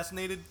getting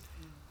assassinated.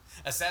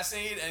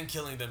 Assassinated and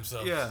killing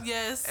themselves. Yeah.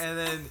 Yes. And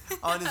then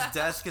on his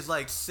desk is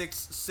like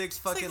six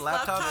fucking Six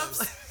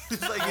laptops.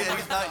 It's like yeah,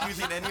 he's not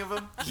using any of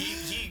them.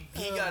 He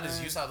got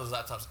his use out of those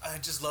laptops.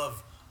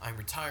 I'm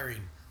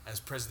retiring as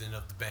president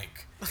of the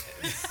bank.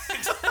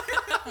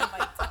 oh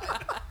my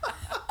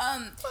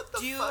god.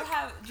 Do you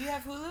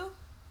have Hulu?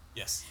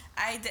 Yes.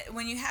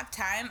 When you have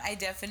time, I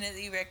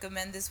definitely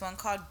recommend this one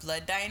called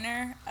Blood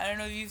Diner. I don't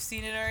know if you've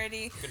seen it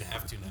already, You're gonna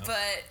have to now.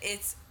 but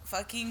it's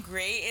fucking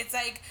great. It's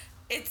like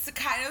it's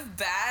kind of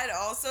bad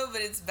also,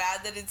 but it's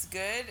bad that it's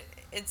good.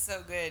 It's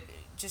so good.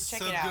 Just check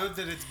so it out. good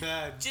that it's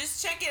bad.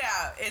 Just check it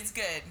out. It's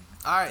good.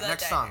 All right, Blood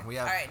next Diner. song. We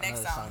have All right, next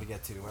another song. to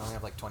get to. We only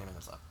have like 20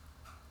 minutes left.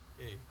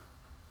 Hey.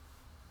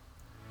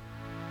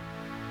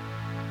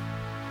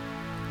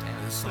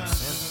 Damn, this is some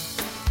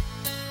sin.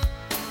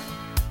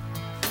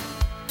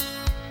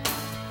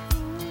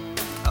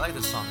 I like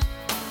this song.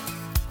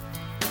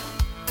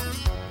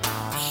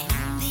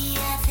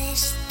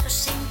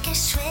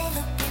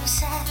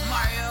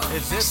 Mario.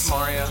 Is this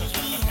Mario?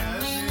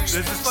 This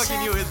is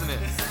fucking you, isn't it?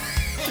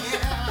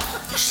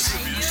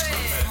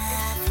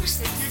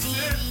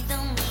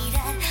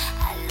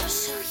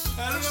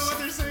 I don't know what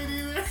they're saying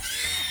either.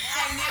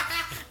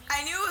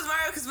 I knew it was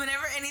Mario because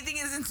whenever anything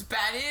is in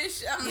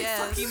Spanish, I'm like Yes.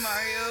 fucking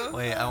Mario.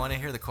 Wait, I want to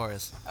hear the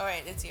chorus. All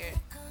right, let's hear it.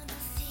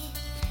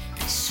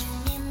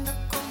 Resumiendo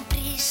con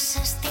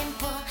prisas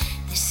tiempo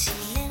de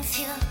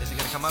silencio. Is it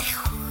gonna come up?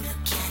 Juro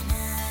que a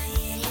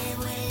nadie le he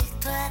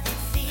vuelto a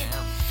decir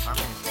Damn, que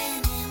harmony.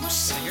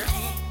 tenemos Can el you hear?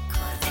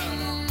 récord del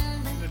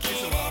mundo en It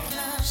takes a while.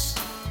 querernos.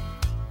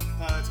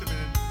 It's coming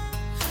in.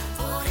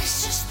 Por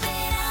eso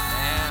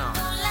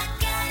esperando la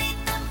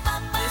carita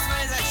empapada This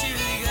one is actually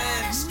really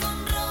good. con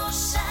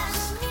rosas,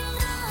 mil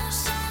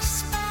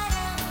rosas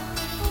para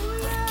mí.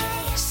 Porque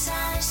ya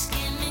sabes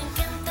que me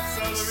encantan So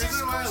the esas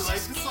reason why I like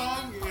cosas the que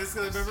song is because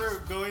I remember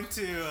going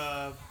to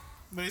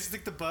when I used to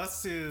take the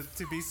bus to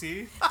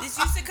BC. This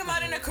used to come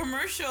out in a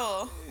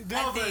commercial.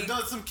 No, but no,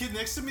 some kid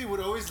next to me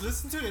would always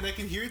listen to it, and I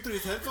can hear it through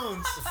his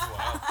headphones.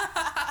 Wow.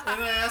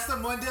 And I asked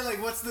him one day,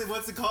 like, what's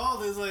it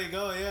called? It's like,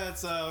 oh yeah,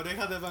 it's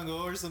Oreja de Van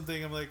Gogh or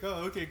something. I'm like,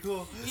 oh okay,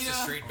 cool. It's a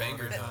straight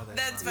banger. though.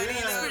 That's funny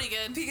Yeah. though, Pretty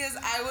good. because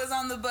I was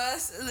on the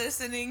bus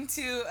listening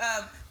to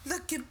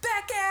 "Looking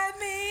Back at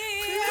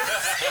Me."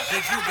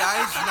 Did you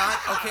guys not?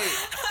 Okay.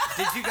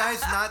 Did you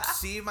guys not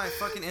see my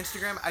fucking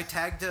Instagram? I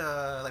tagged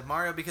like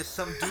Mario because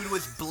some dude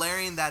was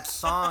blaring that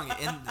song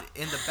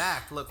in the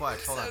back. Look,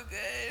 watch. Hold So on.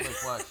 good.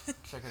 Look, watch.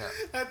 Check it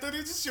out. I thought he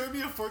just showed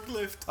me a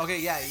forklift. Okay,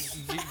 yeah,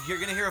 you're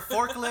gonna hear a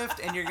forklift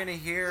and you're gonna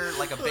hear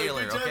like a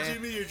baler. Good job, Okay.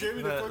 Jimmy. You're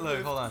driving a But forklift.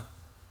 look, hold on.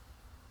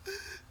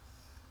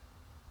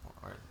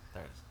 Alright,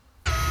 there it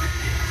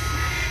is.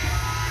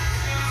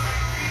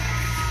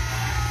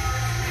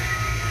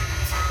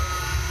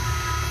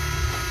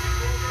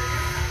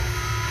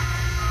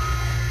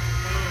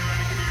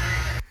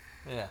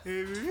 Yeah.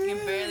 You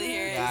can barely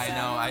hear it. Yeah, I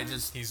know. I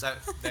just that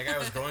That guy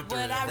was going through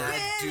it. What I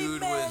that really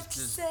dude meant was to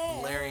just say.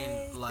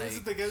 blaring like. Is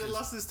it the guy that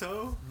lost his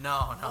toe?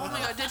 No. Oh my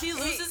god, did he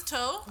lose his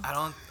toe? I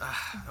don't.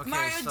 Okay,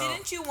 Mario, so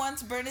didn't you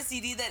once burn a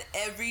CD that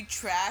every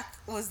track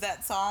was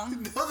that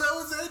song? No, that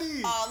was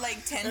Eddie. All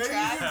like 10 Eddie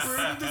tracks? would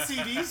burn the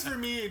CDs for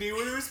me, and he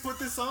would always put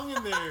this song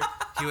in there.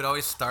 he would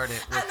always start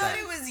it with I thought that.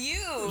 it was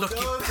you. Look,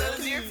 No, it's That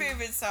was your Eddie.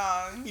 favorite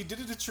song. He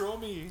did it to troll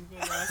me.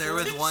 There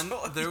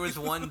was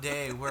one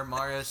day where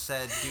Mario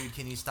said, "Dude,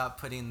 can you stop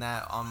putting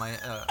that on my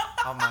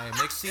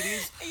mix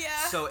CDs?" Yeah.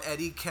 So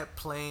Eddie kept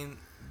playing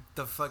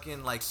the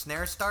fucking like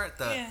snare start,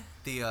 the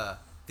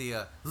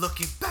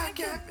looking back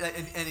at,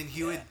 and then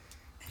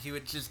he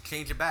would just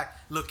change it back,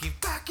 looking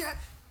back at,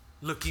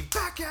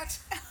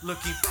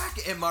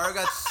 and Mario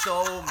got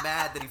so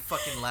mad that he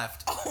fucking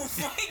left. Oh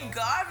my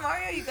god,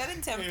 Mario, you got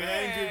in temper.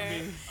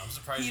 I'm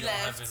surprised you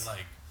haven't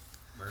like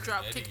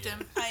drop kicked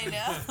him. I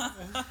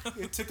know.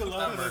 It took a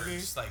lot of me.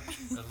 Just like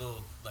a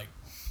little like.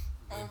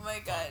 Oh my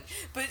god.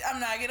 But I'm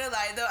not gonna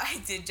lie though,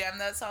 I did jam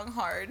that song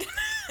hard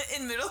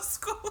in middle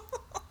school.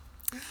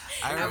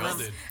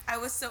 I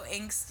was so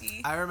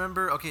angsty. I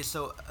remember. Okay,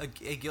 so a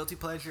guilty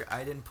pleasure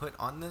I didn't put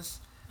on this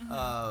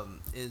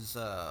is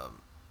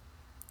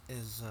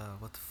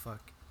what the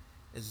fuck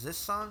is this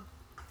song?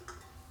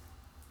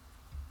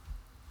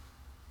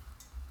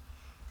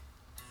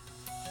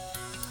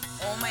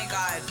 Oh my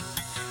god.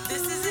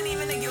 This isn't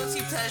even a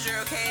guilty pleasure,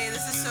 okay?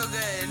 This is so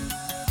good.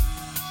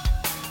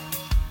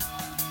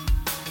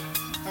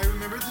 I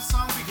remember the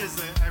song because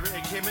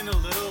it came in a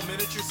little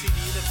miniature CD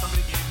that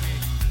somebody gave me.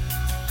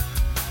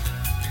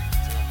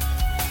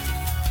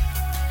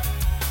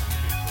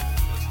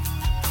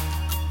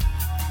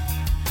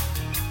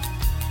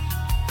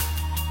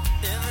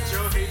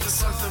 Joe hates the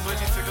song so much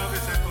he took off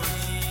his headphones.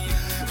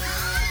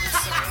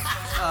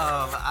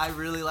 I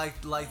really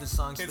like the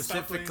song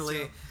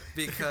specifically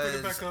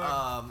because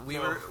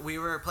we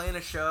were playing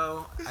a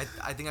show.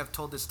 I think I've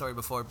told this story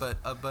before, but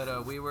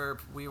we were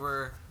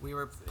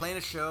playing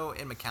a show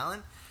in McAllen,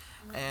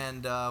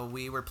 and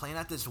we were playing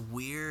at this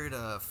weird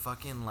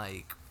fucking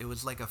like it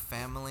was like a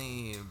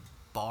family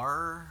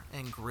bar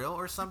and grill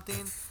or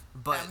something,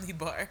 but family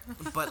bar.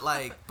 but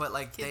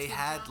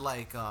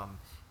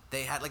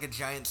they had like a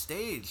giant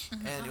stage,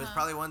 and it was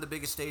probably one of the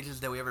biggest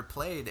stages that we ever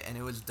played, and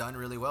it was done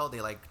really well.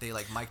 They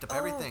mic'd up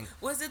everything.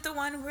 Was it the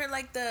one where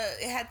like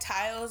it had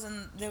tiles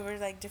and they were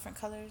like different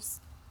colors?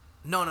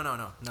 No.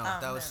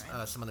 That was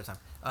some other time.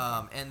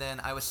 And then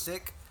I was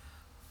sick,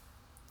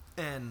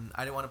 and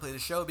I didn't want to play the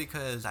show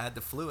because I had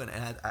the flu, and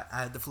I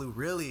had the flu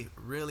really,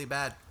 really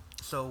bad.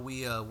 So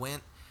we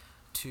went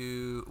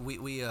to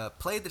we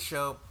played the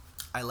show.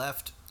 I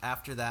left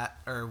after that,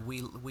 or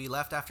we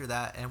left after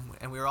that,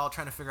 and we were all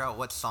trying to figure out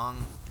what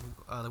song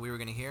that we were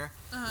gonna hear.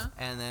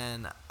 And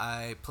then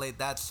I played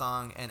that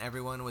song, and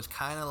everyone was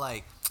kind of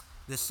like,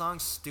 "This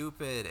song's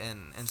stupid"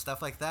 and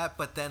stuff like that.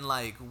 But then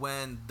like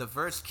when the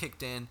verse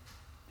kicked in,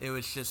 it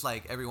was just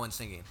like everyone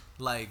singing.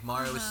 Like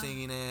Mario was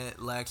singing it,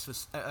 Lex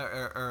was,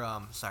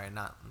 sorry,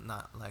 not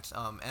Lex.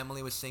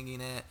 Emily was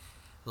singing it,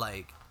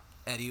 like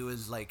Eddie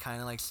was like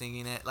kind of like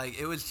singing it. Like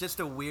it was just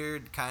a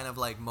weird kind of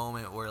like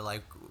moment where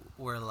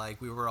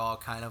we were all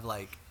kind of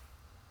like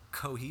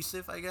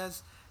cohesive, I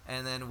guess.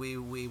 And then we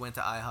went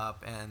to IHOP,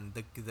 and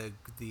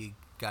the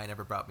guy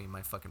never brought me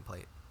my fucking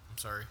plate. I'm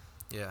sorry.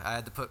 Yeah, I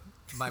had to put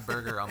my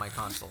burger on my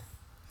console.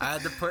 I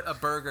had to put a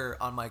burger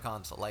on my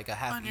console, like a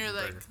half-eaten burger. On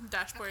your like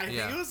dashboard. I think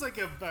it was like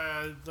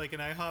like an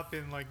IHOP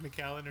in like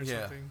McAllen or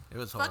something. It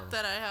was horrible. Fuck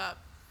that IHOP.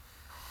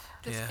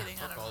 Just kidding.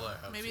 Fuck I don't all know.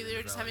 IHOPs, Maybe you're they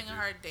were just valid, having a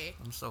hard day.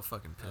 I'm so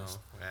fucking pissed.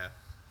 Yeah.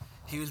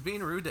 He was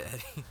being rude to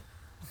Eddie.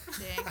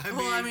 Dang.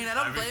 I mean, I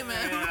don't blame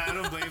him. Yeah, I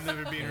don't blame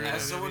them for being rude.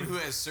 As someone who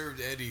has served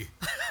Eddie,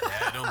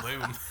 I don't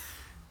blame him.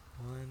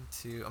 1,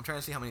 2. I'm trying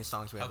to see how many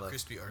songs we have left.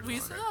 Crispy are We they?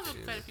 still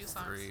have quite a few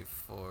songs. 3,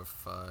 4,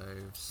 5,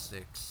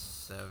 6,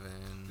 7.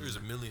 There's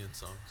a million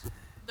songs.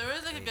 There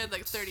was like a good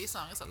like 30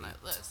 songs on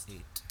that list.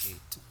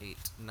 8,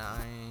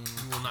 9,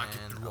 We will not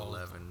get 10, through all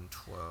of 11,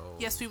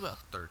 12. Yes, we will.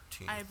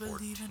 13, I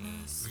believe 14.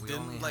 in us. We We did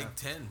only like have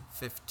 10.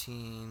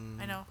 15.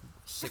 I know.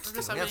 16. We're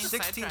just We have getting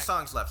 16 sidetracked.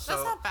 songs left. That's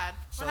So not bad.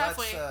 So We're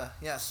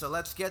halfway. so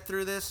let's get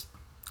through this.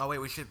 Oh wait,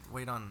 we should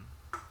wait on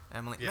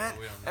Emily. Yeah, Man,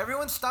 wait on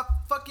everyone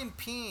stop fucking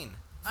peeing.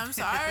 I'm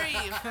sorry.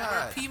 We're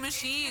God. pee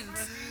machines.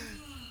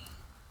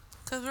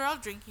 Because we're all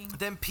drinking.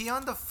 Then pee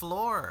on the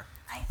floor.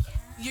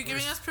 You're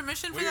giving us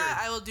permission for Weird.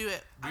 that? I will do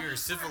it. We are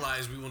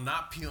civilized. We will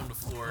not pee on the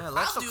floor. Yeah,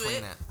 Lex I'll will do clean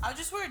it. it. I'll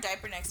just wear a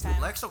diaper next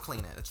time. Lex will clean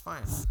it. It's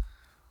fine.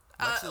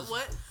 Lex is,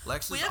 What?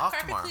 Lex We is have off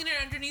carpet tomorrow. cleaner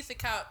underneath the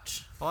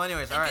couch. Well,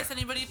 anyways, In all right. case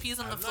anybody pees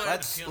on the floor.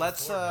 Let's pee on the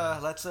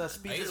floor,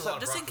 speed I eat this a lot up.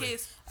 of Just in broccoli.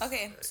 case.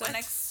 Okay, so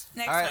next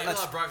All right, I eat a let's-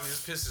 lot of broccoli.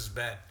 This piss is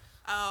bad.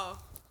 Oh.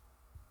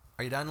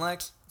 Are you done,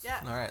 Lex? Yeah.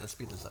 All right, let's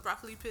speed this up.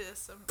 Broccoli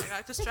piss. I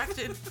got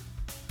distracted.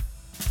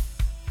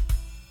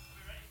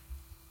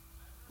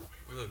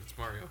 Wait, look, it's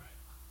Mario.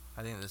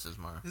 I think this is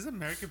Mario. This is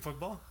American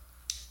football.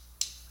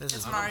 This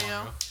It's is Mario.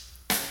 Mario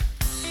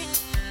thing.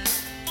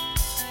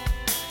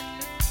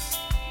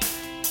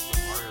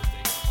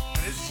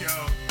 And it's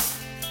Joe.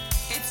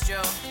 It's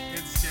Joe.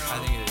 It's Joe. I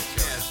think it is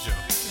Joe.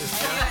 Yeah, it's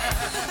Joe.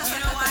 You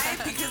know why?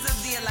 Because of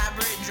the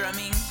elaborate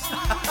drumming.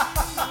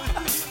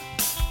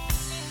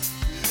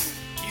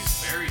 He's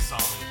very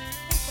solid.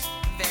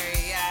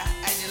 Very, yeah.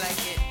 I do like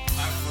it.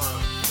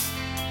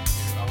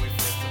 I'll wait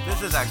for it to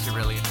This is actually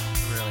really,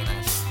 really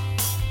nice.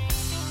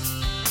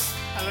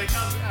 I like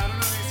how, I don't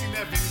know if you've seen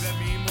that video, that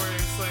meme where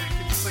it's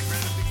just like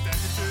random things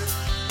dancing to it.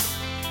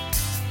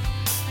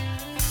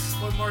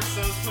 What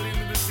Marcel's putting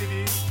in the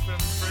CD from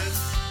Friends.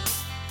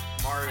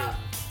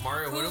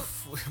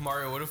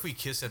 Mario, what if we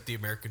kiss at the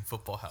American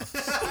Football House?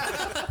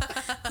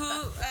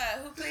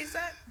 Who plays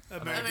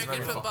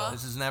American football.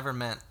 This is never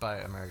meant by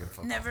American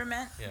football. Never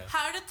meant. Yeah.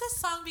 How did this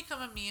song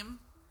become a meme?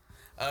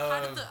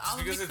 How did the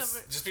album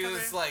Just because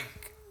it's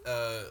like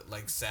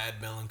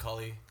sad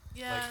melancholy.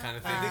 Yeah. Like kind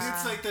of thing. I think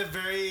it's like the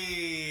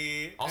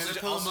very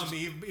Also- of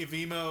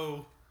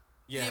emo.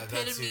 Yeah, The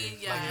that's epitome,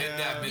 it. yeah.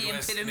 Like The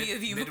Midwest, epitome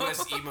of emo.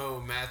 Midwest emo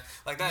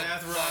math. Like that.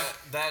 Math rock.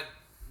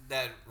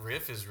 That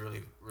riff is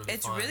really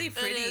It's fun. really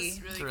pretty. It is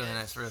It's a really good.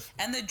 nice riff.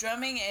 And the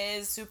drumming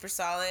is super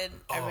solid.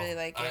 I really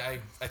like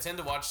it. I tend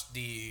to watch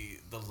the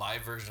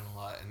live version a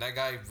lot, and that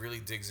guy really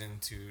digs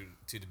into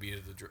the beat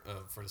of the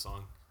for the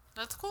song.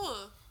 That's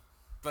cool.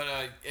 But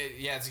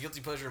it's a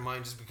guilty pleasure of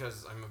mine just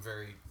because I'm a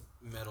very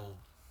metal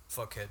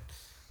fuckhead,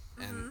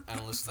 and I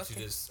don't listen to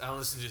this. I don't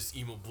listen to this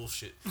emo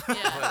bullshit.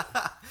 Yeah.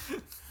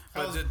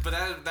 But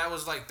that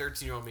was like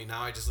 13-year-old me.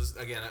 Now I just listen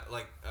again.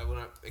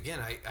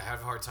 I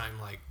have a hard time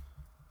like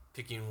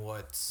picking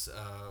what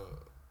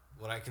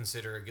I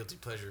consider a guilty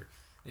pleasure.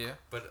 Yeah.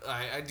 But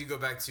I do go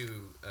back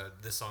to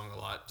this song a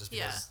lot just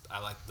because I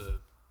like the.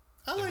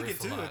 I the like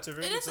riff it too. a lot. It's a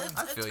very It good is. song.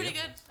 It's pretty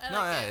good. I No,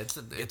 like yeah, it.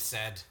 It's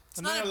sad.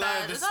 I'm not not a gonna lie,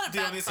 bad- this it's not a is the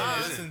bad only song I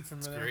song. listen from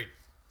It's there. great.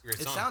 Great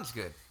It song. sounds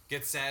good.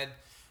 Get sad.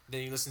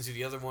 Then you listen to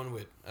the other one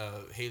with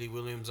Hayley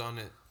Williams on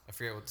it. I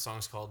forget what the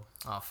song's called.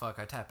 Oh fuck!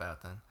 I tap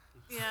out then.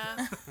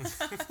 Yeah.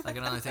 I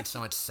can only take so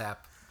much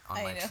sap on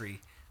I my know. tree.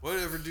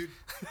 Whatever, dude.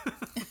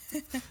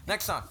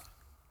 Next song.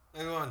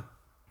 Hang on.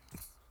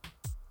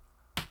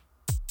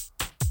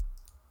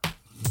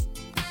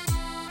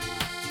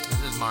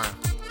 This is Mara.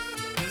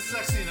 This is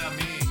actually not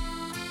me.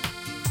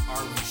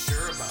 Are we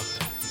sure about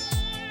that?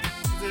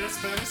 Is it a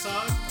Spanish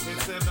song?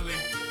 It's Emily.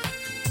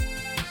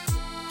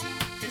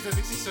 Because I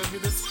think she showed me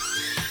this.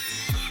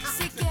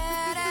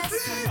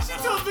 She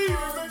told me.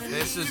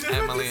 This is You know,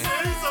 Emily. it's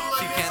saying something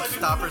She like can't this, I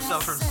stop didn't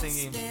herself from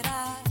singing.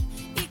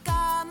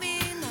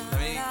 Let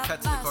me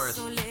cut to the chorus.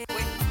 Wait, I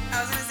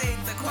was gonna say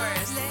the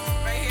chorus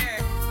right here.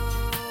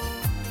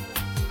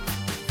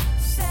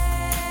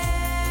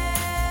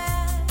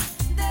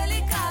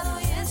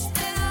 Damn.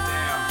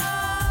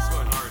 It's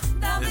going hard.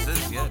 This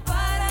is good. I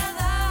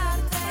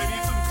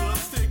need some glow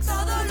sticks.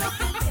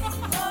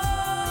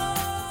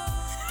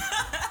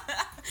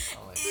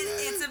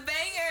 It's a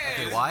banger.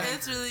 Okay, why?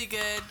 It's really good.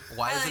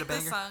 Why I is it like a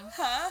banger? This song.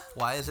 Huh?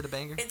 Why is it a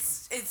banger?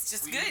 It's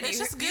just good. It's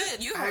just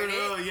good. You I heard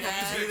don't know. it. You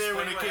have to be there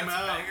when it came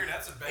out.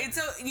 That's a banger.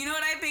 It's so you know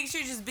what I picture?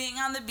 Just being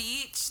on the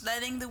beach,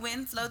 letting the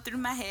wind flow through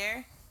my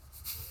hair.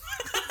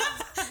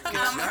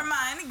 I'm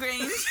Hermione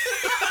Granger.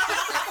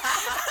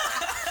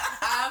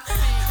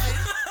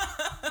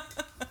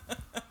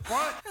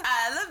 What?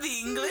 I love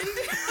England.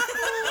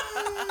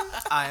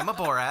 I am a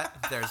Borat.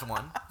 There's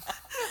one.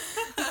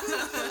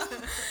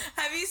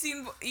 Have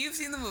you've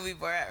seen the movie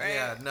Borat, right?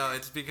 Yeah, no,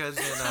 it's because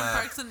in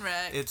Parks and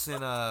Rec. it's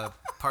in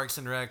Parks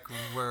and Rec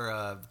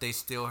where they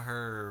steal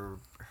her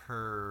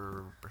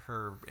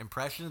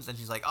impressions, and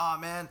she's like, "Oh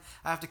man,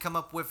 I have to come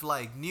up with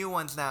like new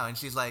ones now," and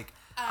she's like,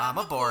 "I'm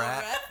a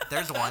Borat.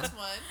 There's one." That's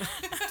one.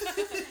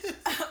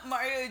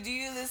 Mario, do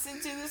you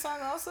listen to the song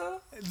also?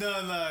 No.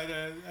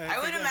 I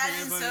would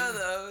imagine so,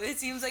 though. It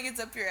seems like it's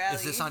up your alley.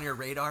 Is this on your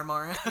radar,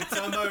 Mara? It's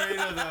on my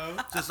radar though.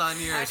 Just on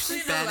your Actually,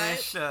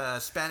 no,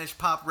 Spanish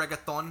pop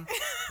reggaeton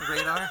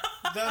radar?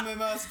 Dame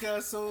más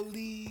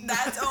gasolina.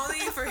 That's only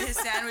for his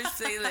sandwich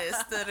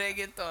playlist, the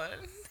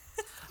reggaeton.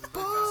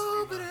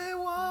 Pobre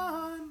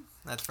one.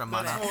 That's from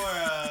That's Mana. for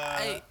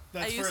I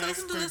that's used for to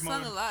listen to this expert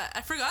song a mode. lot.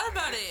 I forgot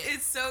about it.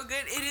 It's so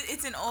good.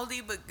 It's an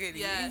oldie but goodie.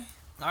 Yeah.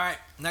 All right,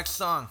 next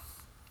song.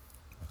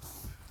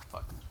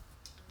 Fuck.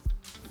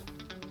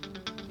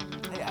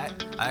 Hey,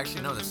 I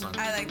actually know this song.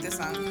 I like this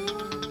song.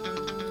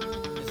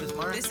 Is this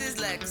Mara? This is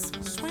Lex.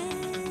 This is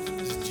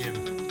Jim.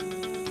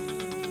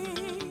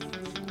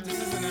 This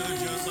is another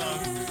Joe song.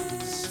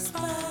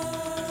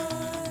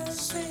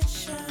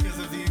 Because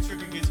of the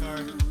intricate guitar.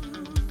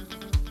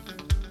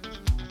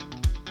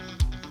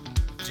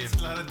 Jim. It's a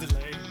lot of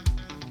delay.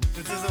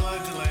 This is a lot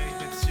of delay.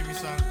 It's Jimmy's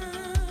song.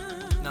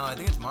 No, I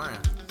think it's Mara.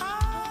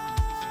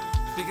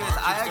 Because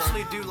I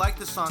actually do like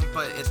this song,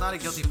 but it's not a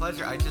guilty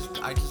pleasure. I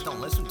just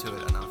don't listen to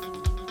it enough.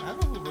 I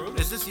don't know who wrote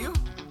it. Is this you?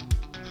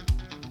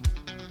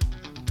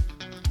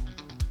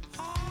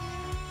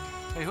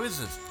 Hey, who is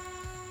this?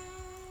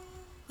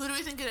 Who do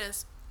we think it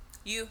is?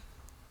 You.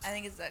 I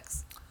think it's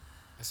Lex.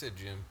 I said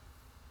Jim.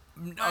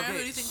 Mara, who do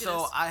Okay, you think it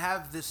so is? I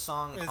have this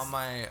song It's on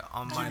my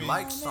Jimmy.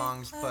 liked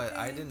songs, but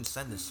I didn't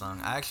send this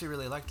song. I actually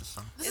really like this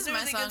song. This It's is a my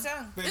really song. good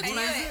song. Wait, I what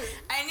knew is it. it?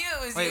 I knew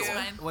it was Wait, you.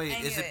 mine. wait, I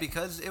is knew it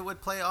because it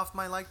would play off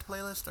my liked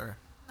playlist or?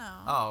 No.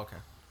 Oh, okay.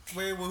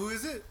 Wait, well, who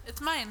is it?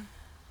 It's mine.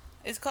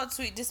 It's called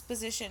Sweet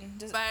Disposition.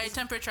 By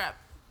Temper Trap.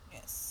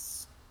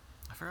 Yes.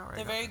 I forgot where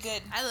They're I got very this.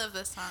 good. I love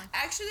this song.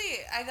 Actually,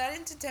 I got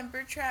into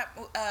Temper Trap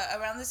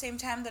around the same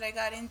time that I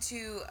got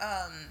into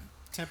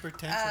Temper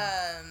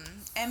Tantrum.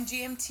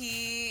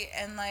 MGMT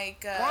and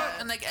like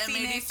And like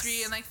Phoenix.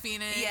 M83 and like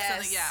Phoenix. Yes. And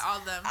like, yeah, all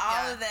of them.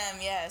 All yeah. of them,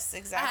 yes, I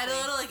exactly. had a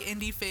little like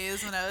indie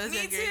phase when I was Me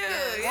younger.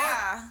 too,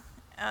 yeah.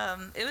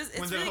 It's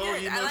When the really whole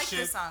good. emo I like shit-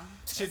 this song.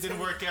 Shit didn't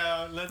work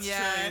out. Let's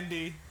Yeah. try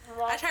indie.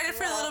 I tried it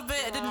for a little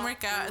bit. It didn't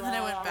work out, and then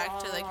I went back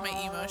to like my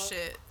emo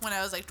shit when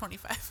I was like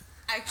 25.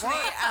 Actually,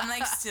 I'm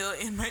like still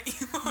in my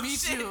emo Me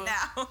shit too.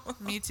 now.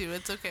 Me too.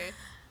 It's okay.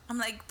 I'm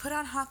like, put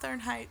on Hawthorne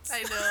Heights.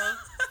 I know.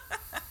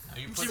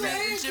 You put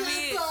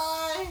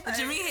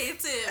Jimmy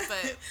hates it,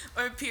 but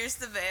or Pierce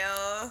the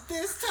Veil.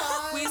 This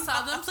time. we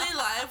saw them play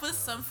live with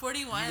Sum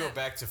 41. You go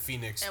back to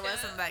Phoenix. It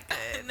wasn't that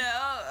good. No,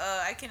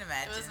 I can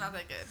imagine. It was not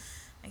that good.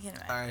 I can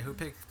imagine. All right,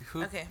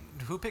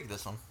 who picked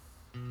this one?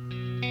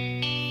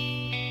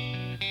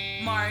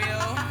 Mario.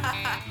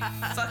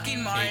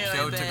 Fucking Mario. Hey,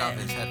 Joe I bet. took off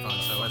his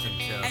headphones, so it wasn't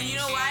Joe. And you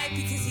know why?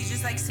 Because he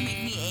just likes to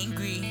make me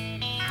angry.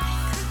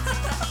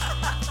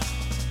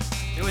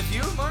 It was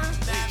you, Mario?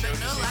 But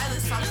no lie,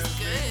 this song is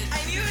good.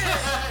 I knew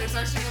it. It's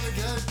actually really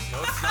good.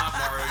 No, it's not,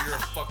 Mario. You're a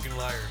fucking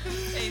liar.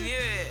 I knew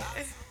it.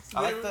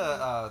 I like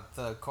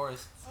the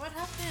chorus. What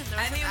happened?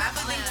 I knew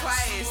the thing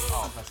twice.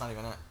 Oh, that's not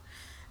even it.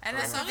 And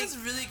The song is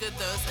really good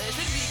though. So it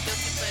should be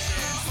guilty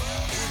pleasure.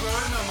 We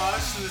wrote an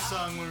homage to this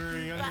song when we were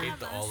younger. I hate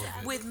the all of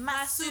it. With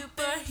my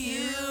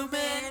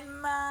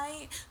superhuman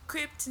might,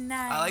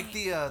 kryptonite. I like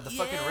the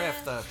fucking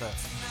riff. The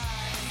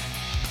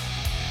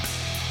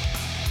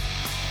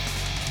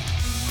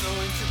So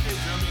intricate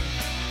drumming.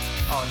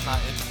 oh, it's not.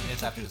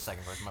 It's after the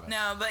second verse. My bad.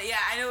 No, but yeah,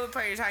 I know what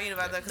part you're talking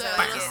about though. Cause The I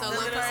like little it. solo The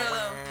little part.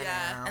 solo.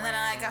 Yeah. And then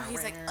I like how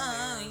he's like,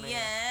 oh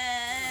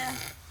yeah.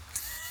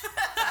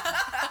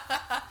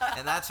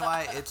 And that's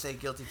why it's a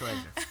guilty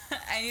pleasure.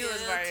 I knew it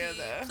was Mario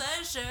though.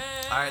 Pleasure.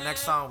 All right,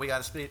 next song. We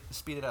gotta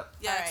speed it up.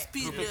 Yeah, Alright.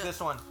 speed Who it picked up. this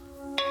one?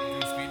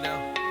 Do speed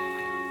now?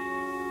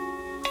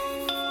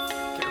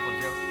 Careful,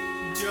 Joe.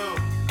 Joe,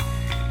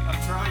 I'm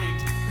trying.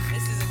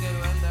 This is a good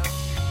one though.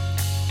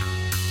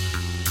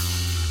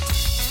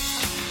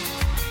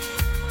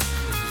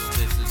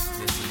 This is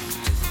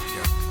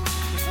Joe.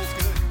 This was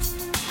good.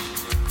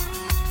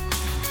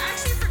 I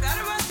actually forgot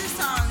about this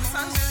song. This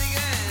song's really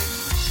good.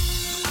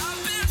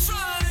 I've been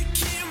trying to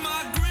keep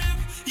my grip.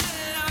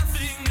 Yeah, I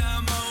think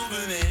I'm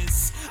over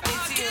this.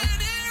 It's you. Can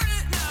hear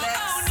it now.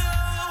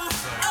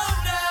 Let's- Oh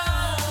no.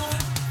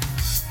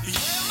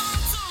 Yeah, my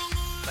tongue.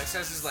 Lex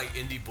has this like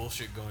indie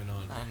bullshit going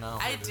on. I know.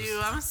 I do.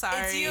 I'm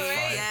sorry. It's you, right?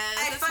 Yes,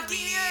 I it's fucking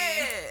me. knew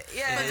it.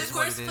 Yeah. But It the is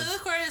chorus, what it for is. the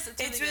chorus,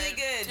 It's really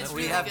good. It's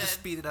We really have good. to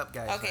speed it up,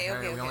 guys. Okay, All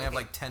right, okay, we only okay, have okay.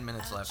 like 10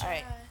 minutes left. All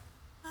right.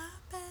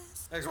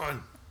 Next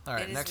one. All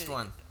right, It is next really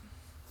one.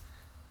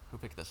 Who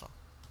picked this one?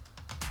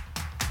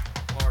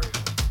 Mario.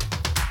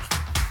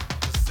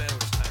 The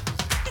sandwich time.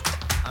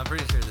 I'm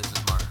pretty sure this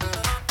is Mario.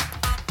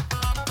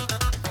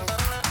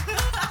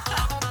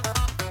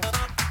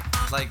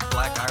 It's like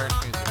Black Irish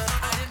music.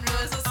 I didn't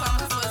realize what song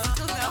this was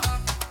until now.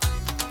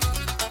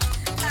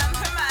 I'm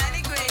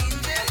Hermione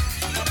Granger.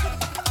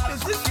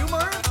 Is this you,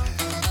 Mario?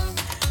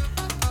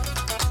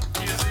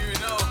 He doesn't even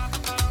know.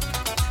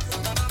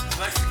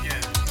 Lex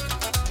again.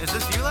 Is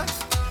this you, Lex?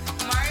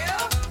 Mario?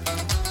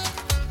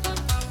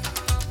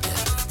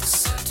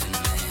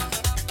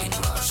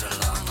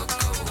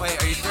 Wait,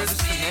 are you sure this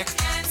is Nick?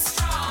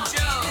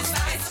 Joe.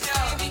 It's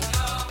Joe.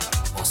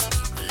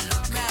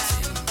 Man,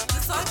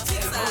 this song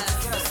kicks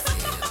ass.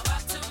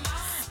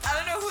 I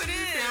don't know who it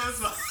is.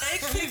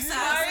 It kicks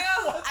ass.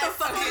 Mario? I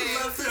fucking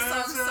love this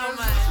song so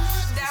much.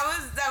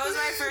 That was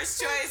my first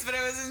choice, but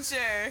I wasn't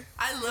sure.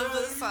 I love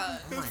this song.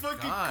 It's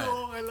fucking God.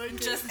 cool. I like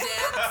it. Just dance.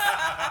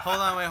 Hold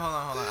on. I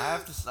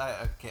have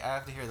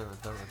to hear the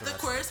The rest.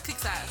 chorus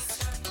kicks ass.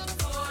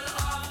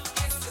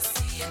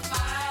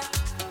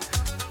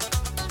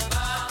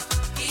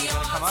 You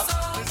gonna come up?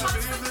 There's a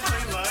video of them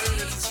playing live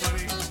and it's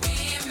funny.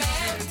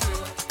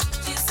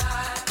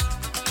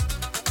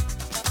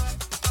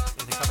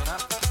 Is he coming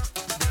up?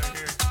 Yeah,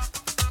 here.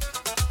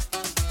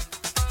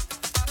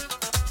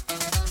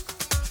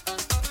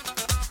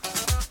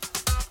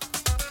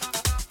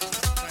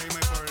 I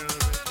might forward it a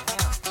little bit.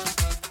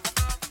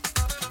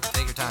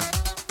 Take your time.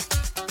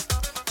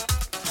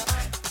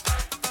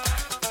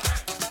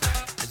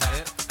 Is that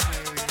it?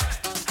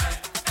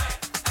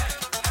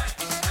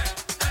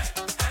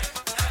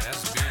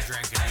 That's beer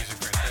drinking music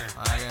right there.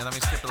 Okay, let me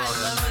skip a I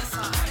little love bit. this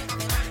song.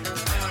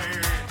 Oh,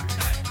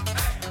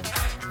 here.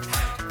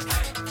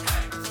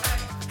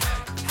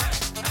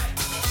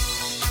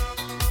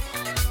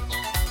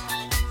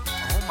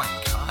 Oh my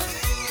god.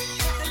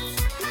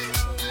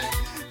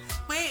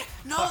 Wait,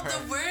 no, Alright. the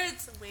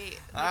words. Wait.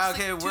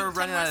 Okay, There's like we're 10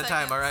 running more out of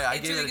time. seconds. All right, I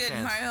It's gave really it a good.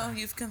 chance. Mario,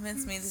 you've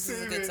convinced me this is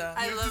a Save good it. song.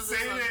 I You love have to this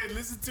save one. it.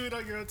 Listen to it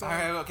on your own All time.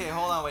 right, okay,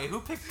 hold on, wait. Who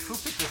picked this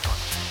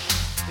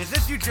one? Is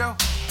this you, Joe?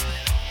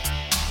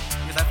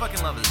 Because I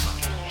fucking love this song.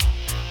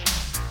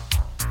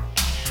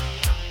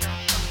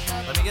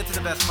 Let me get to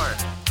the best part.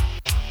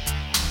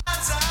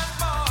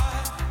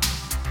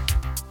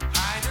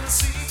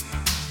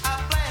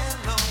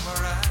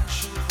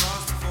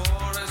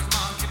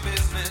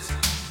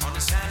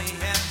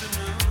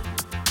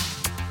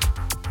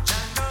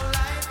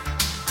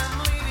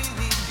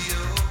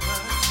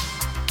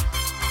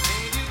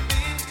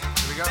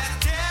 Here we go.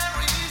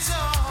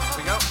 Here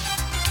we go.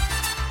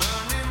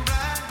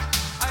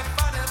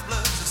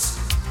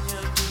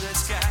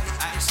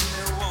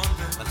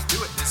 Let's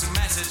do it. This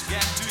message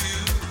get to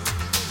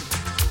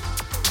you.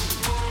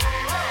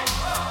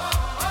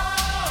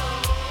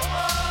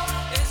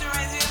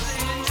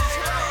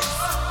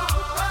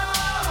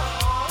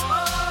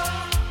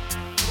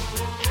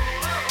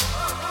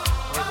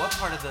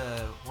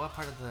 What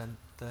part of the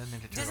Ninja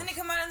Turtles? Doesn't it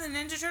come out in the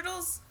Ninja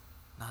Turtles?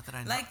 Not that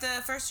I know. Like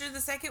the first or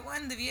the second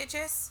one, the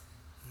VHS?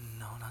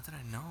 No, not that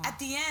I know. At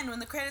the end, when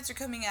the credits are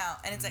coming out,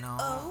 and it's like, No.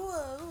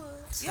 oh.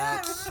 Yeah,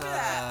 I remember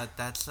that.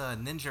 That's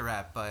Ninja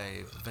Rap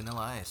by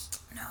Vanilla Ice.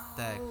 No.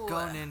 That Go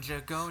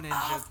Ninja, Go Ninja,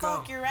 Oh, Go.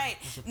 fuck, you're right.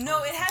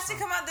 No, it has to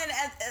come out then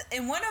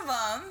in one of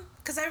them.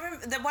 Because I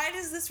remember, why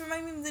does this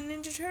remind me of the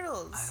Ninja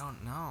Turtles? I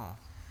don't know.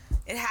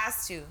 It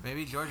has to.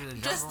 Maybe George of the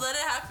Jungle. Just let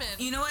it happen.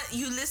 You know what?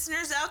 You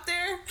listeners out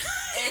there,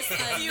 It's if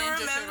the you Ninja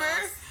remember,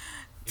 Turtles.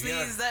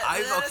 please let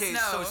Okay,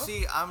 us know. so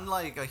see, I'm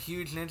like a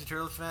huge Ninja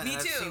Turtles fan. Me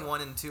and too. I've seen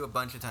 1 and 2 a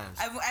bunch of times.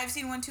 I've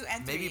seen 1, 2,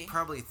 and 3. Maybe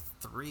probably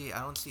 3. I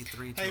don't see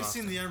 3 too I've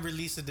often. seen the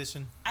unreleased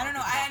edition. I don't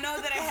know. I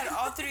know that I had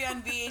all 3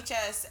 on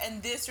VHS,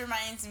 and this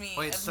reminds me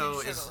Wait, of so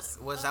Ninja Turtles.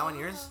 was that one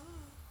yours?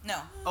 No.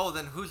 Oh,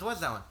 then whose was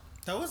that one?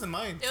 That wasn't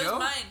mine. It Joe? was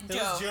mine. It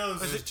was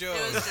Joe's. Was it Joe?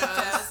 It was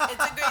Joe's.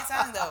 It's a great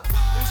song, though.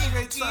 It's a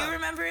great Do you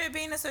remember it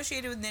being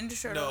associated with Ninja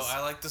Turtles? No,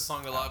 I like the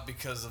song a lot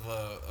because of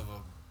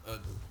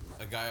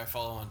a guy I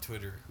follow on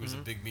Twitter who's a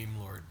big meme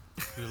lord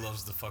who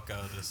loves the fuck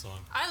out of this song.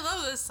 I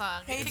love this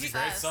song. Hey, It's a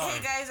great song.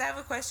 Hey guys, I have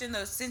a question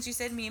though. Since you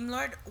said meme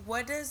lord,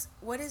 what is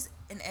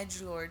an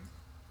edge lord?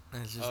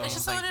 It's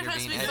just someone who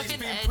tries to be He's fucking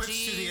being pushed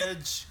to edgy. the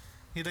edge.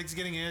 He likes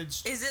getting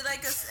edged. Is it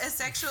like a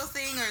sexual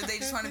thing, or they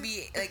just want to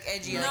be like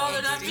edgy? No, like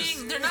they're not edgy?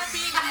 being edged.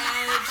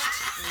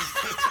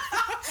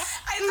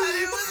 I thought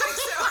it was like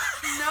so.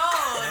 No,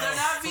 they're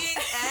not being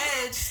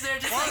edged. They're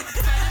just like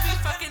trying to be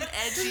fucking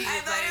edgy.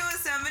 I thought like, it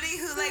was somebody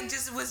who like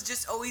just was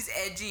just always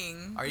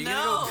edging. Are you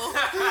no.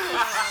 gonna go?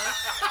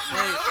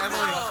 Wait,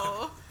 Emily,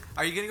 No.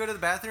 are you gonna go to the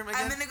bathroom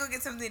again? I'm gonna go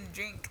get something to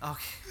drink.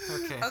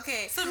 Okay.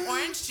 Okay. Some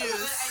orange But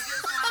juice.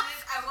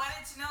 I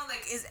wanted to know,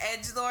 like, is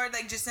edgelord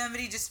like just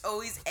somebody just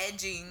always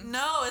edging?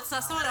 No, it's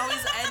not someone always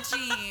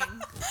edging.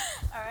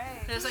 All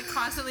right. They're just like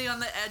constantly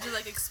on the edge of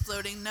like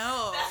exploding.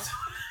 No. That's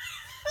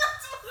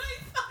what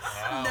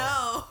I Wow.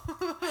 No.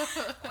 thought.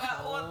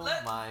 Oh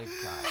my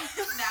god.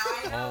 Now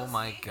I know. Oh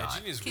my see? god.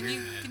 Edging is Can weird,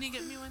 you man.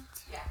 get me one?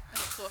 Yeah.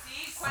 Okay, cool.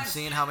 See? I'm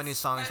seeing how many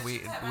songs we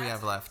Questions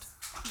have left.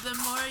 The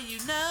more you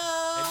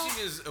know.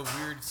 Edging is a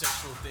weird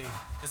sexual thing.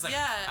 It's like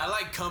Yeah. I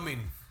like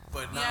coming,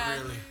 but not Yeah.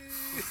 really.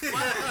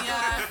 What?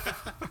 Yeah.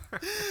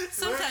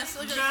 Sometimes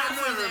like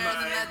halfway there,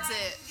 and then that's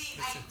it.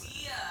 The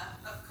idea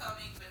of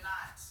coming, but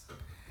not.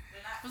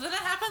 Well, then it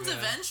happens Yeah.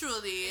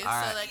 eventually.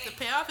 Alright. So like the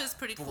payoff is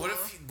pretty But cool.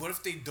 what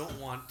if they don't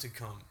want to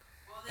come,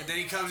 and then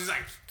he comes, he's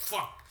like,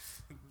 fuck.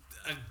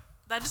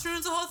 That just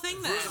ruins the whole thing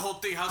then. Where's the whole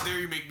thing? How dare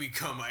you make me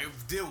come? I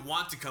didn't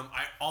want to come.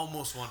 I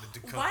almost wanted to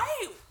come.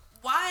 Why?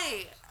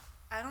 Why?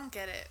 I don't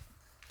get it.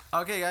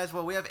 Okay, guys.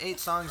 Well, we have 8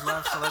 songs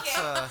left, so let's.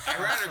 I'd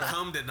rather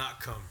come than not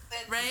come.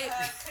 Right?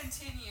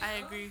 Continue.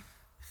 I agree.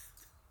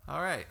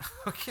 All right.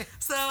 Okay.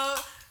 So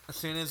As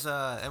soon as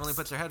Emily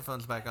puts her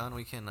headphones back on,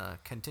 we can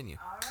continue.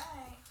 All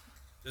right.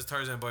 This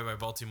Tarzan Boy by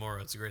Baltimore.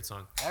 It's a great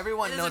song.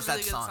 Everyone it is knows a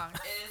really that good song. song.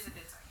 It is a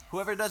good song. Yeah.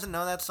 Whoever doesn't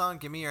know that song,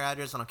 give me your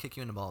address and I'll kick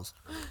you in the balls.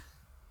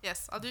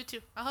 Yes, I'll do it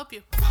too. I'll help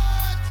you.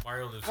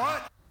 Mario lives.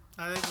 What?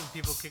 I like when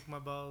people kick my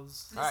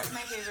balls. This Alright. is my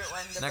favorite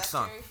one. The Next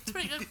song. Blackberry. It's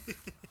pretty good.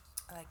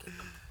 I like it.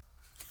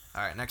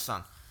 All right, next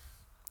song.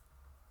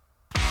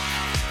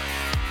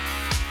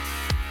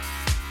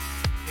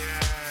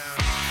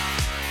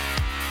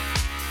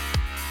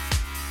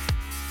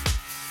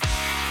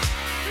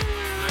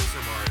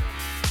 Nicer Mario.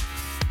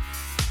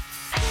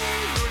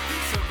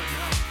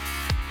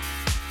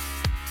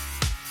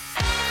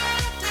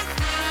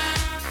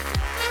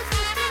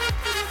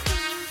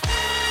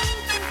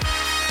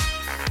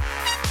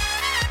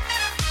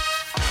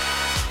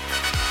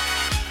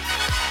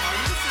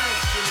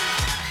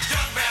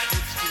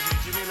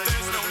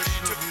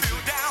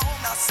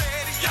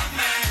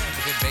 It's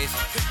a good bass.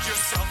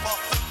 Yourself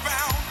off the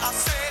ground, I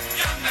said,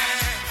 young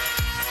man,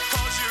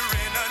 'cause you're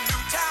in a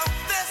new town.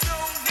 There's no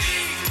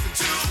need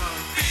to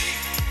be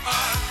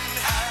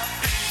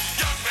unhappy,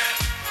 young man.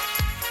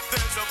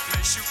 There's a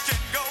place you can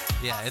go.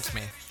 Yeah, it's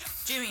me.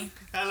 Jimmy,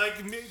 I like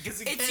it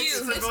because It's it's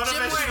you. a It's Jim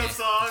motivational Ward.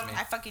 song.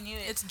 I fucking knew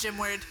it. It's Jim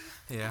Word.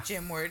 Yeah.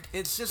 Jim Word.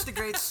 It's just a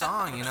great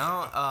song, you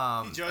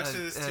know. He jokes to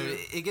this too.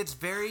 It gets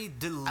very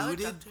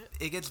diluted. up to it.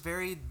 It gets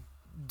very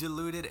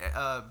diluted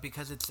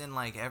because it's in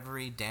like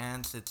every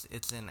dance.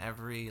 It's in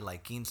every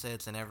like quince.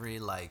 It's in every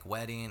like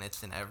wedding.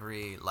 It's in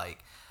every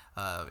like.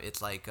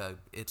 It's like a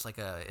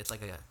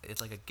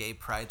gay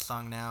pride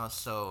song now.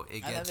 So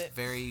it I love gets it.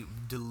 very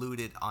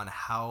diluted on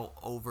how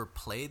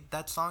overplayed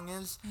that song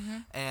is,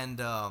 and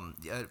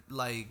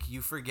like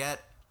you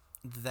forget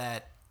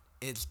that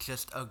it's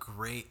just a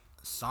great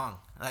song.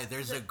 Like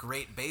there's a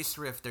great bass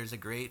riff, there's a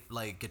great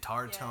like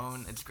guitar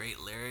tone, it's great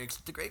lyrics,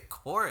 it's a great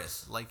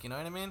chorus, like you know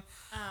what I mean.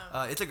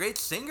 It's a great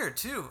singer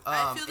too.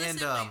 I feel the and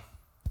same way.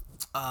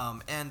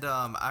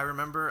 I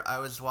remember I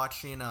was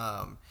watching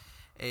I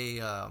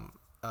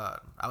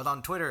was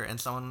on Twitter and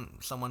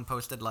someone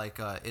posted like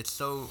it's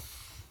so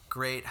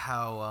great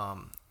how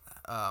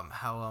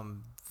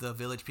the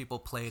Village People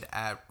played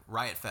at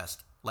Riot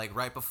Fest, like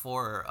right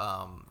before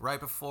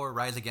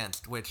Rise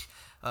Against, which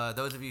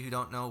those of you who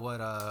don't know what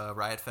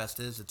Riot Fest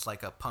is, it's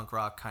like a punk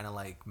rock kind of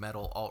like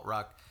metal alt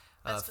rock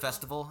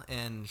festival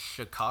in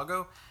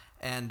Chicago,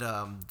 and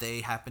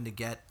they happened to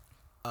get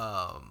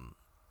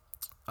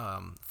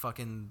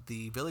fucking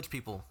the Village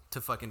People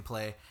to fucking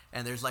play,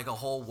 and there's like a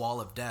whole wall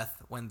of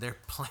death when they're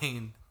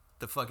playing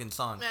the fucking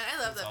song. Man, I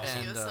love that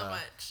And, video so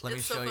much. Let me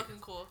It's show so you, fucking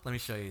cool. Let me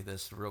show you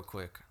this real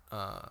quick.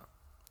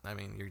 I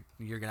mean,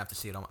 you're gonna have to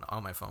see it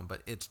on my phone,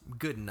 but it's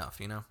good enough,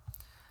 you know.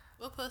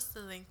 We'll post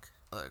the link.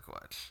 Look,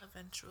 watch.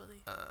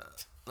 Eventually.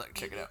 Look,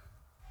 check it out.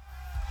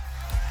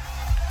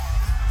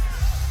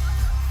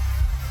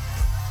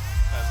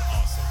 That's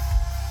awesome.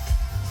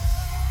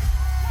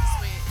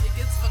 Sweet. It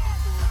gets fucking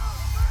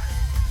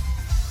cool.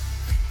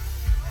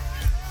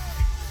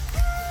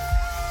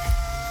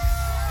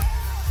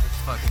 It's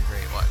fucking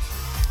great. Watch.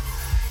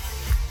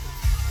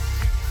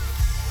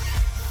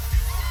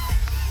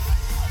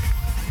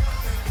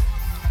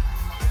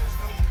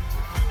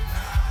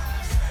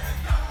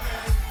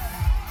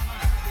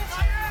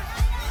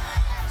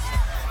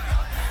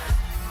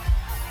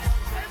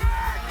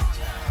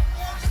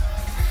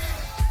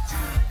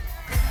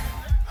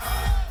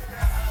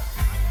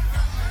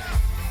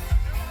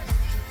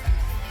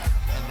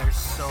 And they're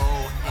so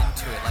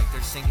into it. Like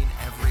they're singing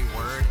every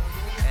word,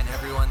 and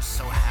everyone's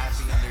so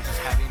happy, and they're just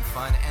having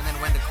fun. And then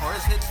when the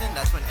chorus hits in,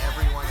 that's when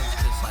everyone is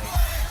just like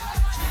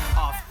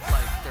off,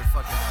 like they're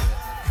fucking shit.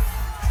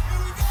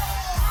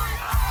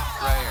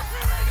 Right here.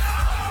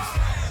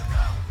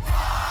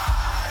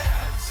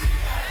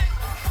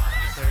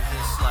 They're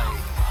just like,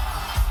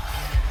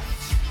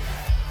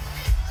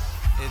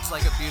 it's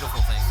like a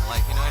beautiful thing.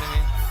 Like, you know what I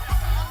mean?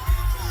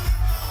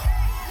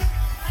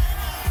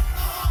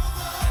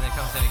 And it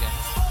comes in again.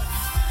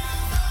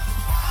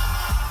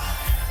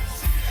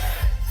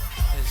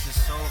 It's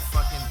just so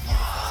fucking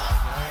beautiful.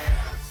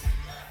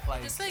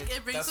 Like, Just like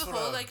it brings that's a what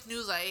whole I- like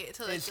new light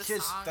to like it's the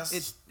just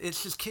song.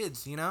 it's just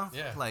kids, you know.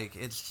 Yeah. Like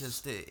it's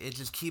just it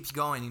just keeps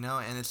going, you know,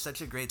 and it's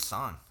such a great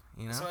song,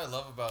 you know. That's what I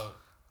love about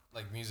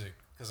like music,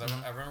 because I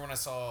remember when I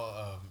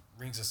saw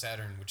Rings of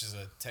Saturn, which is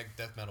a tech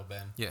death metal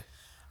band. Yeah.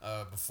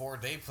 Before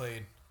they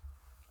played,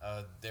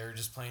 they were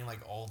just playing like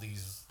all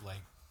these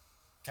like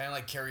kind of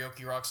like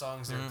karaoke rock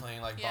songs. They were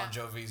playing like Yeah. Bon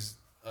Jovi's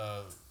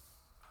what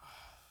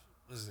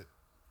is it?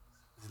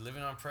 Is it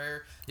Living on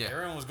Prayer? Yeah.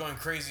 Everyone was going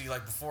crazy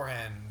like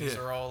beforehand. These Yeah.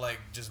 are all like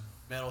just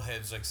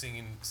metalheads like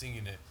singing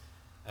it.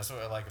 That's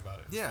what I like about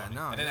it. It's Yeah, funny.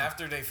 no, And then yeah.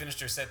 after they finished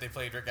their set, they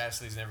played Rick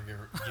Astley's Never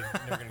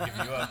Gonna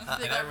Give You Up.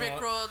 They And got everyone-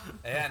 rickrolled.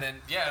 Yeah, and then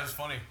it was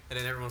funny. And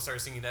then everyone started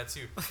singing that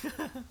too.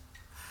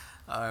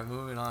 All right,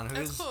 moving on.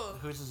 That's cool.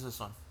 Whose is this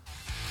one?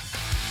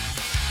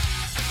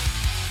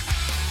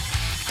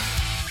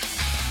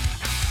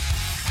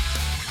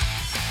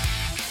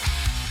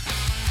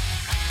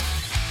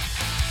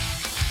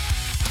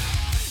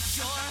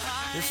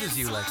 This is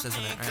you, Lex,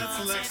 isn't it? Right? That's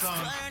the Lex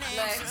song.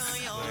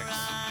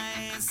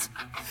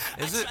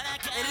 Is it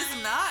It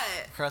is not.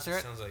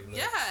 Crosshair? Sounds like that.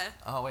 Yeah.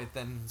 Oh wait,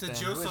 then. It's a then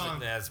Joe who is it? song.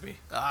 That's me.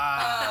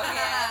 Ah. Oh, yeah,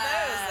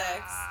 that was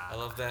Lex. I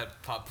love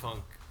that pop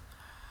punk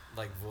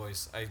like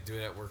voice. I do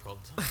it at work all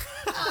the time.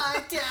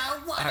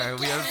 All right,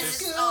 we have.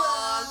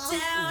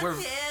 Oh,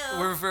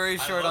 We're very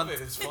I short love on.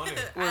 it. It's funny.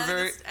 We're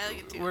very. I like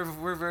it too.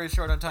 We're very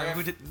short on time.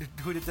 Okay.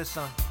 Who did this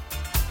song?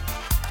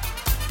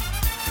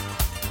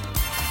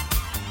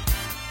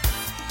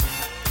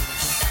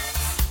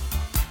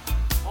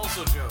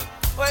 Also, Joe.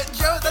 Wait,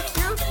 Joe, that's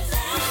you?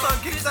 This song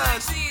kicks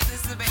ass. See,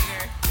 this is a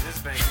banger. It is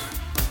banging.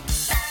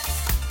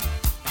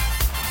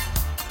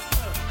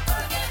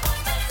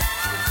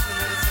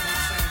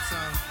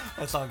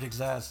 That song kicks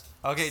ass.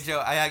 Okay, Joe,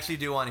 I actually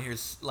do want to hear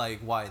like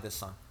why this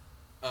song.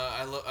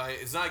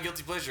 It's not a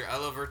guilty pleasure. I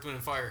love Earth, Wind,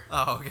 and Fire.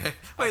 Oh, okay.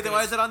 Wait, then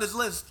why is it on this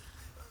list?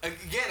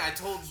 Again, I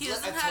told He I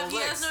doesn't told have- he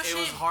Lex, has no it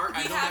was shame. hard.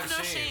 I We don't have have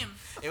no shame. shame.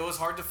 It was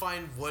hard to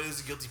find what is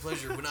a guilty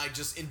pleasure when I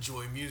just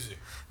enjoy music.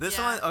 This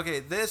Yeah. one,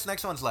 okay. This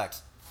next one's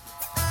Lex.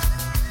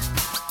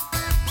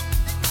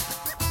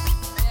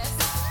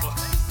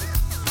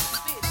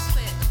 Just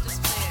play it.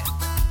 Just play it.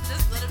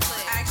 Just let it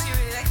play. I actually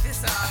really like this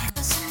song.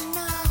 This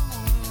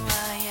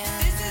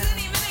isn't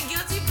even a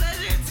guilty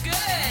pleasure. It's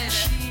good.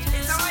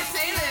 It's on my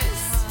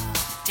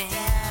playlist.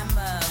 Damn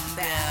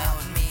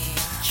about me.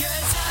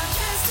 'Cause I'm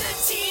just a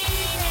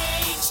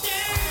teenage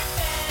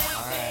dirtbag.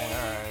 All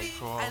right,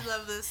 cool. I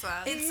love this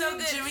song. It's so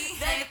good. Jimmy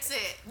That- hates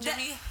it.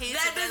 Jimmy hates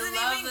it. But I doesn't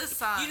love even- this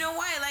song. You know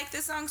why I like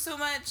this song so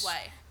much?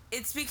 Why?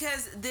 It's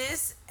because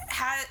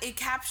it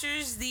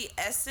captures the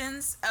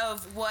essence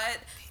of what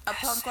a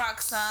punk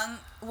rock song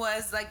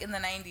was like in the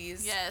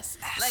 90s. Yes.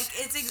 Like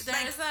it's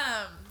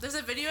There's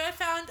a video I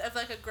found of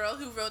like a girl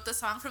who wrote the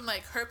song from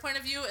like her point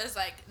of view as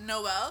like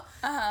Noelle.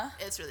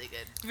 It's really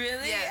good.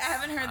 Really? Yes. I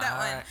haven't heard that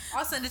one. Alright.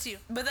 I'll send it to you.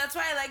 But that's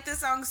why I like this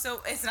song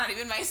so. It's not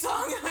even my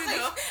song.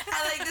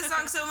 I like this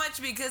song so much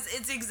because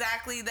it's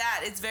exactly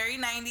that. It's very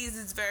 90s.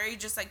 It's very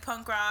just like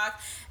punk rock,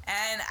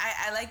 and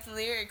I like the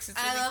lyrics. It's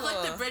And really I love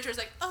cool. like the bridge where it's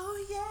like, oh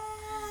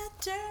yeah,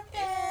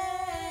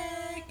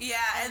 dirtbag. Yeah,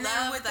 I and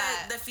then love with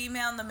that. the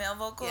female and the male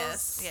vocals.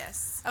 Yes.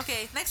 Yes.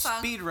 Okay, next song.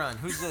 Speed Run.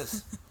 Who's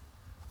this?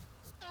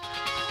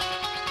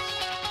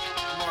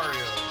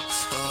 Mario.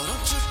 So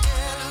don't you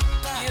dare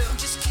look back.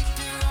 Just keep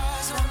your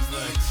eyes on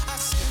me. I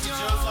said you're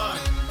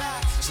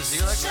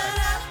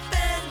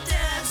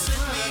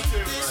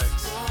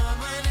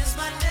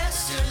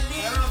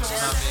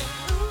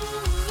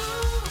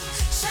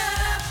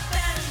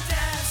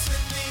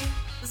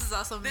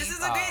also me. This is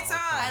a great song.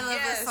 I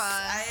love this song.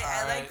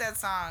 I like Alright. that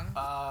song.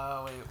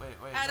 Wait.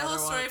 I had a whole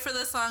another one? story for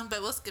this song,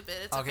 but we'll skip it.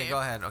 It's okay. Okay, go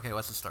ahead. Okay,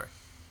 what's the story?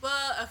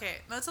 Well, okay.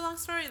 No, it's a long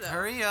story though.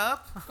 Hurry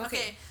up.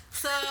 Okay,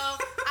 so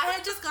I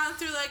had just gone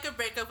through like a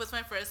breakup with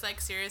my first like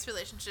serious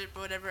relationship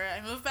or whatever.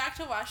 I moved back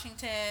to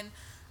Washington.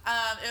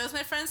 It was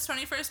my friend's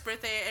 21st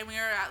birthday, and we were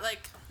at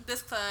like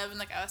this club, and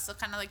like I was still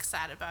kind of like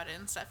sad about it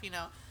and stuff, you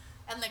know.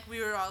 And like we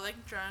were all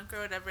like drunk or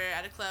whatever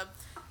at a club,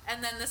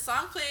 and then the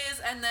song plays,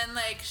 and then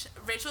like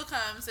Rachel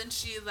comes, and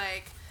she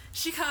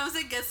comes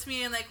and gets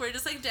me, and like we're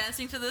just like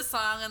dancing to this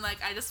song, and like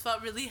I just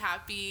felt really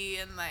happy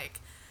and like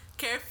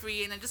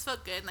carefree, and I just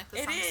felt good. And, like the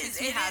song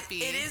makes me happy.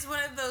 It is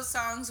one of those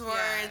songs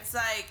where it's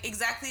like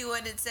exactly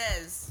what it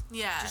says.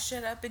 Yeah. Just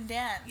shut up and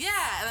dance. Yeah,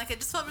 and like it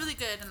just felt really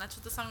good, and that's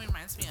what the song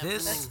reminds me of.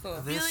 This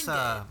Feeling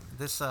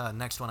this good.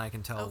 next one I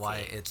can tell why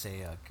Okay. it's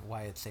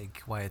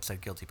a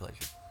guilty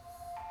pleasure.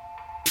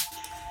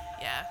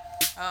 Yeah.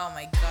 Oh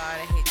my god,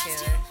 I hate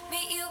Taylor.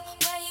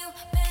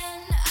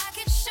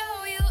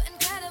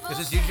 Is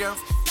this you, Joe?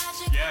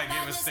 Yeah, I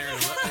gave a stare to M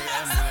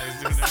when I was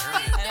doing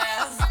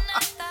that.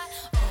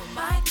 Oh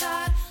my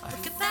god,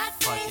 look at that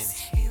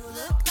face. You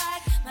look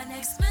like my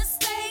next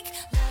mistake.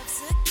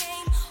 Love's a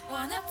game,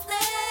 wanna play.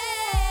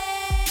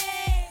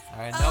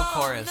 Alright, no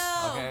chorus.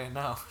 Okay,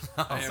 no.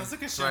 Sounds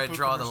like a That's where I shampoo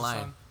draw the commercial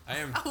line. song. I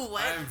am. Oh,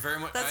 what? I am very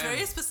much. That's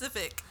very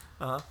specific.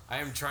 Uh-huh. I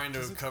am trying to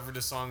cover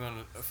the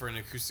song for an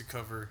acoustic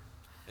cover.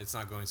 It's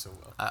not going so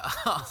well.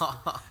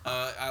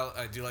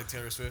 I do like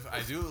Taylor Swift. I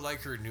do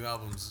like her new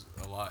albums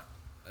a lot.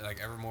 Like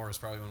Evermore is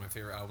probably one of my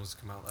favorite albums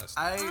to come out last.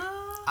 I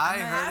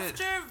heard it.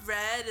 After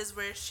Red is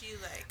where she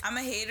like. I'm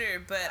a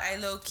hater, but I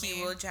low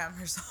key will jam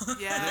her song.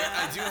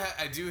 Yeah.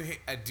 I do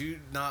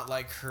not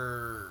like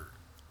her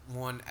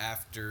one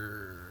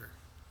after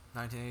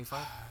 1985?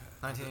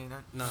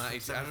 1989? No, I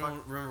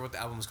don't remember what the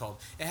album was called.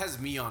 It has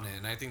Me on it,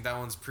 and I think that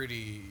one's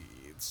pretty.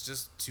 It's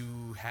just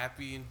too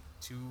happy and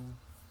too.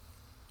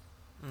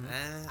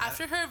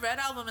 After her Red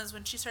album is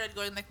when she started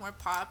going like more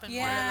pop and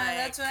more like.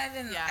 That's when I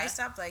didn't. Yeah. I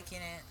stopped liking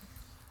it.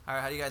 All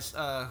right, how do you guys?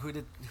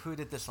 Who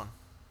did this one?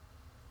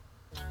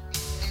 Banger.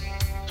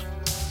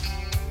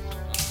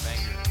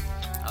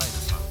 I like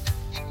this one.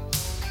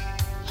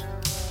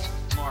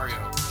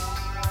 Mario.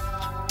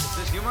 Is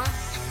this you, Mar?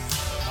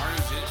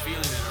 Mario's feeling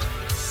it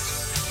already.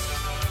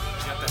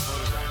 He got that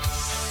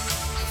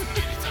photograph.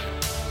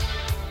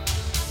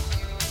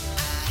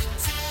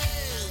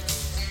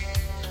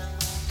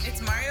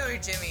 It's Mario or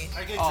Jimmy.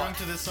 I get drunk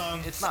to this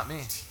song. It's not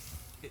me.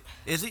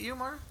 Is it you,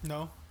 Mar?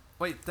 No.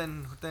 Wait,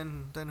 then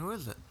who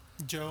is it?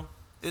 Joe.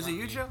 Is it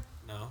you, Joe?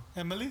 No.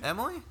 Emily?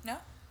 Emily? No.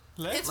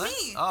 It's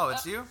me. Oh,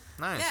 it's you?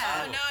 Nice.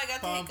 Yeah. Oh no, I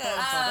got the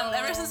hiccups.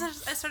 Ever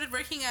since I started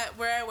working at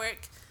where I work,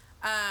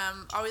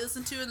 all we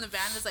listen to in the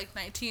van is like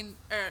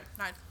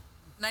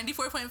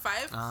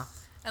 94.5, Uh-huh.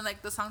 and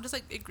like the song just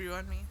like it grew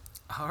on me.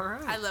 All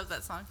right. I love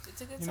that song.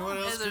 It's a good You song. know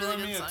what else It's a grew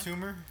really on me? good A song.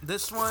 tumor?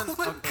 This one. Oh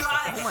my okay.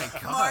 god. Oh my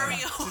god.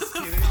 Mario. Just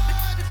kidding.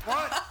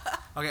 What?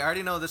 Okay, I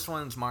already know this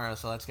one's Mario,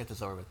 so let's get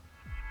this over with.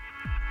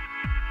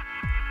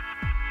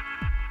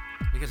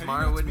 Because How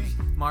do you know it's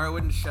Mario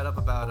wouldn't shut up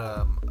about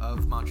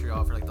of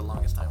Montreal for like the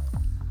longest time.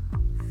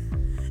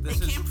 This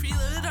It is came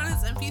preloaded on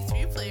his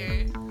MP3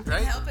 player.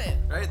 right. Help it.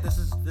 Right. This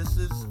is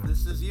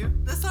you.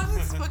 This song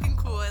is fucking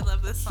cool. I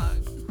love this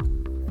song.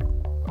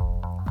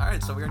 All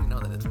right, so we already know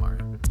that it's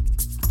Mario.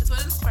 It's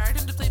what inspired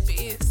him to play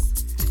bass.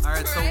 All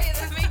right, so Right,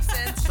 that makes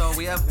sense. so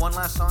we have one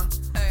last song,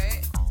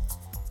 Alright.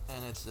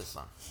 and it's this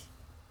song.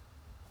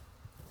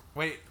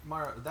 Wait,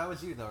 Mario, that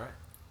was you though, right?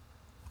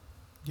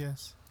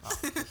 Yes. Oh,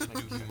 just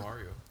making Do sure.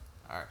 Mario.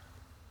 All right.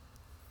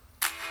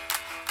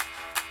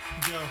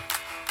 Joe.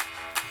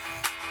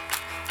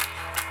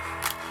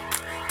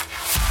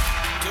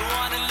 Don't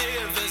wanna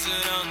live as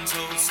an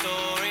untold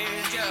story.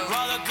 Joe.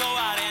 Rather go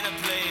out in a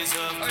blaze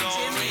of Or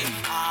glory. Jimmy.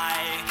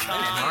 I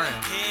can't Mario.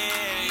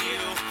 hear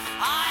you.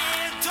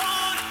 I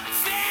don't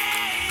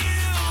fear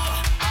you.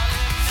 I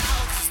live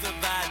now 'cause the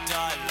bad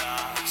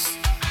dialogues.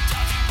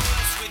 Dodging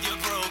bullets with your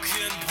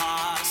broken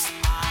past.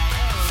 I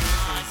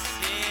can't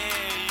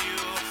hear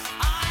you.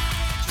 I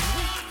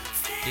don't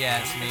fear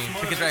Yeah, it's me. More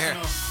Because right here,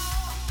 original.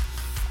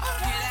 Hear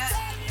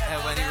that?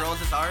 yeah, when he rolls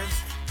his R's,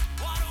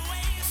 what a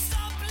waste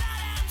of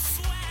blood and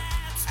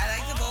sweat. I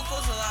like the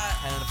vocals a lot.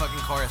 and then the fucking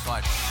chorus.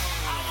 Watch. I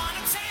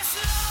wanna taste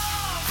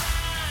love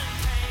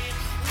and pain.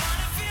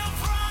 Wanna feel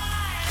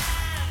pride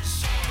and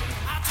shame.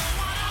 I don't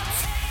wanna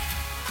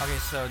take. Okay,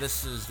 so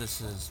this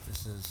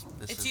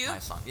It's is you? my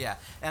song. Yeah,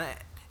 and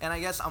I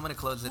guess I'm gonna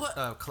close it. What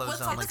Close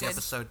song on like is the this?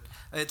 episode.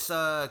 It's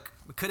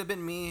Could Have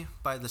Been Me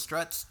by the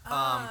Struts.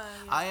 Yeah.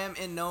 I am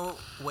in no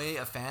way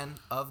a fan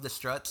of the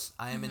Struts.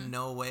 I am in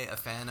no way a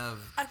fan of.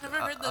 I've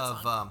never heard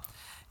that song.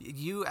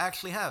 You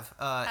actually have,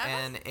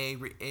 and a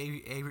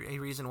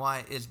reason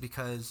why is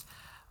because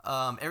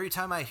every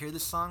time I hear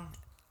this song,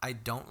 I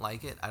don't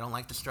like it. I don't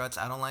like the Struts.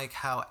 I don't like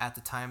how at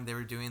the time they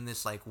were doing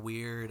this like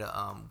weird.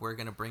 We're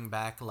gonna bring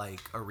back like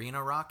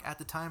arena rock at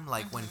the time,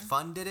 like when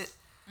Fun did it.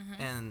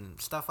 And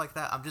stuff like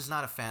that. I'm just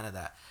not a fan of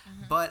that.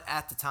 But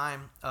at the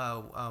time,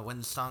 when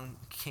the song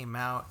came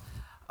out,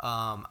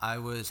 I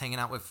was hanging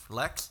out with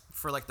Lex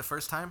for like the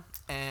first time,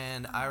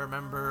 and I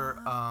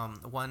remember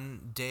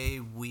one day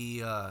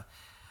we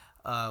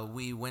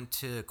went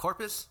to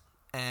Corpus,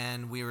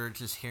 and we were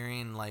just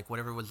hearing like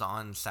whatever was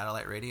on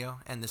satellite radio,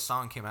 and this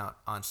song came out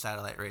on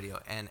satellite radio,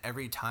 and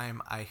every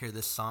time I hear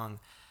this song,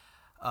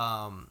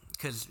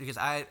 because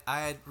I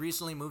had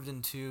recently moved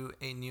into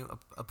a new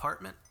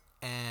apartment,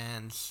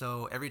 and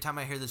so every time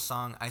I hear this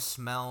song, I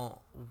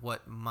smell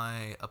what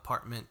my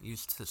apartment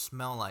used to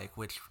smell like,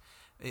 which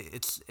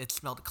it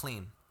smelled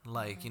clean,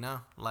 like, you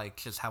know, like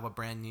just how a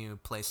brand new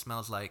place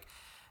smells like.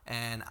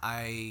 And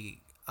I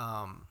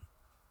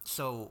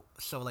so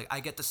like I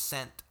get the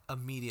scent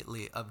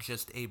immediately of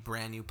just a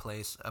brand new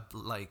place,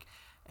 like,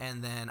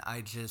 and then I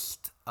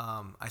just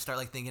I start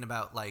like thinking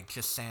about like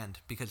just sand,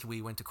 because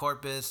we went to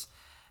Corpus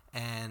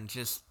and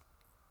just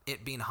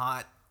it being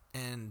hot,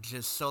 and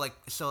just so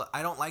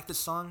I don't like this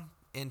song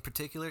in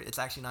particular. It's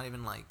actually not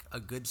even like a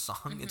good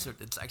song. It's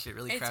actually a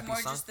really crappy song.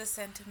 It's more just the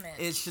sentiment.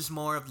 It's just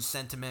more of the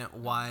sentiment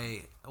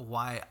why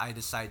I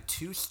decide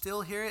to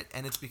still hear it,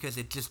 and it's because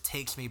it just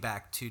takes me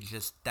back to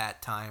just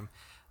that time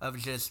of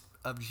just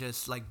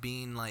like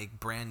being like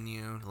brand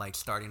new, like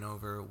starting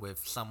over with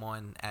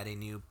someone at a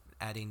new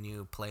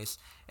place,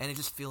 and it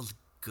just feels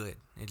good.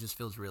 It just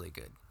feels really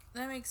good.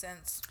 That makes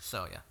sense.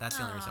 So yeah, that's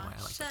the only reason why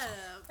I like that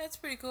song. That's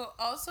pretty cool.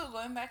 Also,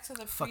 going back to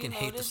the Fucking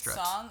hate the preloaded Struts.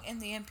 song in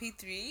the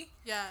MP3.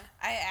 Yeah.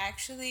 I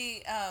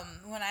actually,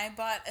 when I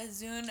bought a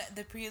Zune,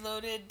 the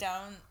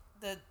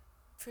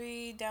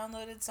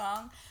pre-downloaded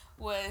song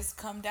was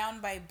 "Come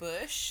Down" by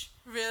Bush.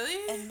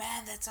 Really? And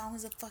man, that song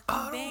was a fucking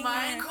banger.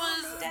 Mine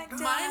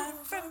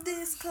was from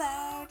this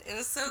cloud. It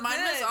was so mine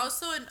good. was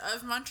also an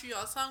Of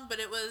Montreal song, but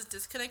it was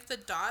Disconnect the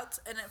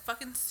Dots, and it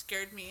fucking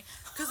scared me.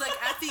 Cause like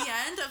at the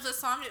end of the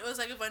song, it was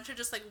like a bunch of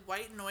just like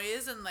white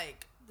noise and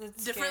like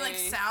That's different like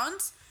scary.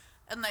 sounds,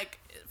 and like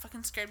it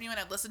fucking scared me when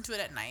I listened to it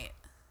at night.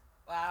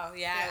 Wow,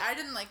 yeah. I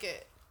didn't like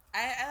it.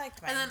 I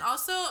liked mine. And then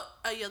also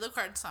a Yellow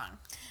Card song.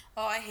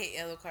 Oh, I hate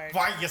Yellow Card.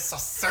 Why are you so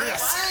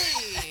serious?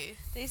 Why?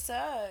 They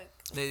suck.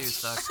 They do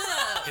suck.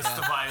 It's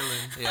the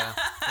violin. Yeah,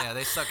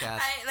 they suck ass.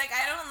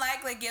 I don't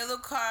like Yellow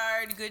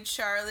Card, Good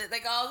Charlotte,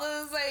 like all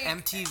those like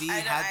MTV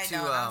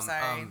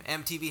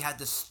had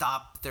to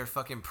stop their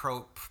fucking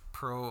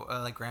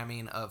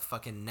programming of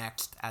fucking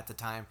Next at the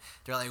time.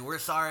 They're like, we're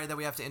sorry that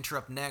we have to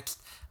interrupt Next,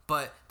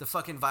 but the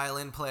fucking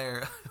violin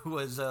player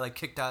was like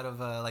kicked out of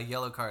like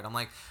Yellow Card. I'm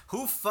like,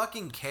 who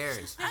fucking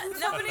cares?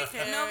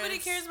 Nobody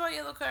cares about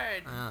Yellow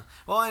Card.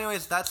 Well,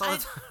 anyways, that's all.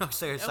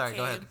 Sorry, okay.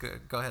 go ahead.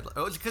 Go ahead.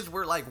 Oh, it's because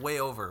we're like way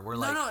over. We're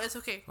like No, it's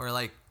okay. We're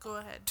like Go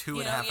ahead.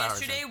 2.5 hours.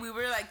 Yesterday we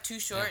were like too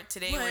short.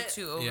 Today we're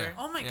too over. Yeah.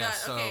 Oh my Yeah, god.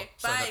 so- Okay.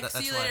 so Bye. that's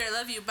See you why. later.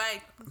 Love you.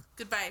 Bye.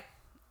 Goodbye.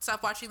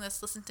 Stop watching this.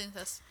 Listen to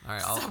this. All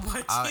right,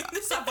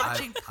 Stop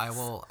watching. I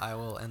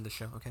will end the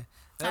show. Okay.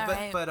 All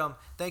right. But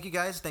thank you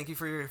guys. Thank you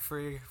for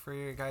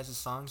your guys'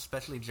 songs,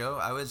 especially Joe.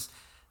 I was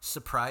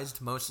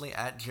surprised mostly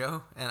at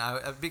Joe, and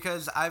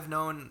because I've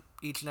known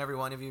each and every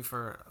one of you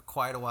for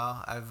quite a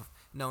while. I've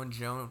known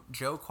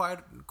Joe quite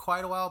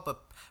a while, but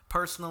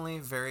personally,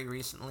 very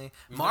recently,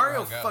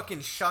 Mario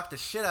fucking shocked the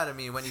shit out of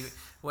me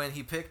when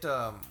he picked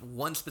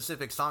one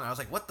specific song. I was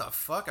like, what the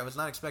fuck? I was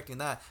not expecting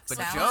that. But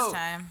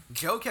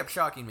Joe kept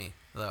shocking me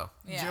though.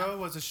 Yeah. Joe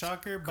was a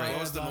shocker. What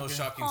was the most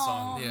shocking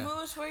song?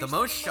 The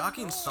most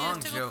shocking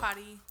song Joe.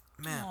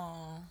 Man,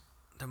 Aww.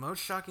 the most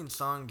shocking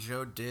song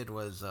Joe did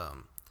was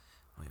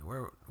wait,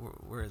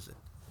 where is it?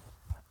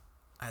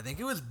 I think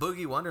it was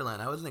Boogie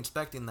Wonderland. I wasn't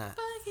expecting that.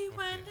 Boogie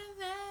Wonderland.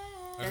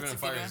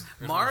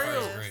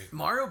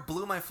 Mario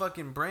blew my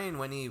fucking brain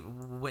when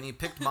he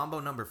picked Mambo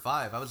number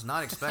 5. I was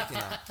not expecting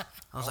that.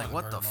 I was like,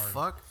 what the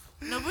fuck?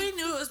 Nobody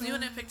knew it was me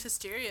when I picked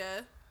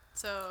Hysteria.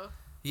 So.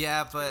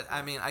 Yeah, but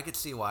I mean, I could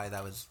see why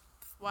that was.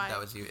 Why? That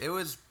was you. It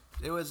was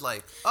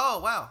like,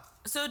 oh wow.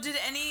 So did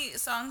any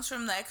songs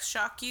from Lex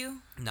shock you?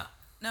 No.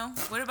 No?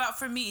 What about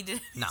for me?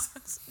 No.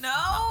 No?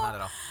 Not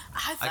at all.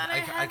 I thought I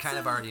had kind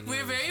of already knew.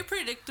 We're very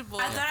predictable.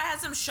 I thought I had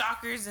some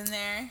shockers in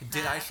there.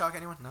 Did I shock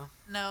anyone? No.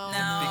 No.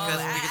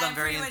 Because I'm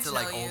very into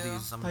like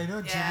oldies. I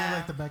know Jimmy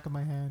like the back of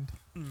my hand.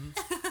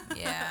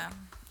 Yeah.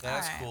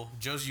 That's cool.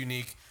 Joe's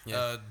unique.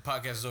 Yeah.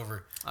 Podcast is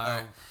over. All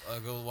right.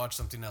 Go watch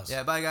something else.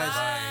 Yeah, bye guys.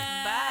 Bye.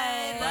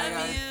 Bye, Love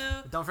guys.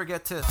 you. Don't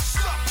forget to Don't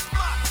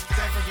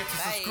forget to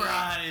Bye.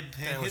 subscribe and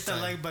hit the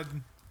like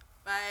button.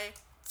 Bye.